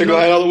 Gotta go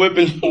hide all the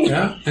whipping.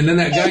 Yeah. And then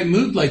that guy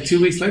moved like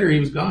 2 weeks later. He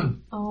was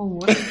gone. Oh,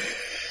 what?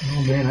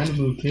 Oh man, I'd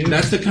move too.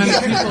 That's the kind of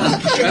people.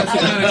 That's the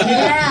kind of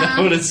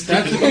people. That's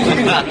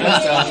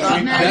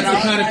the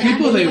kind of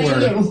people they were.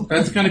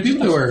 That's the kind of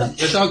people they were.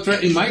 The dog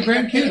threatened my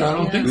grandkid? I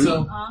don't think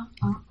so.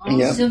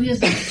 Yeah. Sylvia's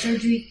had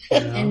surgery,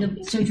 and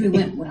the surgery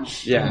went well.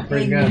 Yeah.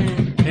 Praise God.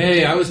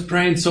 Hey, I was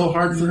praying so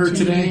hard for her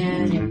today.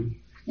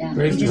 Yeah,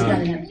 Praise we just God.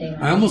 got an update.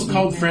 I almost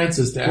called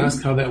Francis to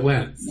ask how that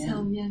went.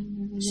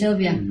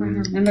 Sylvia,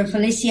 remember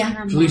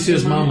Felicia?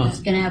 Felicia's mama.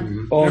 Was gonna have.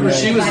 Remember,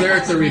 she was there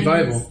at the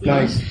revival.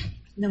 Nice.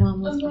 The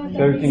one was fine.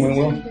 Everything went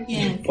well?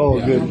 Yeah. Oh,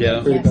 good.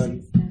 Yeah. Pretty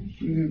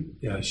good.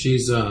 Yeah,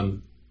 she's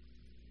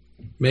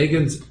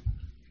Megan's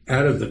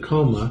out of the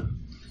coma,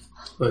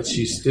 but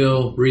she's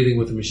still breathing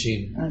with a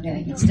machine.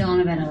 Okay, it's still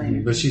on a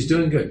ventilator. But she's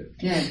doing good.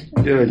 Good.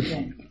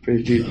 Good.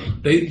 Praise Jesus.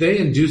 They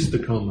induced the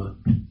coma,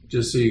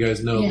 just so you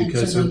guys know, Yeah,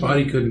 because so her they-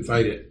 body couldn't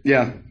fight it.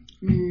 Yeah.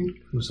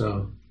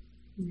 So,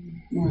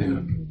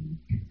 Yeah.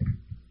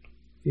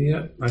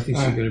 yeah, I think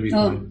she's going to be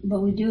Oh, fine. but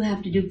we do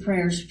have to do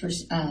prayers for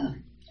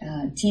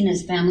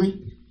Tina's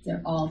family.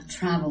 They're all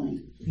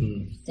traveling.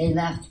 They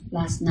left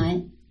last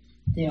night.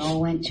 They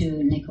all went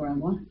to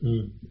Nicaragua.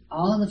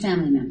 All of the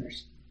family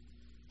members.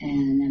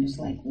 And I was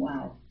like,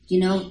 wow.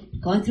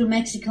 Going through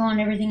Mexico and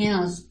everything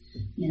else,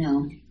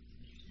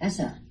 that's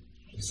a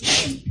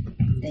scary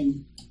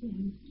thing.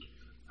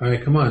 All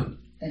right, come on.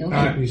 But All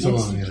right, you so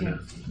long here now.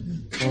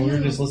 Well, we were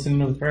just listening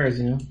to the prayers,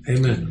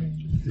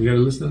 Amen. You got to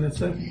listen to that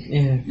stuff?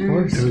 Yeah, of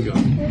course. There we go.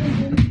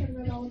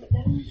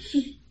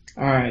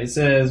 All right, it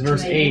says,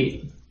 verse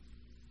 8. It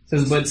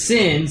says, but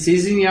sin,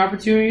 seizing the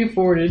opportunity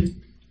afforded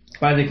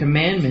by the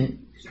commandment,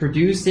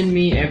 produced in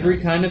me every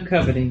kind of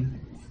coveting.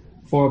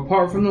 For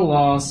apart from the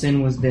law,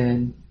 sin was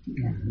dead.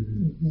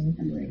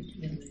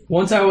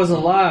 Once I was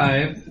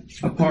alive,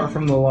 apart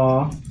from the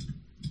law.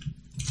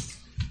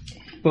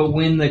 But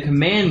when the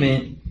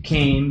commandment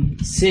came,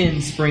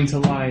 sin sprang to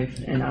life,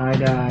 and I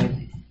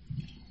died.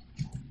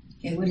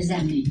 Okay, what does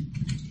that mean?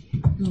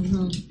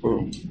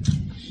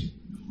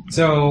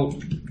 So,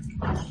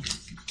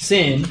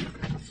 sin,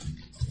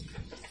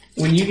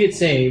 when you get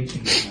saved,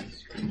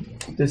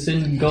 does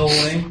sin go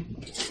away?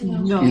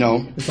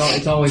 No.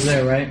 It's always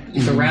there, right?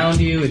 It's around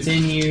you, it's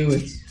in you,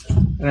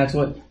 and that's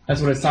what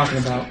it's talking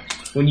about.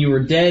 When you were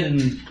dead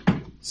and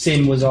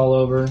sin was all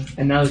over,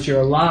 and now that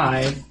you're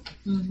alive,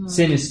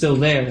 sin is still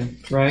there,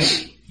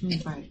 right?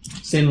 Right.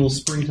 Sin will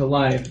spring to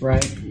life,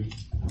 right?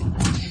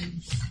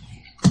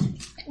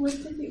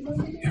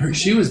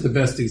 She was the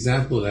best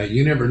example of that.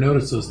 You never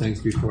noticed those things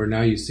before.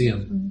 Now you see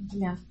them.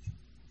 Yeah.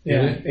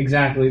 Yeah,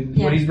 exactly.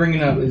 Yeah. What he's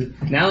bringing up is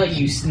now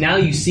you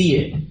see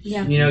it.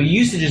 Yeah. You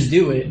used to just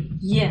do it.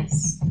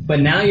 Yes. But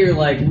now you're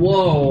like,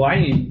 whoa, I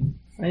need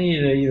to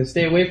either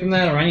stay away from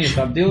that, or I need to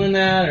stop doing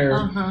that,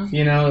 or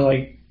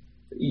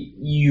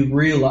you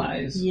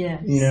realize.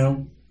 Yes.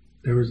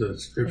 There was a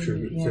scripture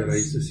that said I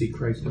used to see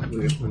Christ that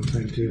way at one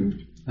time too.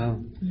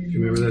 Oh. Do you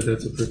remember that?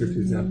 That's a perfect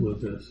example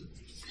of this.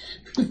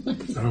 I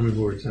don't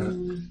remember where it's at.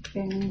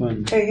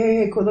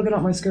 Hey, quit looking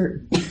at my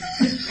skirt. The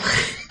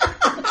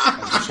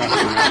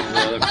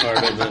other part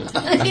of it.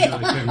 I can't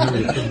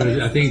remember, but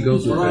I think it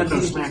goes with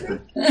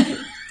that.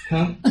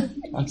 Huh?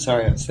 I'm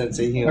sorry, I'm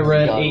sensing you. I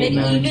read But 8 and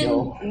 9.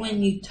 even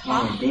when you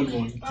talk,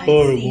 I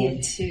see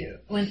it too.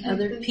 When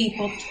other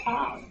people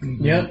talk,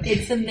 Yep.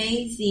 it's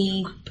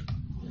amazing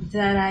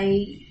that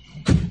I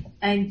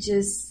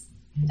just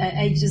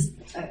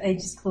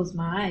close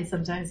my eyes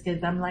sometimes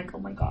because I'm like, oh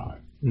my God,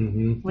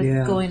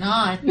 what's going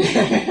on?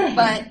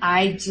 But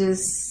I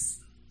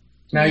just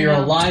Now you're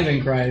alive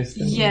in Christ.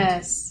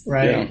 yes,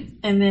 Right? Yeah.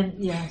 and then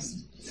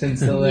yes, Sin's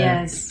still there.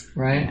 yes,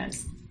 Right?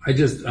 yes. I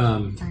just I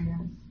know.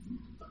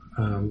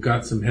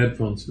 got some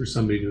headphones for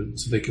somebody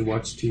so they could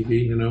watch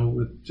TV,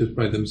 just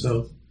by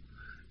themselves.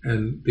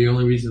 And the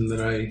only reason that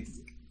I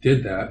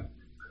did that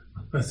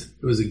it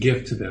was a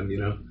gift to them,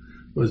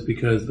 was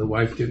because the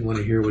wife didn't want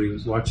to hear what he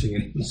was watching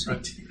and he was on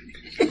TV.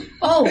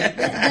 Oh,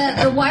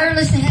 the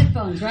wireless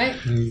headphones, right?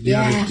 Do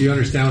you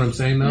understand what I'm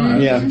saying though?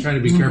 Yeah. I'm trying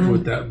to be careful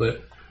with that,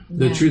 but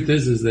the truth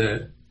is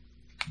that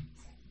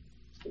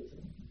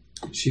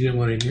she didn't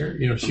want to hear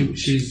it.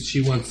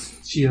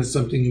 She has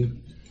something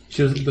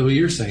she doesn't, the way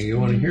you're saying, you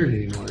don't want to hear it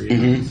anymore.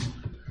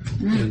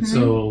 And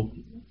so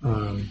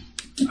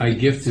I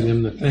gifted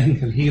him the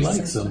thing, and he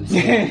likes them. So.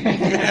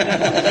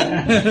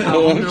 I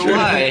wonder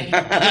why.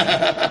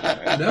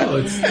 No,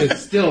 it's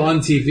still on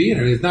TV,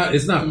 and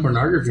it's not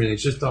pornography.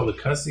 It's just all the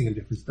cussing and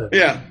different stuff.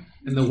 Yeah.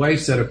 And the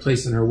wife's at a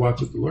place in her walk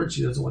with the Lord;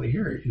 she doesn't want to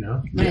hear it,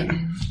 Right.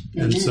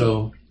 And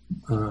so,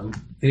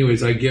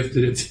 anyways, I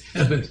gifted it to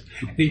him, and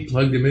he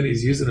plugged him in.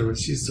 He's using them, and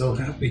she's so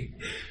happy.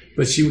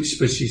 But she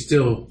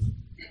still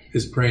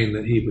is praying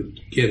that he would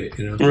get it,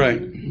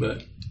 Right.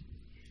 But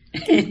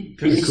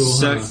pretty cool.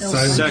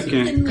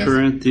 Second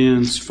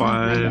Corinthians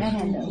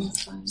 5.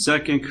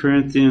 2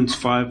 Corinthians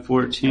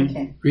 5:14.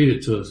 Okay. Read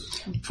it to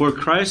us. For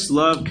Christ's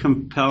love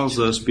compels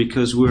us,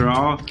 because we're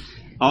all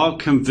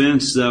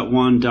convinced that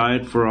one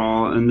died for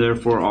all, and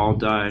therefore all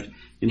died.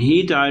 And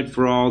he died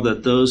for all,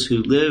 that those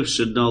who live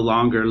should no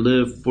longer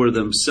live for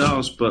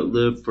themselves, but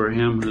live for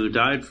him who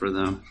died for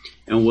them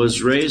and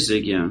was raised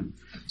again.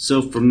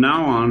 So from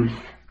now on,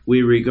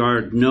 we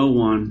regard no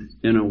one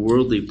in a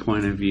worldly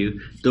point of view,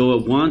 though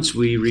at once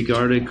we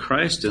regarded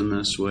Christ in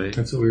this way.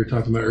 That's what we were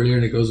talking about earlier,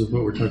 and it goes with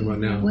what we're talking about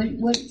now.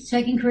 What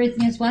 2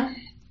 Corinthians what?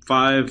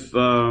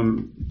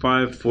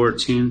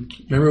 5:14.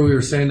 Remember, we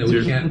were saying that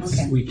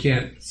we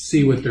can't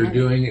see what they're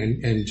doing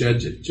and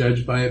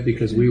judge by it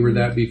because we were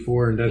that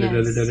before and da da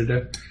da da da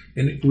da.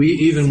 And we,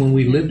 even when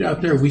we lived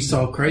out there, we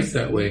saw Christ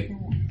that way.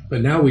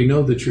 But now we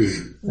know the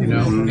truth,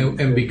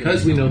 and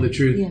because we know the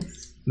truth.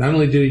 Not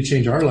only did he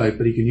change our life,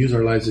 but he can use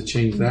our lives to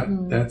change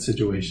that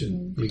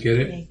situation. You get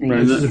it? Right.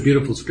 This is a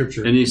beautiful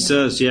scripture. And he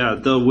says,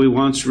 though we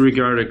once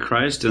regarded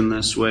Christ in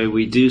this way,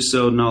 we do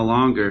so no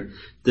longer.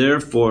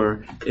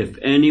 Therefore, if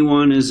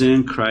anyone is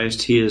in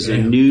Christ, he is a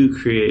new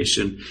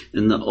creation,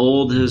 and the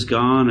old has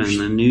gone and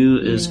the new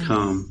is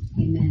come.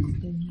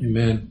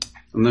 Amen.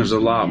 And there's a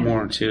lot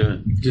more to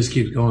it. Just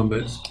keep going, but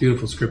it's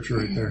beautiful scripture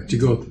right there to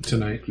go with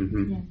tonight.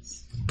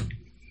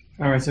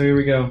 All right, so here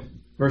we go.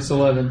 Verse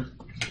 11.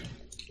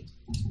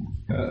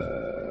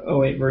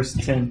 Verse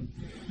 10.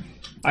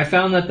 I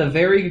found that the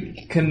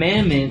very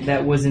commandment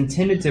that was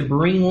intended to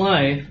bring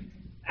life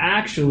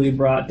actually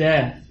brought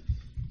death.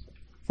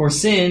 For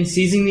sin,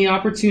 seizing the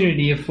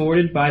opportunity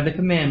afforded by the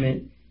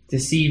commandment,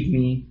 deceived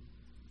me,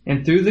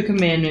 and through the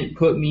commandment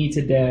put me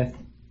to death.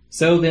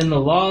 So then the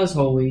law is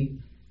holy,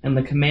 and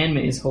the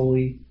commandment is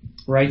holy,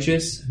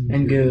 righteous,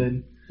 and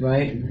good.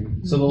 Right?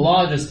 So the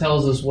law just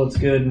tells us what's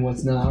good and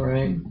what's not,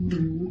 right?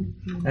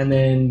 And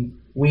then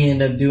we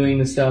end up doing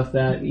the stuff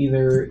that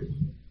either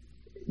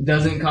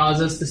doesn't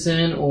cause us to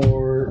sin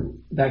or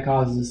that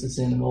causes us to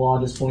sin, and the law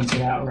just points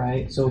it out,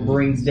 right? So it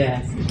brings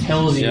death. It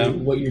tells you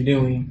what you're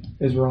doing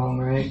is wrong,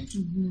 right?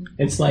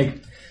 It's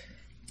like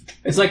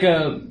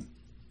a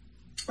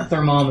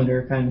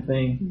thermometer kind of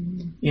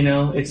thing. You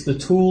know, it's the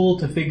tool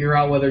to figure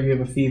out whether you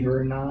have a fever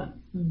or not.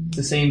 It's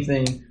the same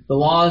thing. The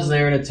law is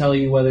there to tell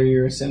you whether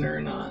you're a sinner or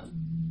not,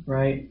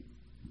 right?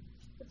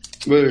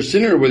 Whether you're a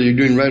sinner or whether you're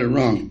doing right or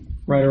wrong.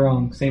 Right or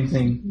wrong, same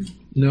thing.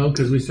 No,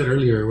 because we said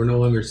earlier, we're no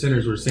longer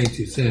sinners, we're saints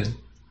who sin.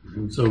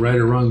 So right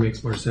or wrong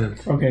makes more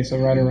sense. Okay, so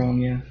right or wrong,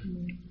 yeah.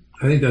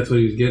 I think that's what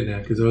he was getting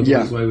at, because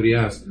otherwise why would he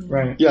ask?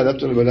 Right. Yeah,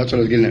 that's what I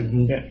was getting at.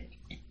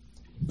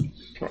 Yeah.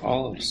 For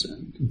all of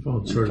sin.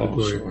 Fall short of the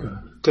glory of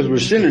God. Because we're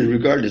sinners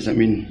regardless. I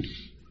mean...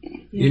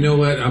 You know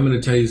what? I'm going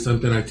to tell you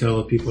something I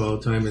tell people all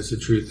the time. It's the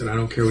truth, and I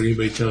don't care what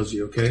anybody tells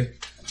you, okay?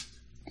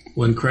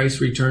 When Christ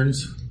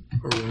returns,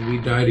 or when we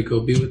die to go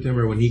be with him,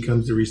 or when he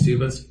comes to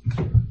receive us,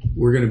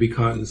 we're going to be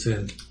caught in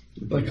sin.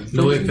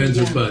 No ifs, ands,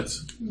 or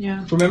buts.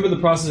 Yeah. Remember the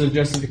process of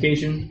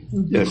justification?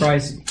 Yes.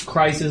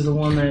 Christ is the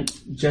one that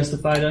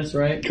justified us,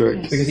 right?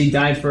 Correct. Because he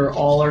died for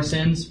all our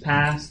sins,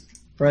 past,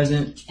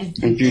 present, and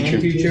future.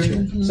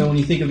 Mm-hmm. So when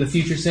you think of the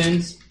future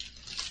sins,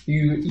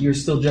 you're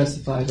still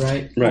justified,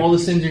 right? Right. All the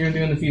sins you're going to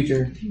do in the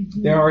future,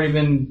 they've already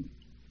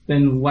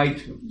been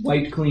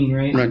wiped clean,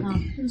 right? Right.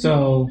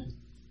 So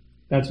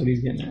that's what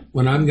he's getting at.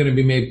 When I'm going to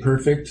be made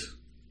perfect,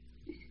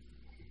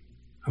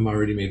 I'm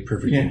already made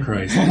perfect in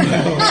Christ. When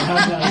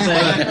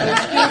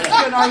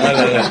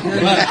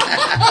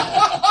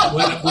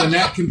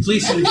that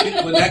completion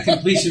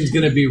is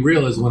going to be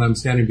real is when I'm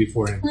standing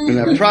before him. And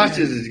that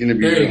process is going to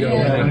be there. You go.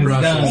 Yeah,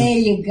 Process. There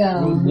you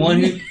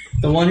go.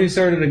 The one who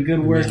started a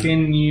good work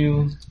in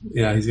you.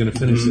 Yeah, he's going to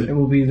finish it. It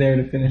will be there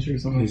to finish or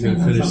something. He's going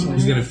to finish.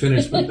 He's going to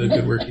finish with the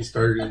good work he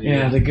started in you.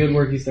 Yeah, the good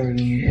work he started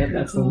in you.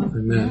 That's the one.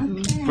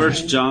 Amen.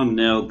 First John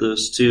nailed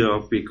this too.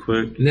 I'll be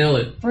quick. Nail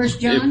it.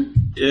 First John?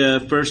 Yeah,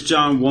 1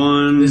 John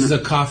 1. This is a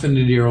coffin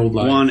into your old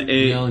life. 1:8.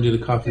 Nail into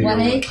the coffin into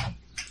your old life.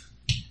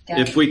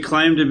 If we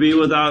claim to be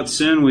without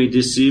sin, we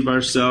deceive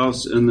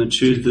ourselves, and the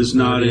truth is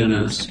not in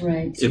us.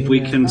 Right. If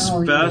we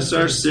confess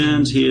our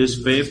sins, he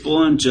is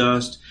faithful and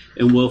just,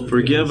 and will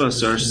forgive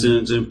us our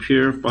sins and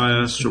purify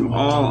us from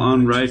all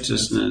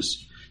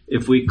unrighteousness.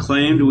 If we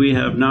claimed we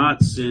have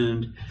not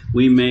sinned,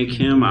 we make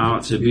him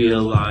out to be a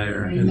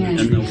liar, and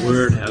the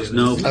word has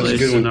no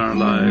place in our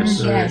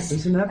lives.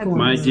 Yes.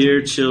 My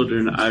dear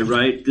children, I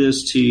write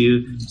this to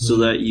you so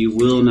that you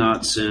will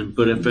not sin.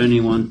 But if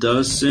anyone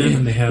does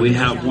sin, we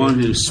have one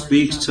who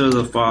speaks to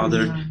the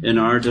Father in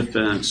our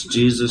defense,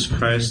 Jesus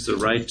Christ, the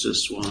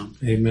righteous one.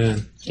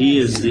 Amen. He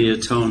is the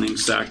atoning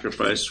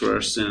sacrifice for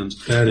our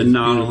sins, That is and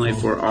not beautiful. only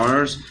for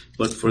ours,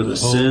 but for the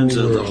sins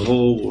of the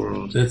whole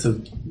world.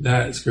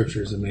 That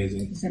scripture is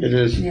amazing. It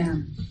is. Yeah.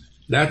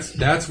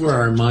 That's where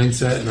our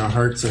mindset and our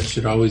hearts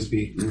should always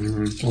be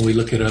when we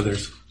look at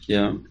others.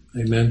 Yeah.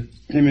 Amen.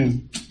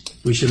 Amen.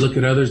 We should look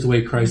at others the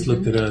way Christ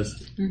looked at us,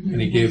 and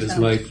he gave his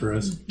life for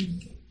us.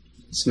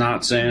 It's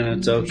not saying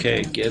it's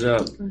okay. Get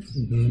up.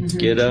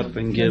 Get up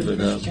and give it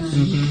up.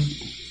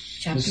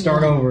 Just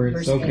start over.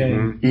 It's okay.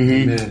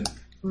 Amen.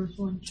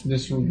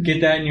 Just get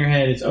that in your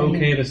head. It's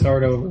okay to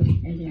start over.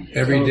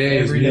 Every day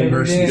is new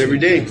mercies. Every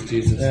day.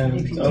 Jesus. Yeah,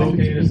 it's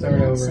okay to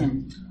start over.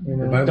 You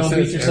know, The Bible don't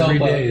beat says yourself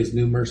every up. day is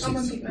new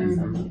mercies.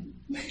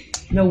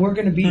 No, we're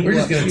going to be. We're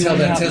just going to tell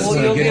that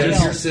testimony and get it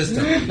into your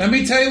system. Let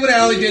me tell you what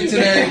Allie did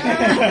today.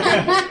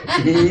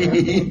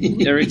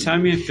 Every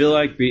time you feel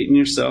like beating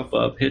yourself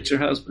up, hit your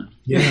husband.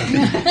 Yeah.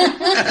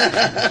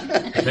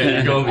 There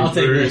you go. I'll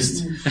take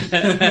first.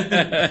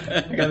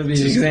 I gotta be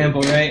an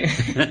example, right?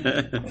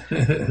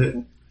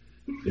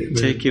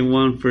 Taking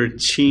one for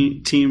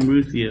Team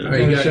Ruthia. All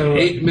right, you got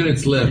 8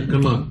 minutes left.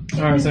 Come on.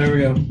 All right, so here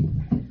we go.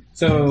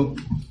 So,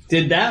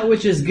 did that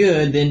which is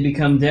good then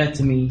become death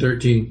to me?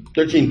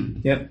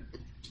 13. Yep.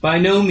 By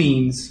no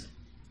means.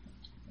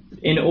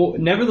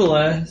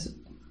 Nevertheless,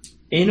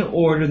 in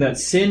order that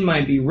sin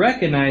might be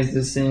recognized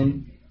as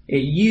sin,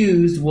 it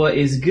used what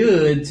is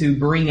good to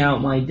bring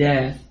out my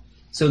death,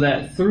 so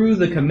that through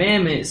the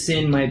commandment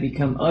sin might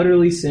become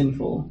utterly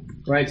sinful.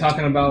 Right?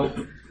 Talking about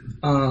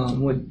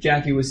what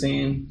Jackie was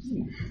saying.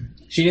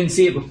 She didn't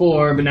see it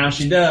before, but now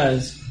she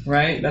does.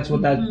 Right? That's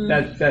what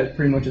that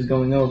pretty much is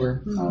going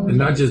over. And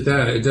not just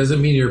that, it doesn't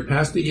mean you're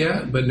past it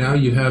yet, but now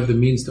you have the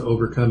means to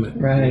overcome it.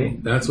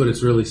 Right. That's what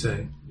it's really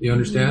saying. You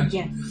understand?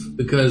 Yes.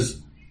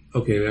 Because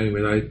Okay,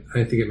 anyway,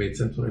 I think it made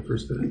sense when I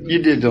first did it. You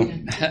did, though.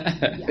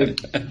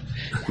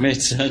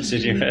 Made sense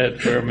in your head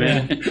for a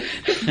minute.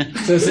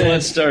 So when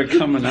it started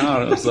coming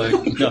out, I was like,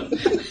 no.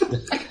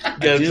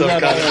 I do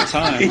that all the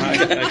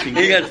time.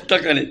 He got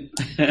stuck on it.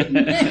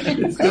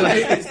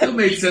 It still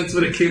made sense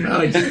when it came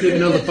out. I just didn't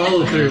know the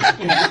follow through.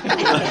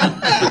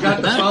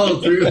 Forgot the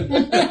follow through.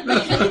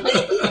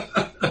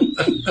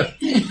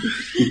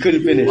 He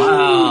couldn't finish.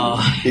 Wow.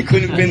 He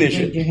couldn't finish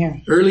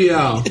it. Early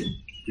Al.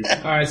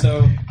 All right,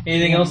 so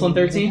anything else on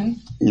 13?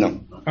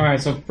 No. All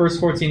right, so verse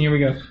 14, here we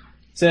go. It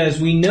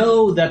says, we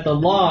know that the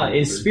law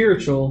is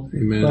spiritual,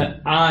 Amen.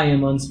 but I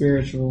am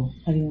unspiritual,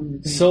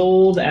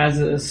 sold as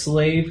a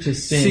slave to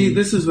sin. See,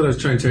 this is what I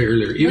was trying to tell you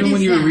earlier. Even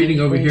when you were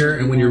reading over here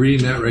and when you're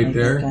reading that right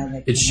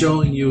there, it's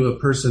showing you a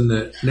person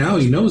that now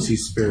he knows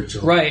he's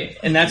spiritual. Right,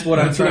 and that's what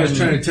I was trying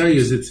to tell you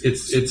is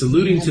it's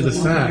alluding to the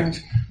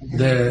fact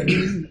that,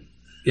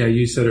 yeah,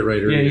 you said it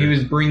right earlier. Yeah, he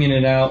was bringing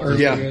it out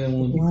earlier than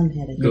when we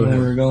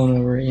were going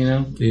over it, you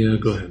know? Yeah,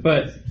 go ahead.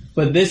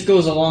 But this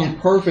goes along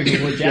perfect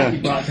with what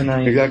Jackie brought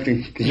tonight.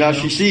 Exactly. Because now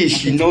she sees,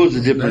 she knows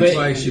the difference. That's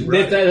why she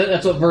brought it.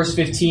 That's what verse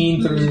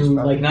 15 through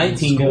like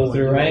 19 go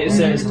through, right? It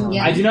says,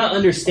 I do not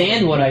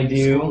understand what I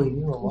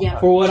do.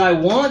 For what I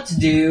want to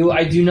do,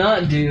 I do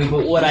not do.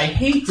 But what I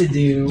hate to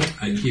do,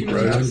 I keep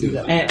right on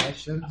doing.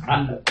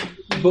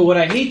 But what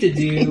I hate to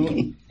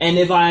do, and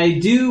if I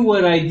do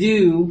what I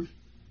do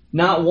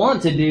not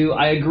want to do,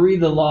 I agree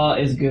the law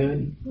is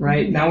good,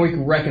 right? Now we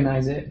can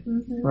recognize it,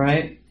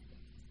 right?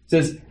 It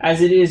says,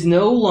 as it is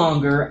no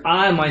longer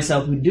I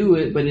myself who do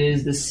it, but it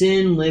is the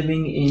sin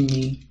living in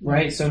me,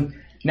 right? So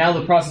now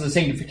the process of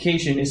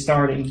sanctification is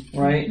starting,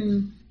 right?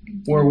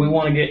 Where we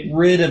want to get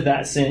rid of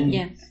that sin.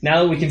 Yes.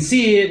 Now that we can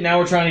see it, now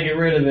we're trying to get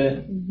rid of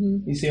it.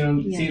 You see,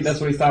 see, that's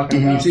what he's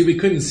talking about. See, we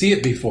couldn't see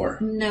it before.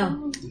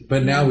 No.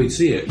 But now we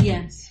see it.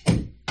 Yes.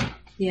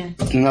 Yeah.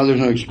 So now there's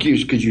no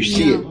excuse because you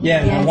see it.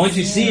 Yeah, now once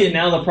you see it,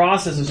 now the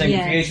process of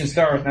sanctification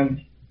starts. Now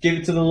give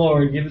it to the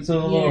Lord. Give it to the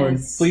Lord.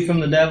 Flee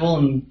from the devil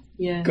and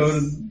go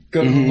to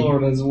the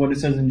Lord. That's what it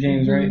says in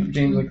James, right?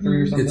 James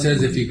 3 or something. It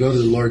says if you go to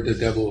the Lord, the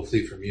devil will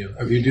flee from you.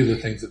 If you do the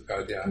things of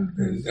God,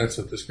 and that's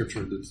what the scripture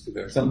alludes to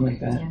there. Something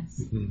like that.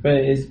 But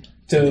it's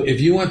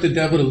if you want the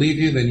devil to leave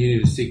you, then you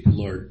need to seek the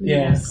Lord.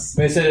 Yes.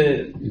 But it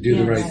said do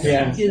the right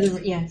thing. Yeah.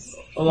 Yes.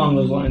 Along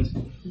those lines.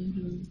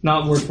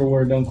 Not word for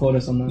word. Don't quote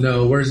us on that.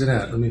 No, where's it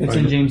at? Let me it's find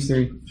in it. James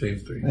 3.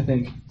 James 3. I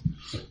think.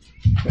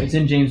 It's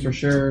in James for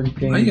sure.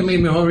 James. I think it made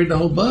me all read the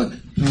whole book.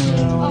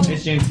 No,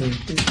 it's James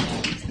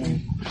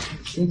 3.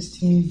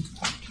 16.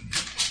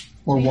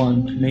 Or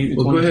 1. Maybe.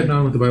 Well, go ahead and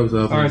on with the Bible's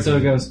up. Alright, so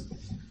it goes.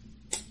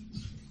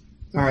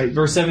 Alright,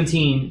 verse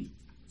 17.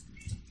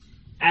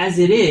 As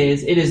it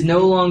is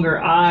no longer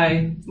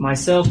I,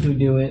 myself, who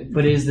do it,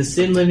 but it is the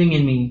sin living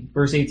in me.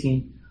 Verse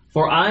 18.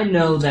 For I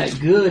know that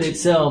good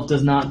itself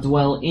does not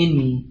dwell in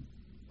me.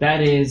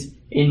 That is,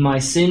 in my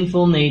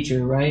sinful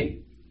nature, right?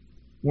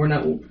 We're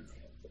not...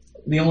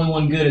 The only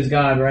one good is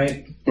God,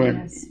 right? Right.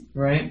 Yes.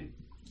 Right?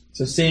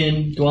 So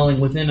sin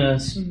dwelling within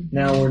us,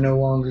 now we're no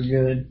longer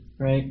good,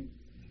 right?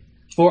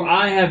 For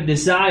I have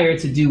desire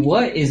to do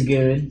what is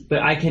good, but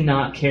I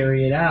cannot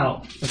carry it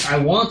out. Like, I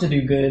want to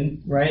do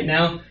good, right?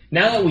 Now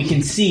that we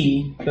can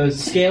see,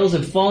 those scales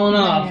have fallen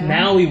off,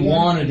 now we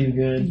want to do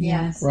good,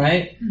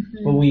 right?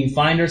 But we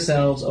find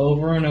ourselves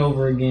over and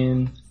over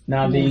again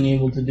not being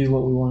able to do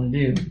what we want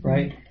to do,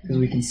 right? Because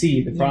we can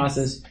see the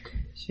process,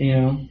 you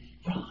know.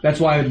 That's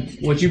why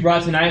what you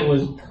brought tonight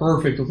was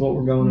perfect with what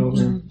we're going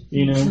over,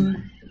 you know.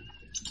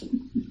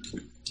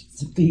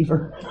 It's a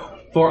fever.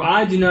 For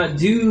I do not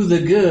do the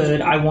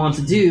good I want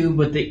to do,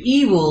 but the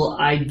evil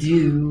I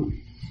do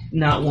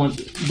not want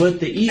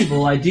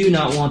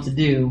to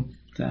do.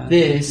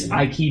 This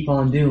I keep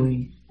on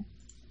doing.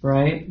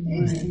 Right?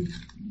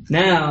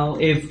 Now,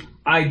 if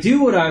I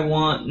do what I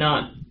want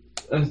not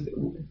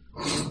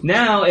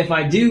now if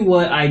I do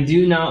what I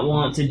do not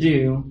want to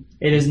do,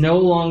 it is no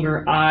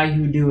longer I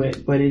who do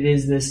it, but it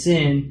is the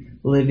sin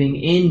living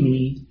in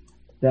me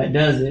that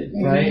does it,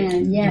 right?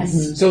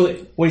 Yes. So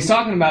what he's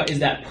talking about is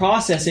that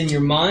process in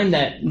your mind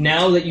that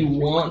now that you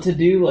want to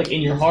do, like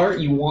in your heart,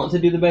 you want to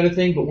do the better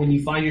thing, but when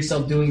you find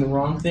yourself doing the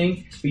wrong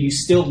thing, but you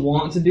still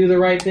want to do the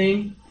right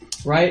thing,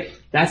 right?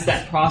 That's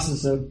that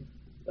process of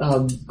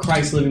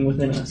Christ living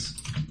within us,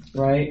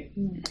 right?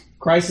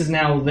 Christ is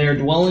now there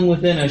dwelling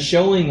within us,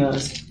 showing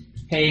us,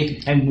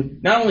 hey,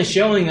 and not only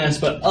showing us,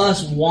 but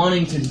us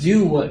wanting to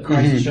do what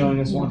Christ is showing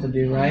us want to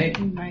do, right?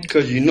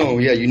 Because you know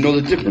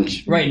the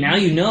difference. Right, now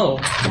you know,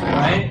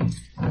 right?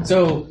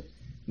 So,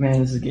 man,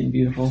 this is getting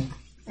beautiful.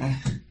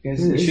 You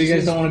sure you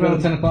guys don't want to go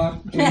to 10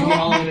 o'clock? We can get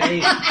all the way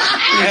to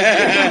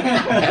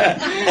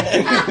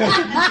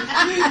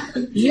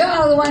 8.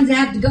 You're the ones that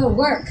have to go to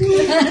work.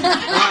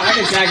 I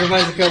can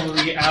sacrifice a couple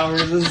of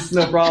hours. This is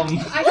no problem.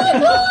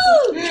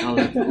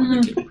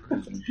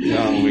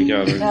 No, we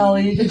got it.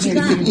 Ellie, you can take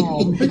me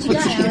home. What you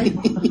got,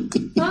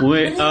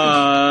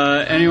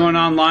 Ellie? Anyone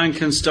online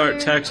can start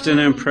texting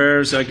in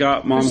prayers. I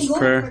got Mom's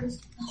prayer.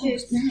 Oh,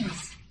 it's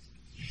nice.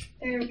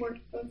 Their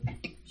workbook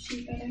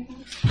sheet that I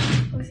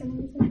have for some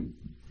reason.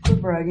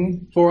 Quit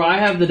bragging. For I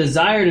have the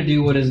desire to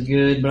do what is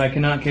good, but I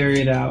cannot carry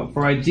it out.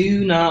 For I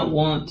do not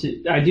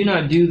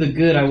do the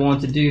good I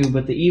want to do,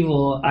 but the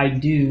evil I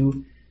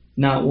do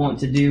not want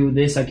to do,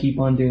 this I keep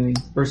on doing.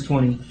 Verse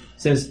 20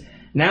 says,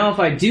 Now if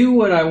I do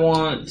what I do not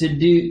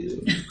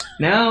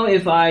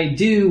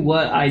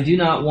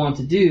want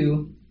to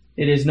do,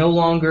 it is no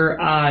longer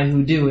I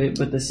who do it,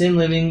 but the sin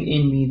living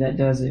in me that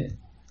does it.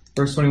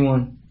 Verse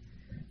 21.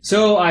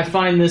 So I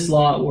find this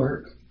law at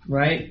work.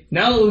 Right?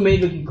 Now that we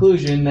made the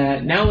conclusion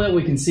that now that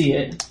we can see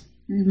it,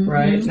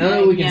 right? Now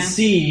that we can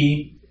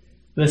see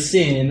the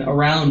sin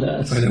around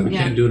us. Find out we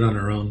can't do it on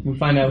our own. We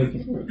find out we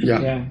can.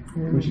 Yeah.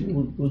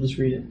 We'll just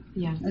read it.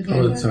 Yeah. Okay.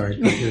 Oh, sorry.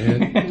 Go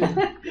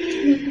ahead.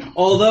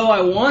 Although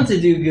I want to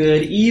do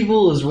good,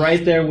 evil is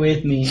right there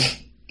with me.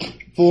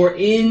 For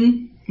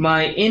in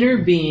my inner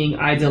being,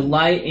 I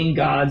delight in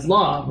God's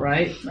law,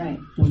 right? Right.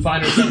 We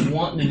find ourselves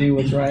wanting to do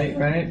what's right?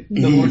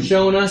 The Lord's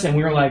showing us, and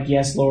we're like,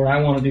 yes, Lord, I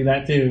want to do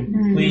that too.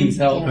 Please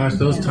help. Gosh,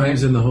 those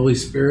times in the Holy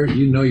Spirit,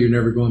 you know you're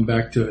never going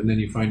back to it, and then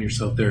you find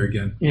yourself there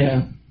again.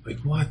 Yeah. Like,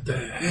 what the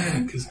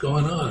heck is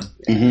going on?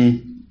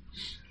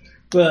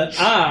 But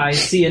I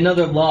see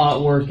another law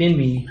at work in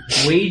me,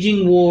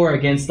 waging war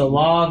against the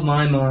law of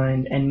my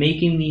mind, and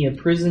making me a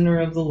prisoner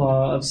of the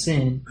law of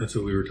sin. That's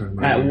what we were talking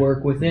about. At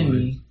work within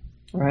me.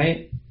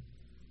 Right?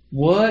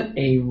 What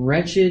a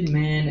wretched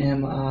man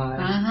am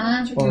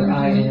I. Or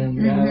I am.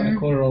 Yeah, I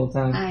quote it all the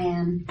time. I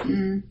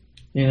am.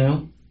 You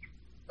know?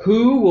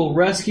 Who will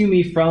rescue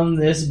me from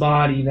this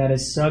body that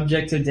is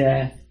subject to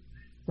death?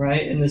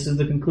 Right? And this is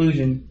the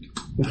conclusion.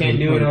 We can't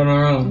do it on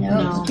our own.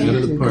 No.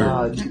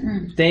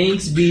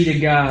 Thanks be to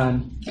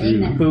God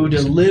Amen. who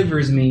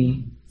delivers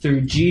me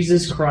through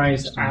Jesus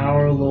Christ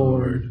our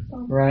Lord.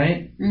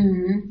 Right?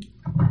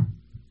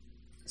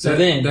 So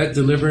that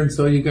deliverance,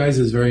 though, you guys,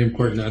 is very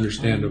important to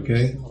understand.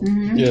 Okay.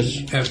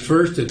 Yes. At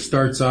first, it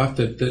starts off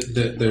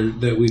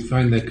that we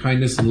find the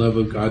kindness and love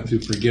of God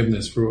through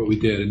forgiveness for what we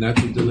did, and that's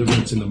a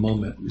deliverance in the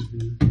moment.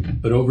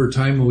 But over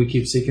time, when we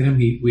keep seeking Him,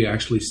 we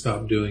actually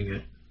stop doing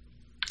it.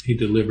 He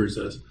delivers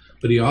us,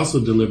 but He also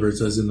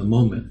delivers us in the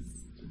moment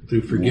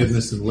through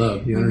forgiveness and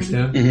love. You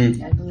understand?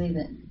 I believe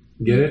it.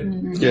 Get it?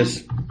 Yes.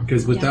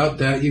 Because without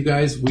that, you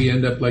guys, we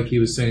end up, like he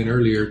was saying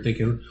earlier,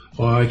 thinking,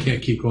 oh, I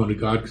can't keep going to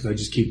God because I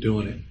just keep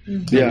doing it.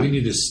 Yeah. We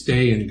need to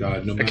stay in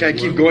God no matter I can't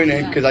keep going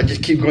there because I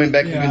just keep going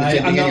back to doing the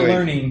same I'm thing not anyway.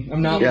 learning.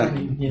 I'm not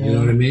learning. You You know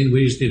what I mean?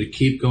 We just need to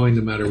keep going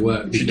no matter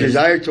what. It's a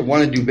desire to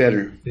want to do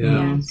better.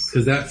 Yeah.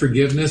 Because that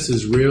forgiveness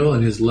is real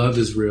and His love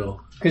is real.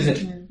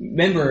 Because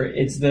remember,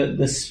 it's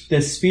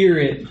the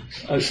spirit.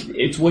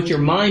 It's what your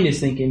mind is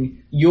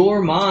thinking.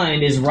 Your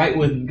mind is right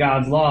with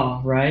God's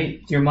law,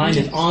 right? Your mind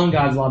is on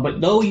God's law. But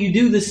though you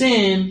do the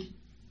sin,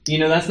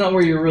 that's not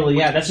where you're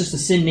really at. That's just the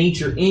sin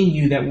nature in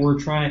you that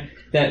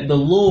the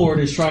Lord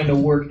is trying to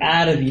work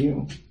out of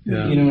you.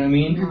 Yeah. You know what I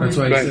mean? That's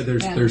why I said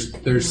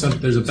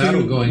there's a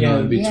battle going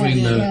on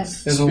between the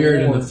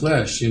spirit and the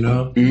flesh, And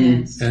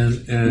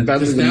The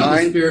battle of the now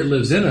mind. the spirit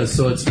lives in us,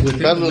 so it's within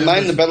The battle of the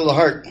mind, the battle of the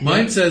heart.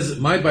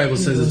 My Bible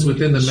says it's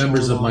within the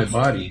members of my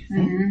body.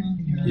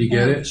 You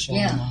get it?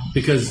 Yeah.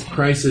 Because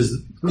Christ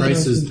is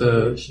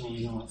the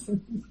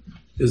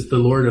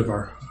Lord of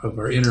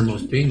our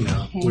innermost being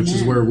now, which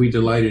is where we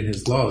delight in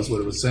His law, is what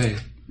it was saying.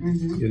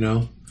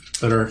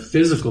 But our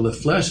physical, the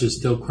flesh, is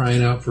still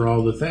crying out for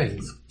all the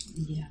things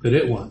that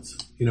it wants.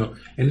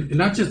 And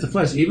not just the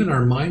flesh, even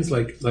our minds,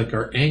 like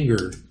our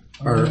anger,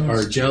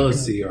 our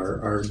jealousy,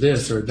 our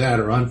this or that,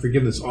 or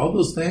unforgiveness. All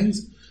those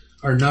things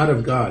are not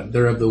of God;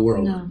 they're of the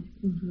world. No.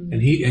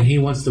 And He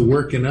wants to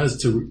work in us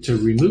to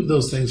remove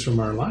those things from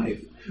our life.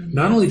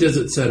 Not only does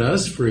it set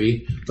us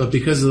free, but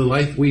because of the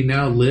life we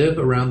now live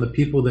around the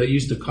people that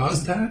used to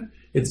cause that,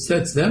 it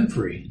sets them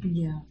free.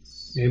 Yes.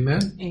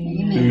 Amen?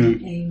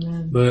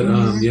 Amen. But,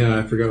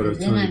 I forgot what I was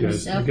telling you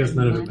guys. I guess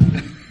none of it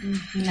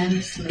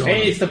matters.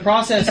 Hey, it's the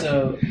process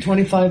of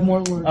 25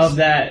 more words of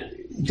that.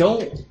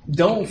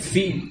 Don't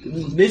feed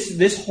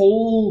this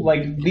whole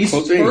these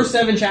Whole thing. first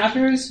 7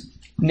 chapters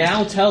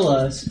now tell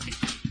us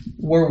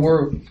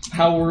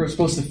how we're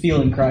supposed to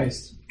feel in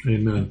Christ.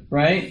 Amen.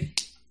 Right?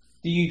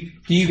 Do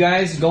you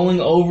guys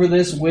going over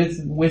this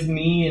with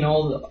me and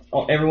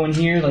everyone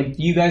here? Do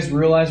you guys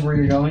realize where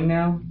you're going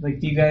now?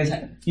 You guys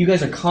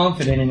are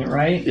confident in it,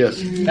 right?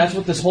 Yes. That's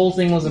what this whole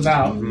thing was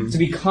about. To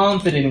be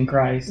confident in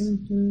Christ.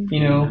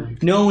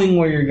 Knowing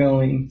where you're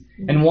going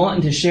and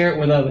wanting to share it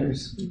with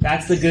others.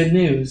 That's the good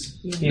news.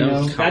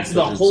 That's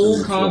the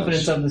whole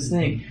confidence of this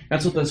thing.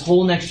 That's what this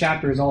whole next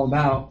chapter is all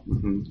about.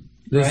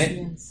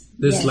 Right?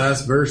 This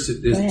last verse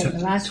is The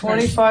last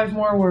 25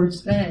 more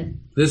words. Go ahead.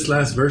 this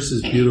last verse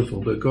is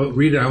beautiful. But go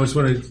read it. I just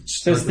want to.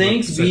 Says,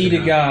 "Thanks be to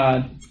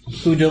God,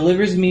 who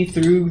delivers me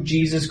through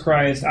Jesus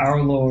Christ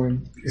our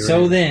Lord.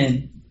 So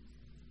then,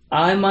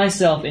 I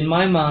myself, in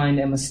my mind,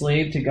 am a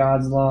slave to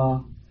God's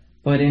law,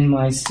 but in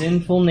my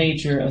sinful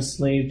nature, a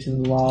slave to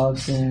the law of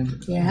sin."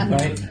 Yeah.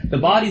 Right? The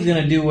body's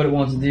going to do what it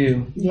wants to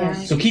do.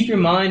 Yes. So keep your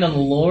mind on the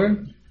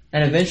Lord,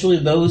 and eventually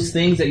those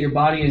things that your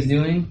body is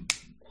doing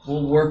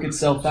will work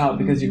itself out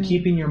because you're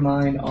keeping your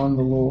mind on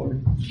the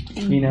Lord,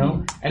 you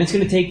know? And it's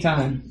going to take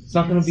time. It's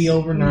not going to be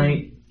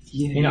overnight.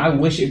 You know, I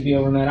wish it'd be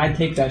overnight. I'd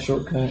take that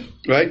shortcut.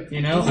 Right?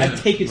 You know, I'd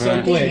take it so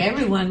I quick. think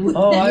everyone would.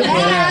 Oh, I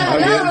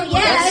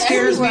That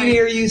scares me to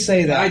hear you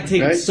say that. I'd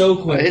take Right? it so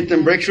I quick. hit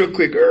them brakes real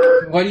quick.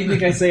 Why do you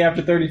think I say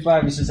after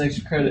 35 it's just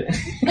extra credit?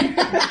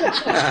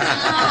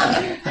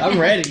 I'm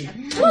ready,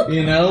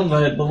 you know,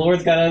 but the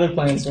Lord's got other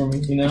plans for me,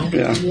 you know?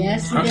 Yeah.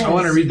 Yes, he does. I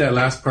want to read that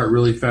last part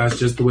really fast,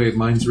 just the way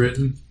mine's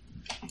written.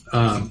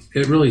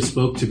 It really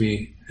spoke to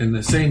me in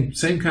the same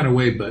kind of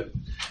way, but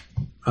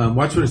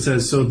watch what it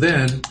says. So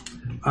then,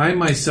 I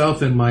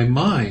myself in my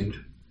mind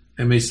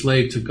am a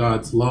slave to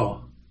God's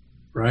law,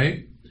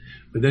 right?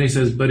 But then he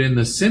says, but in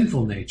the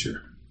sinful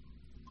nature.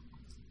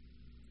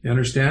 You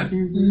understand?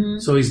 Mm-hmm.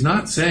 So he's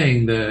not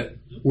saying that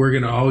we're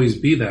going to always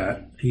be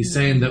that. He's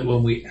saying that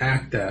when we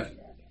act that,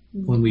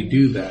 when we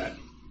do that.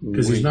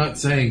 Because he's not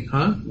saying,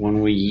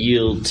 When we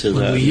yield to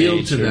when that we yield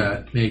nature. to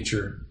that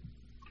nature.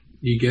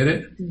 You get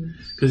it?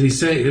 Because he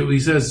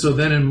says, so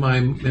then in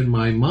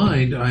my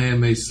mind I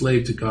am a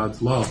slave to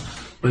God's law,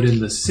 but in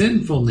the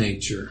sinful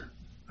nature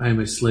I am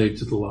a slave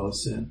to the law of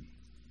sin.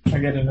 I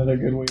got another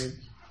good word.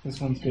 This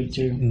one's good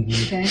too.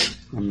 Okay.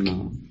 I'm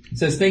not. It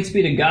says, thanks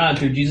be to God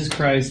through Jesus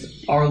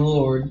Christ our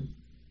Lord.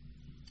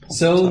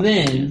 So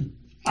then,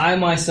 I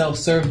myself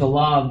serve the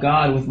law of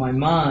God with my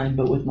mind,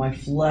 but with my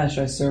flesh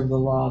I serve the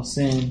law of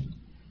sin.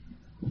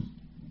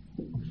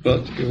 Well,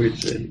 that's a good way to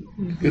say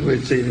it. Good way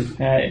to say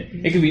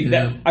it. It could be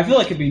that. I feel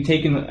like it could be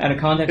taken out of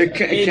context It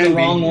can in the be.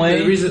 wrong way.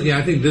 The reason,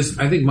 I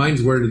think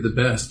mine's worded the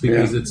best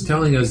because it's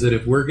telling us that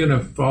if we're going to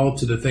fall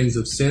to the things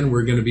of sin,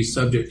 we're going to be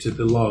subject to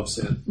the law of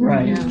sin.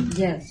 Right.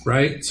 Yes.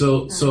 Right?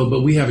 So,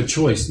 but we have a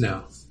choice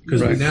now.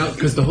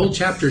 Because the whole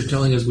chapter is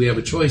telling us we have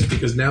a choice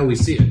because now we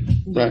see it.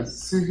 Right.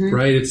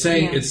 Right? It's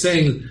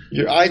saying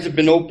your eyes have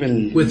been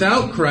opened.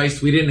 Without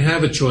Christ, we didn't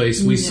have a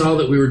choice. We saw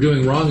that we were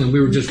doing wrong and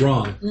we were just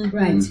wrong.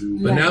 Right.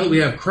 But now that we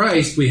have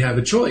Christ, we have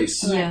a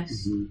choice.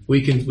 Yes.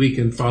 We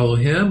can follow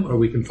Him or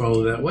we can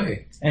follow that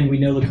way. And we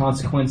know the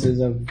consequences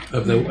of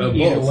either both.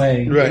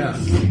 Way. Right. Yeah.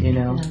 You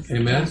know.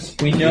 Amen.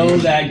 We know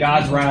that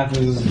God's wrath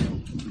is.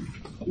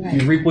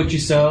 You reap what you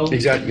sow.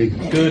 Exactly.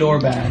 Good or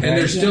bad. And right?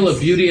 there's still a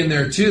beauty in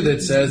there too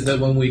that says that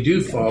when we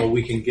do fall,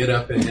 we can get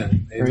up in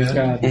Him. Amen. Praise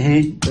God.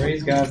 Mm-hmm.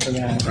 Praise God for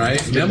that.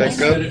 Right?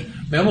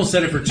 Memo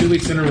said it for 2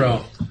 weeks in a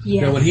row.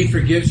 Yes. That when He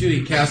forgives you,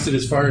 He casts it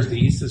as far as the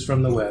east is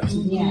from the west.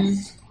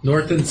 Yes.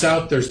 North and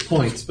south, there's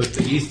points, but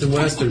the east and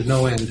west, there's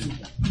no end.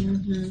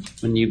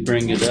 When you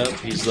bring it up,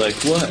 he's like,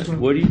 "What?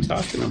 What are you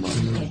talking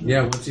about?"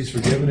 Yeah, once He's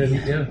forgiven it,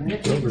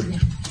 it's over.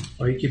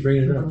 Why you keep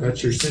bringing it up?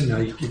 That's your sin now.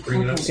 You keep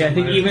bringing it up. See, I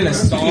think even a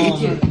psalm.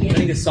 I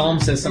think a psalm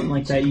says something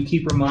like that. You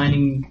keep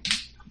reminding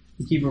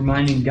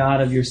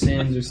God of your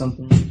sins or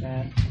something like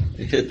that.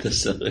 Hit the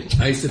silly.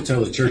 I used to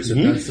tell the church that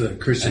that's the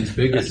Christian's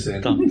biggest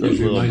sin. Thump those Is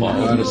little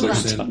reminding God of balls our or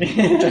sin. something.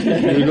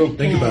 There you go.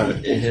 Think about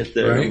it. It hit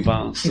there Right? and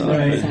bounced off.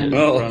 Right. It hit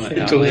Oh, front of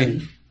until alley.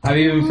 then.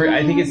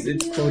 I think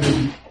it's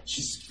quoted.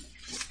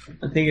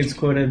 I think it's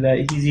quoted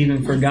that He's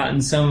even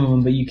forgotten some of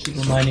them, but you keep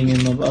reminding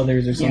Him of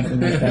others or something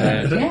like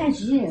that.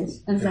 Yes, yes.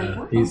 I was like,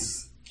 wow.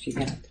 She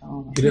got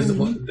tall. He doesn't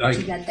want She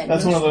like got that.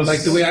 That's one of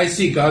those. the way I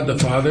see God the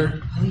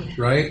Father,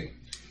 right?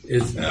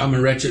 Is I'm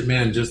a wretched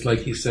man, just like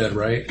He said,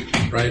 right?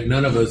 Right?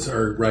 None of us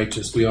are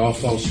righteous. We all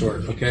fall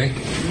short. Okay.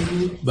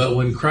 But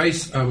when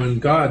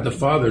God the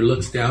Father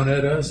looks down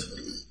at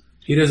us,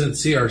 He doesn't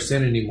see our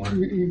sin anymore.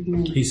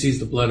 He sees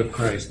the blood of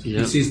Christ. Yep.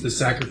 He sees the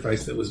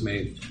sacrifice that was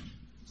made.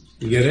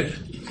 You get it?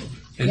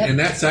 And, Yep. and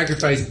that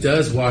sacrifice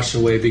does wash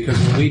away because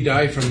when we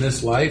die from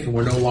this life and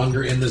we're no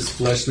longer in this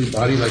fleshly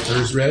body like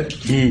hers read,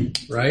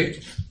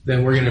 right?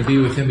 Then we're going to be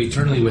with Him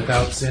eternally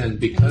without sin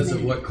because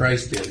of what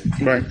Christ did.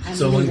 Right.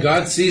 So when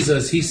God sees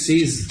us, He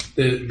sees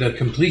the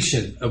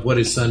completion of what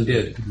His Son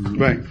did.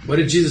 Right. What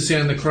did Jesus say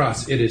on the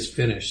cross? It is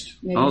finished.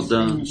 It All is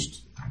done.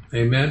 finished.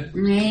 Amen?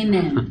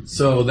 Amen.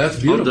 So that's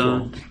beautiful.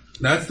 done.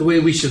 That's the way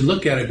we should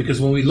look at it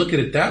because when we look at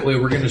it that way,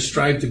 we're going to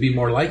strive to be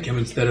more like Him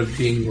instead of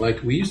being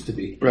like we used to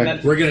be.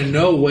 Right. We're going to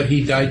know what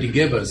He died to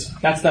give us.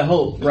 That's the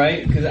hope,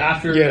 right? Because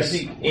after Yes. I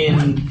think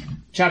in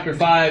chapter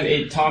 5,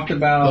 it talked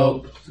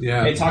about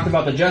Yeah. it talked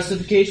about the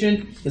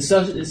justification, the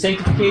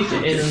sanctification,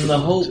 and then the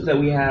hope that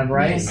we have,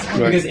 right? Yes.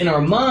 Right. Because in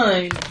our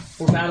mind,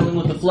 we're battling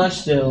with the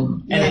flesh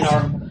still,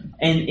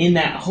 and in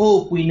that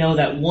hope, we know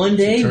that one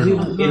day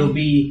it'll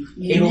be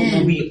Yes.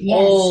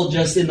 all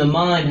just in the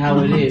mind how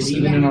it is,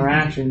 even in our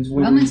actions.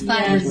 Romans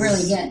 5 was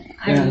really good.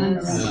 I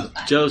remember Romans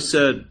 5. Joe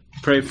said,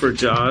 "Pray for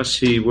Josh.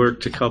 He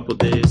worked a couple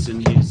days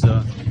and he's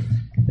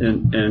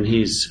and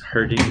he's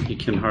hurting. He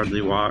can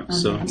hardly walk.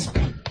 So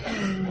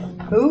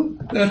Who?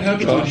 That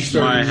happens when you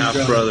start my a new half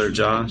job. brother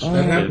Josh.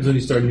 That happens when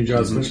you start a new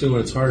job, especially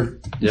when it's hard.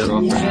 Yep.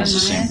 Girlfriend has the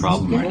same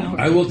problem right now.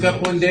 I woke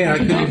up one day, I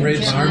couldn't even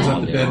raise my arms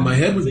off the bed. My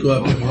head would go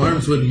up, but my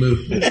arms wouldn't move.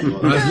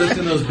 I was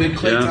lifting those big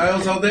clay Yeah.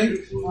 tiles all day,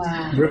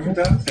 Wow. roofing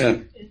tiles. Yeah.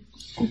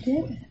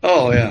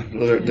 Oh yeah.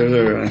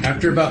 They're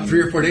After about 3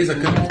 or 4 days, I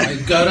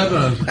got up and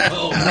I was,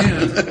 oh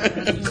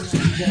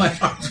man, my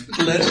arms.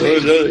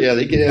 Yeah,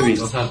 they get heavy.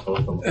 Those have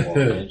both of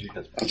them.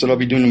 That's what I'll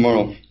be doing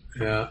tomorrow.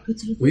 Yeah.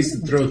 We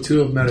used to throw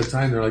 2 of them at a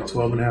time. They're like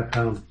 12.5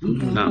 pounds.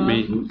 Not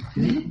me.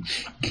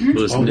 It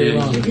was All day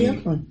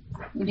Nick. long.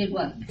 Who did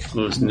what? It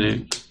was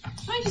Nick.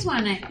 I just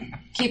want to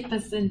keep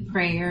us in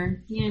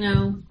prayer,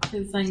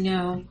 because I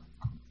know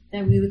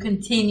that we will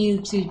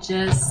continue to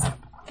just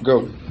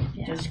Go.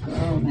 Just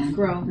grow, man.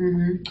 grow.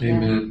 Mm-hmm.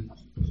 Amen.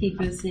 Keep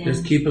us,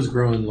 Just keep us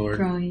growing, Lord.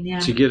 growing, yeah.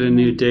 Did you get a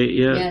new date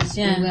yet? Yes,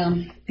 Yeah. we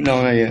will.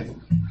 No, not yet.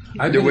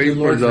 I've They're been with waiting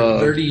the Lord for the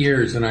for 30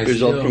 years, and I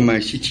result still from my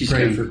CT pray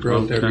scan. for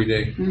growth every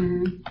day.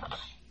 Mm-hmm.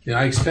 Yeah,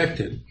 I expect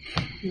it.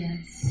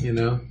 Yes.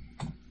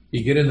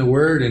 You get in the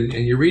Word, and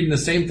you're reading the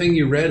same thing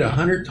you read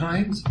 100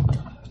 times,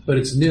 but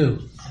it's new.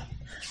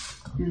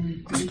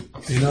 You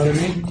know what I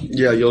mean?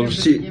 Yeah, you'll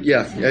see.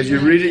 Yeah, as you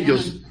read it,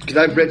 because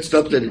I've read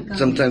stuff that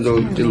sometimes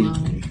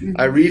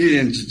I read it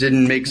and it just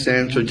didn't make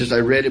sense, or just I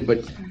read it, but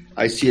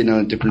I see it now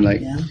in a different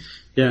light.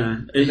 Yeah,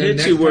 it And then hits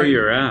next you where time-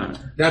 you're at.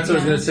 That's what I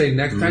was going to say.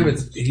 Next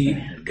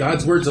time,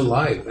 God's Word's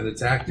alive and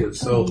it's active,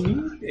 so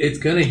it's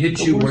going to hit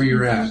you where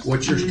you're at,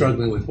 what you're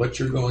struggling with, what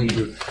you're going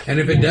through. And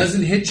if it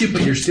doesn't hit you,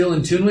 but you're still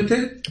in tune with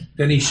it,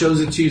 then He shows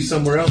it to you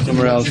somewhere else.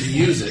 Somewhere and else.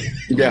 you use it.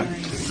 Yeah.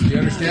 You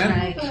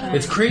understand?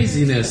 It's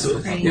craziness.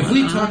 If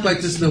we talk like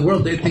this in the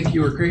world, they'd think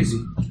you were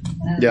crazy.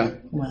 Yeah.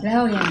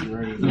 Oh,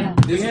 yeah.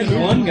 We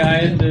had one guy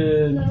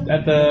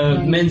at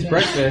the men's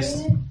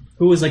breakfast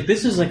who was like,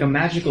 "This is like a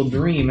magical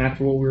dream."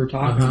 After what we were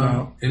talking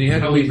about, And he had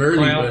to how we leave early,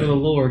 cry out for the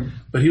Lord.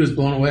 but he was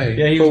blown away.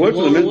 Yeah, he For was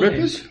what? For the blown men's away.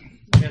 breakfast?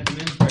 Yeah, the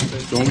men's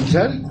breakfast. The one we just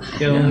had?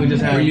 Yeah, the one we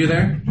just had. Were you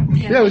there?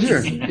 Yeah, I was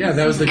here. Yeah,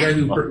 that was the guy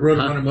who rode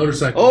on a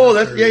motorcycle. Oh,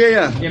 that's yeah.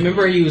 Yeah,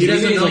 remember he was. He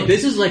doesn't he's know. like,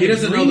 "This is like he a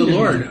doesn't know dream the to me."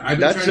 Lord. I've been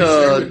That's trying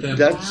to share with them.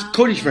 that's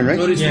Cody's friend, right?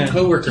 Cody's Yeah.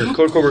 coworker.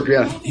 Coworker,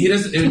 yeah. He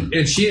doesn't,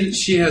 and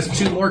she has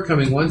 2 more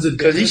coming. One's a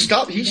Because he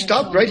stopped,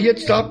 right? He had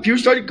stopped. He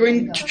started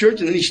going to church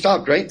and then he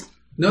stopped, right?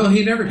 No,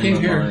 he never came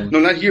here. No,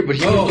 not here, but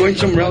he was going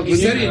somewhere else. He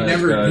said he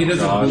never. He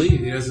doesn't believe.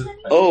 He doesn't.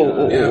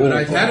 Yeah, but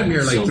I've had him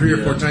here like 3 or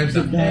 4 times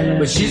now.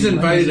 But she's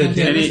invited a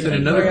dentist and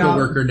another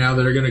coworker now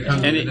that are going to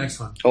come to the next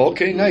one. Oh,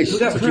 okay, nice.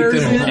 got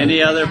prayers in?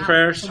 Any other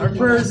prayers? Our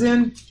prayers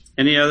in?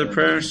 Any other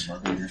prayers?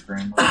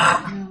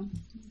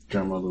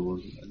 Grandmother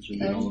was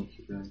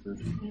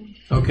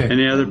Okay.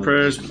 Any other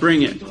prayers?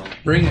 Bring it.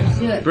 Bring it.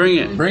 Do it. Bring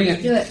it. Bring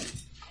it. Do it.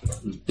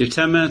 You're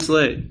 10 minutes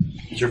late.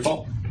 It's your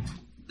fault.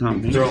 Not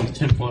me. Throw him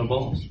 10-point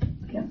balls.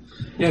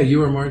 Yeah, you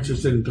were more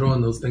interested in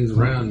throwing those things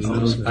around.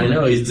 I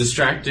know, he's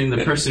distracting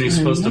the person who's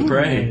supposed to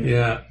pray.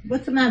 Yeah.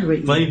 What's the matter with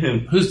you? Blame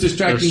him. Who's I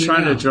distracting was you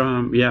trying now? to draw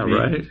him. Yeah,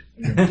 right.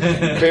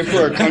 Pray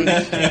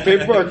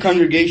for our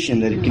congregation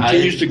that it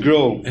continues to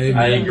grow. Amen.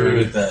 I agree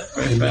with that.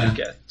 Amen.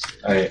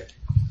 All right.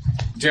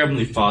 Dear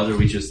Heavenly Father,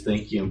 we just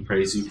thank you and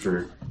praise you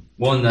for,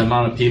 one, the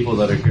amount of people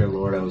that are here,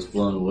 Lord. I was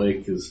blown away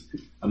because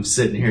I'm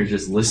sitting here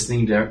just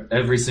listening to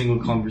every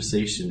single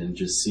conversation and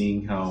just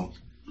seeing how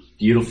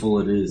beautiful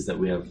it is that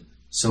we have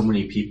so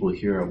many people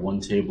here at one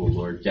table,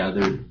 Lord,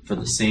 gathered for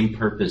the same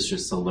purpose,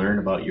 just to learn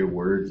about your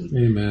word and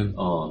Amen.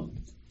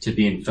 to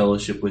be in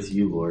fellowship with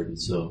you, Lord.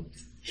 And so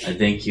I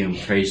thank you and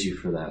praise you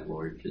for that,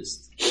 Lord.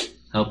 Just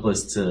help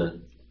us to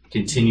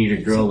continue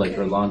to grow like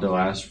Orlando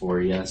asked for.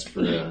 He asked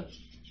for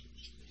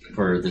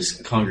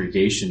this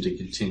congregation to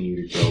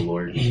continue to grow,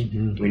 Lord.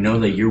 We know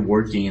that you're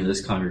working in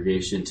this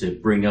congregation to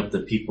bring up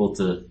the people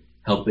to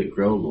help it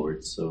grow,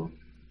 Lord. So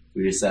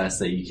we just ask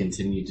that you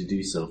continue to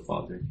do so,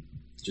 Father.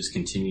 Just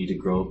continue to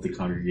grow up the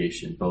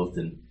congregation, both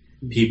in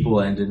people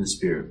and in the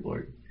spirit,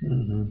 Lord.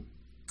 And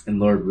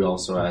Lord, we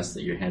also ask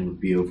that your hand would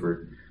be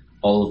over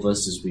all of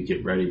us as we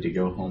get ready to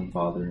go home,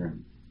 Father,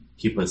 and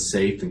keep us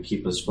safe and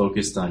keep us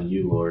focused on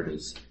you, Lord.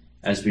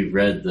 As we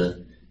read,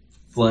 the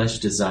flesh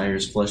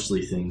desires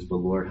fleshly things, but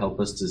Lord,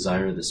 help us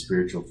desire the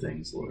spiritual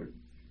things, Lord,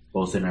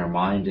 both in our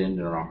mind and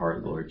in our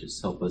heart, Lord.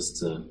 Just help us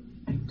to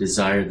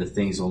desire the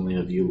things only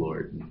of you,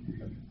 Lord,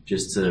 and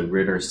just to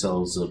rid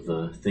ourselves of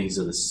the things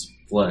of the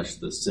flesh,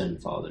 the sin,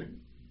 Father.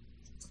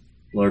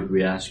 Lord,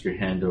 we ask your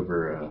hand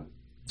over,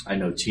 I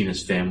know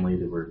Tina's family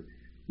that were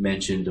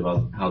mentioned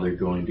about how they're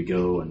going to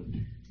go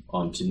and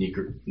to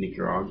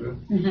Nicaragua.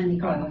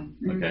 Nicaragua.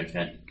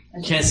 Okay.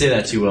 Can't say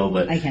that too well,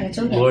 but That's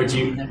okay. Lord,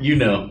 you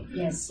know.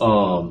 Yes.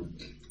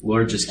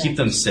 Lord, just keep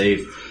them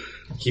safe.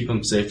 Keep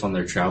them safe on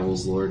their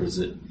travels, Lord,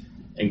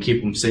 and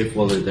keep them safe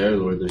while they're there,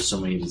 Lord. There's so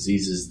many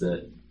diseases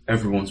that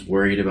everyone's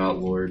worried about,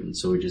 Lord, and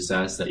so we just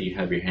ask that you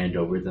have your hand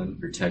over them,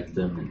 protect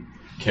them, and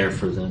care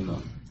for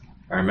them.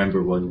 I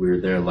remember when we were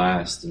there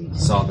last and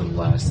saw them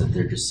last, that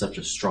they're just such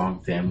a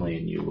strong family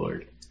in you,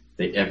 Lord.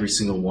 Every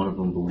single one of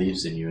them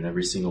believes in you, and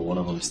every single one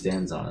of them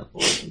stands on it,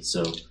 Lord. And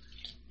so,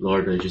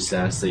 Lord, I just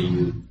ask that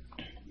you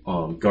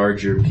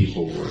guard your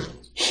people, Lord.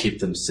 Keep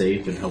them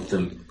safe and help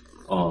them,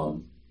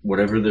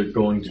 whatever they're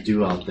going to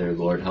do out there,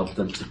 Lord, help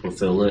them to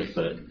fulfill it,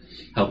 but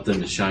help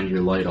them to shine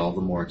your light all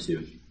the more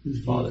too,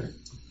 Father.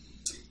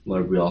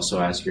 Lord, we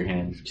also ask your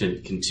hand to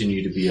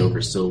continue to be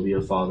over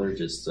Sylvia, Father.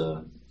 Just,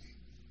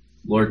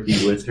 Lord,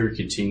 be with her,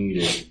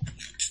 continue to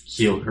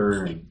heal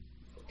her, and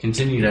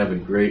continue to have a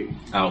great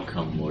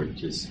outcome, Lord.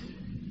 Just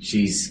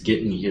she's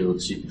getting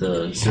healed.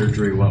 The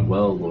surgery went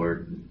well,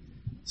 Lord.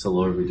 So,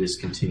 Lord, we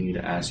just continue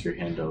to ask your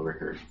hand over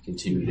her.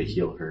 Continue to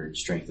heal her and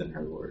strengthen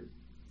her, Lord.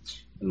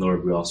 And,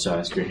 Lord, we also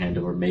ask your hand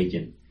over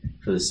Megan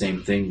for the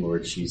same thing,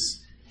 Lord.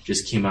 She's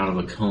just came out of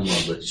a coma,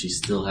 but she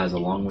still has a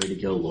long way to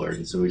go, Lord.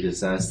 And so we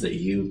just ask that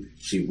you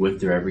be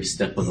with her every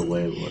step of the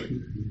way,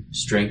 Lord.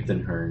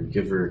 Strengthen her and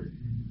give her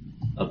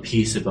a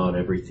peace about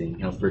everything.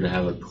 Help her to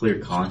have a clear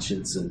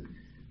conscience and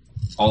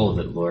all of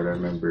it, Lord. I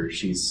remember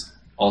she's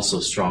also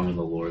strong in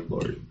the Lord,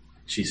 Lord.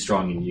 She's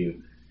strong in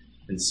you.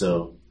 And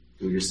so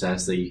we just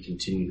ask that you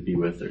continue to be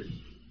with her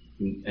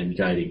and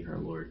guiding her,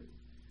 Lord.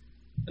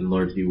 And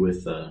Lord, be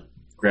with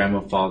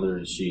Grandma, Father,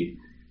 as she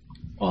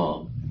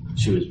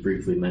was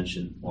briefly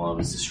mentioned while I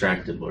was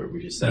distracted, Lord.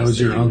 We just ask that was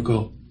your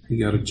uncle. He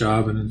got a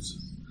job and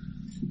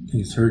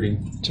he's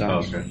hurting. Oh,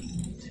 okay.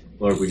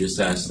 Lord, we just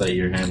ask that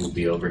your hand will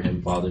be over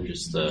him, Father.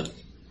 Just,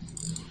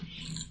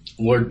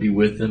 Lord, be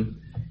with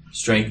him.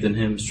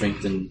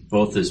 Strengthen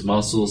both his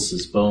muscles,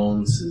 his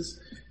bones, his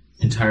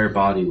entire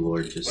body,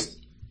 Lord. Just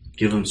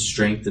give him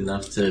strength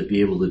enough to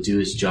be able to do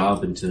his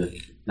job and to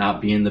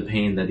not be in the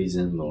pain that he's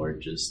in,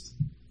 Lord. Just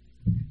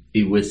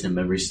be with him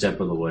every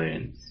step of the way.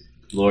 And,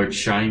 Lord,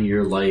 shine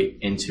your light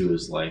into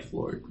his life,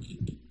 Lord.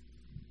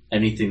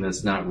 Anything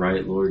that's not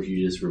right, Lord,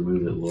 you just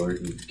remove it,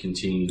 Lord, and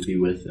continue to be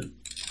with him,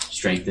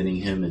 strengthening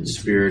him in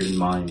spirit and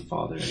mind,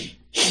 Father, and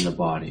in the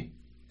body.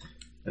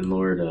 And,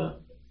 Lord,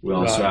 we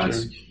also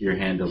ask your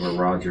hand over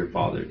Roger,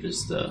 Father,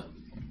 just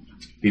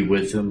be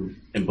with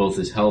him in both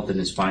his health and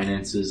his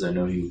finances. I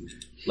know he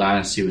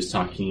was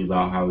talking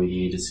about how he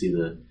needed to see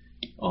the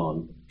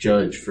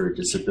judge for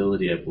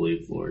disability, I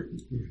believe, Lord.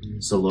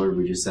 Mm-hmm. So, Lord,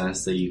 we just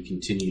ask that you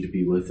continue to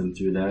be with him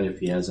through that if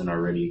he hasn't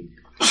already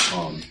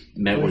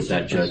met with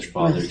that judge,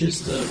 Father.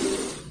 Just,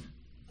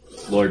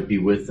 Lord, be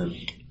with him.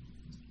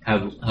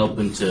 Help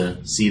him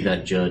to see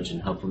that judge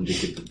and help him to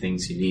get the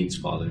things he needs,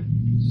 Father.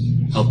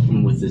 Help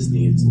him with his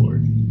needs,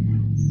 Lord.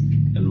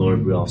 And,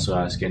 Lord, we also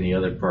ask any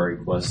other prayer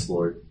requests,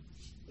 Lord,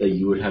 that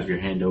you would have your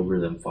hand over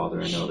them,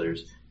 Father. I know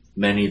there's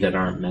many that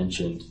aren't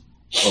mentioned.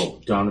 Oh,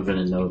 Donovan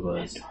and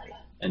Nova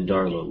and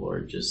Darla,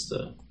 Lord. Just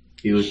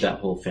be with that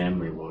whole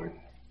family, Lord.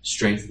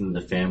 Strengthen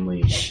the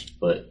family,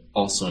 but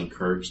also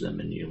encourage them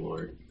in you,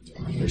 Lord.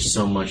 There's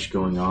so much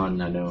going on.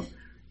 I know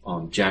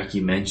Jackie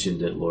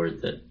mentioned it,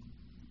 Lord, that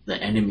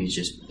the enemy's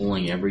just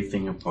pulling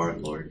everything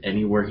apart, Lord.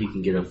 Anywhere he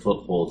can get a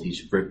foothold,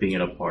 he's ripping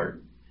it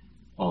apart.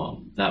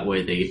 That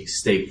way they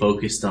stay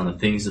focused on the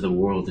things of the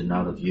world and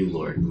not of you,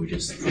 Lord. And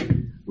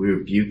we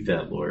rebuke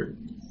that, Lord.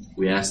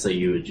 We ask that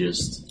you would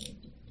just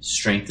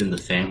strengthen the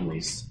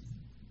families,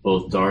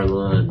 both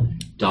Darla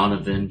and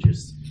Donovan.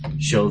 Just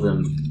show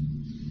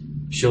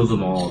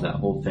them all, that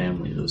whole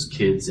family, those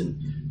kids, and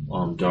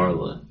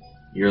Darla,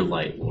 your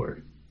light,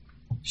 Lord.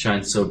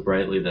 Shine so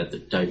brightly that the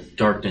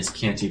darkness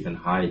can't even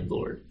hide,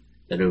 Lord,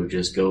 that it would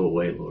just go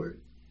away, Lord.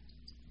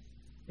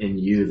 In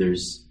you,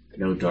 there's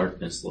no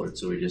darkness, Lord,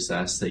 so we just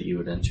ask that you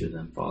would enter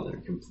them, Father,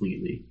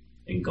 completely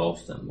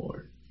engulf them,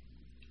 Lord.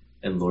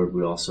 And, Lord,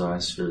 we also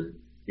ask for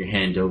your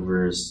hand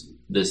over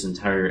this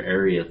entire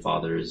area,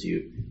 Father, as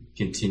you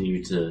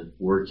continue to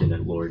work in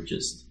it, Lord.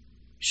 Just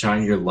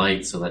shine your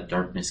light so that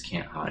darkness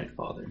can't hide,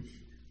 Father,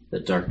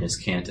 that darkness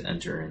can't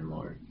enter in,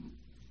 Lord.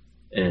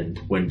 And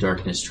when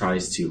darkness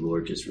tries to,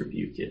 Lord, just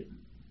rebuke it.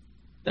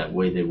 That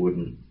way they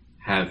wouldn't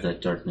have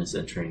that darkness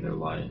entering their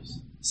lives.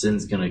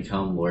 Sin's going to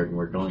come, Lord, and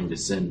we're going to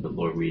sin, but,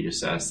 Lord, we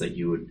just ask that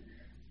you would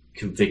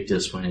convict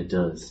us when it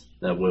does.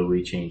 That way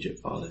we change it,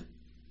 Father.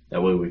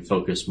 That way we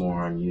focus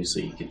more on you so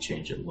you can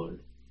change it, Lord.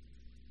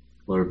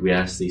 Lord, we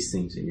ask these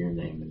things in your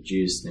name. In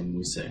Jesus' name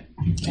we say.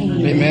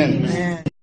 Amen. Amen.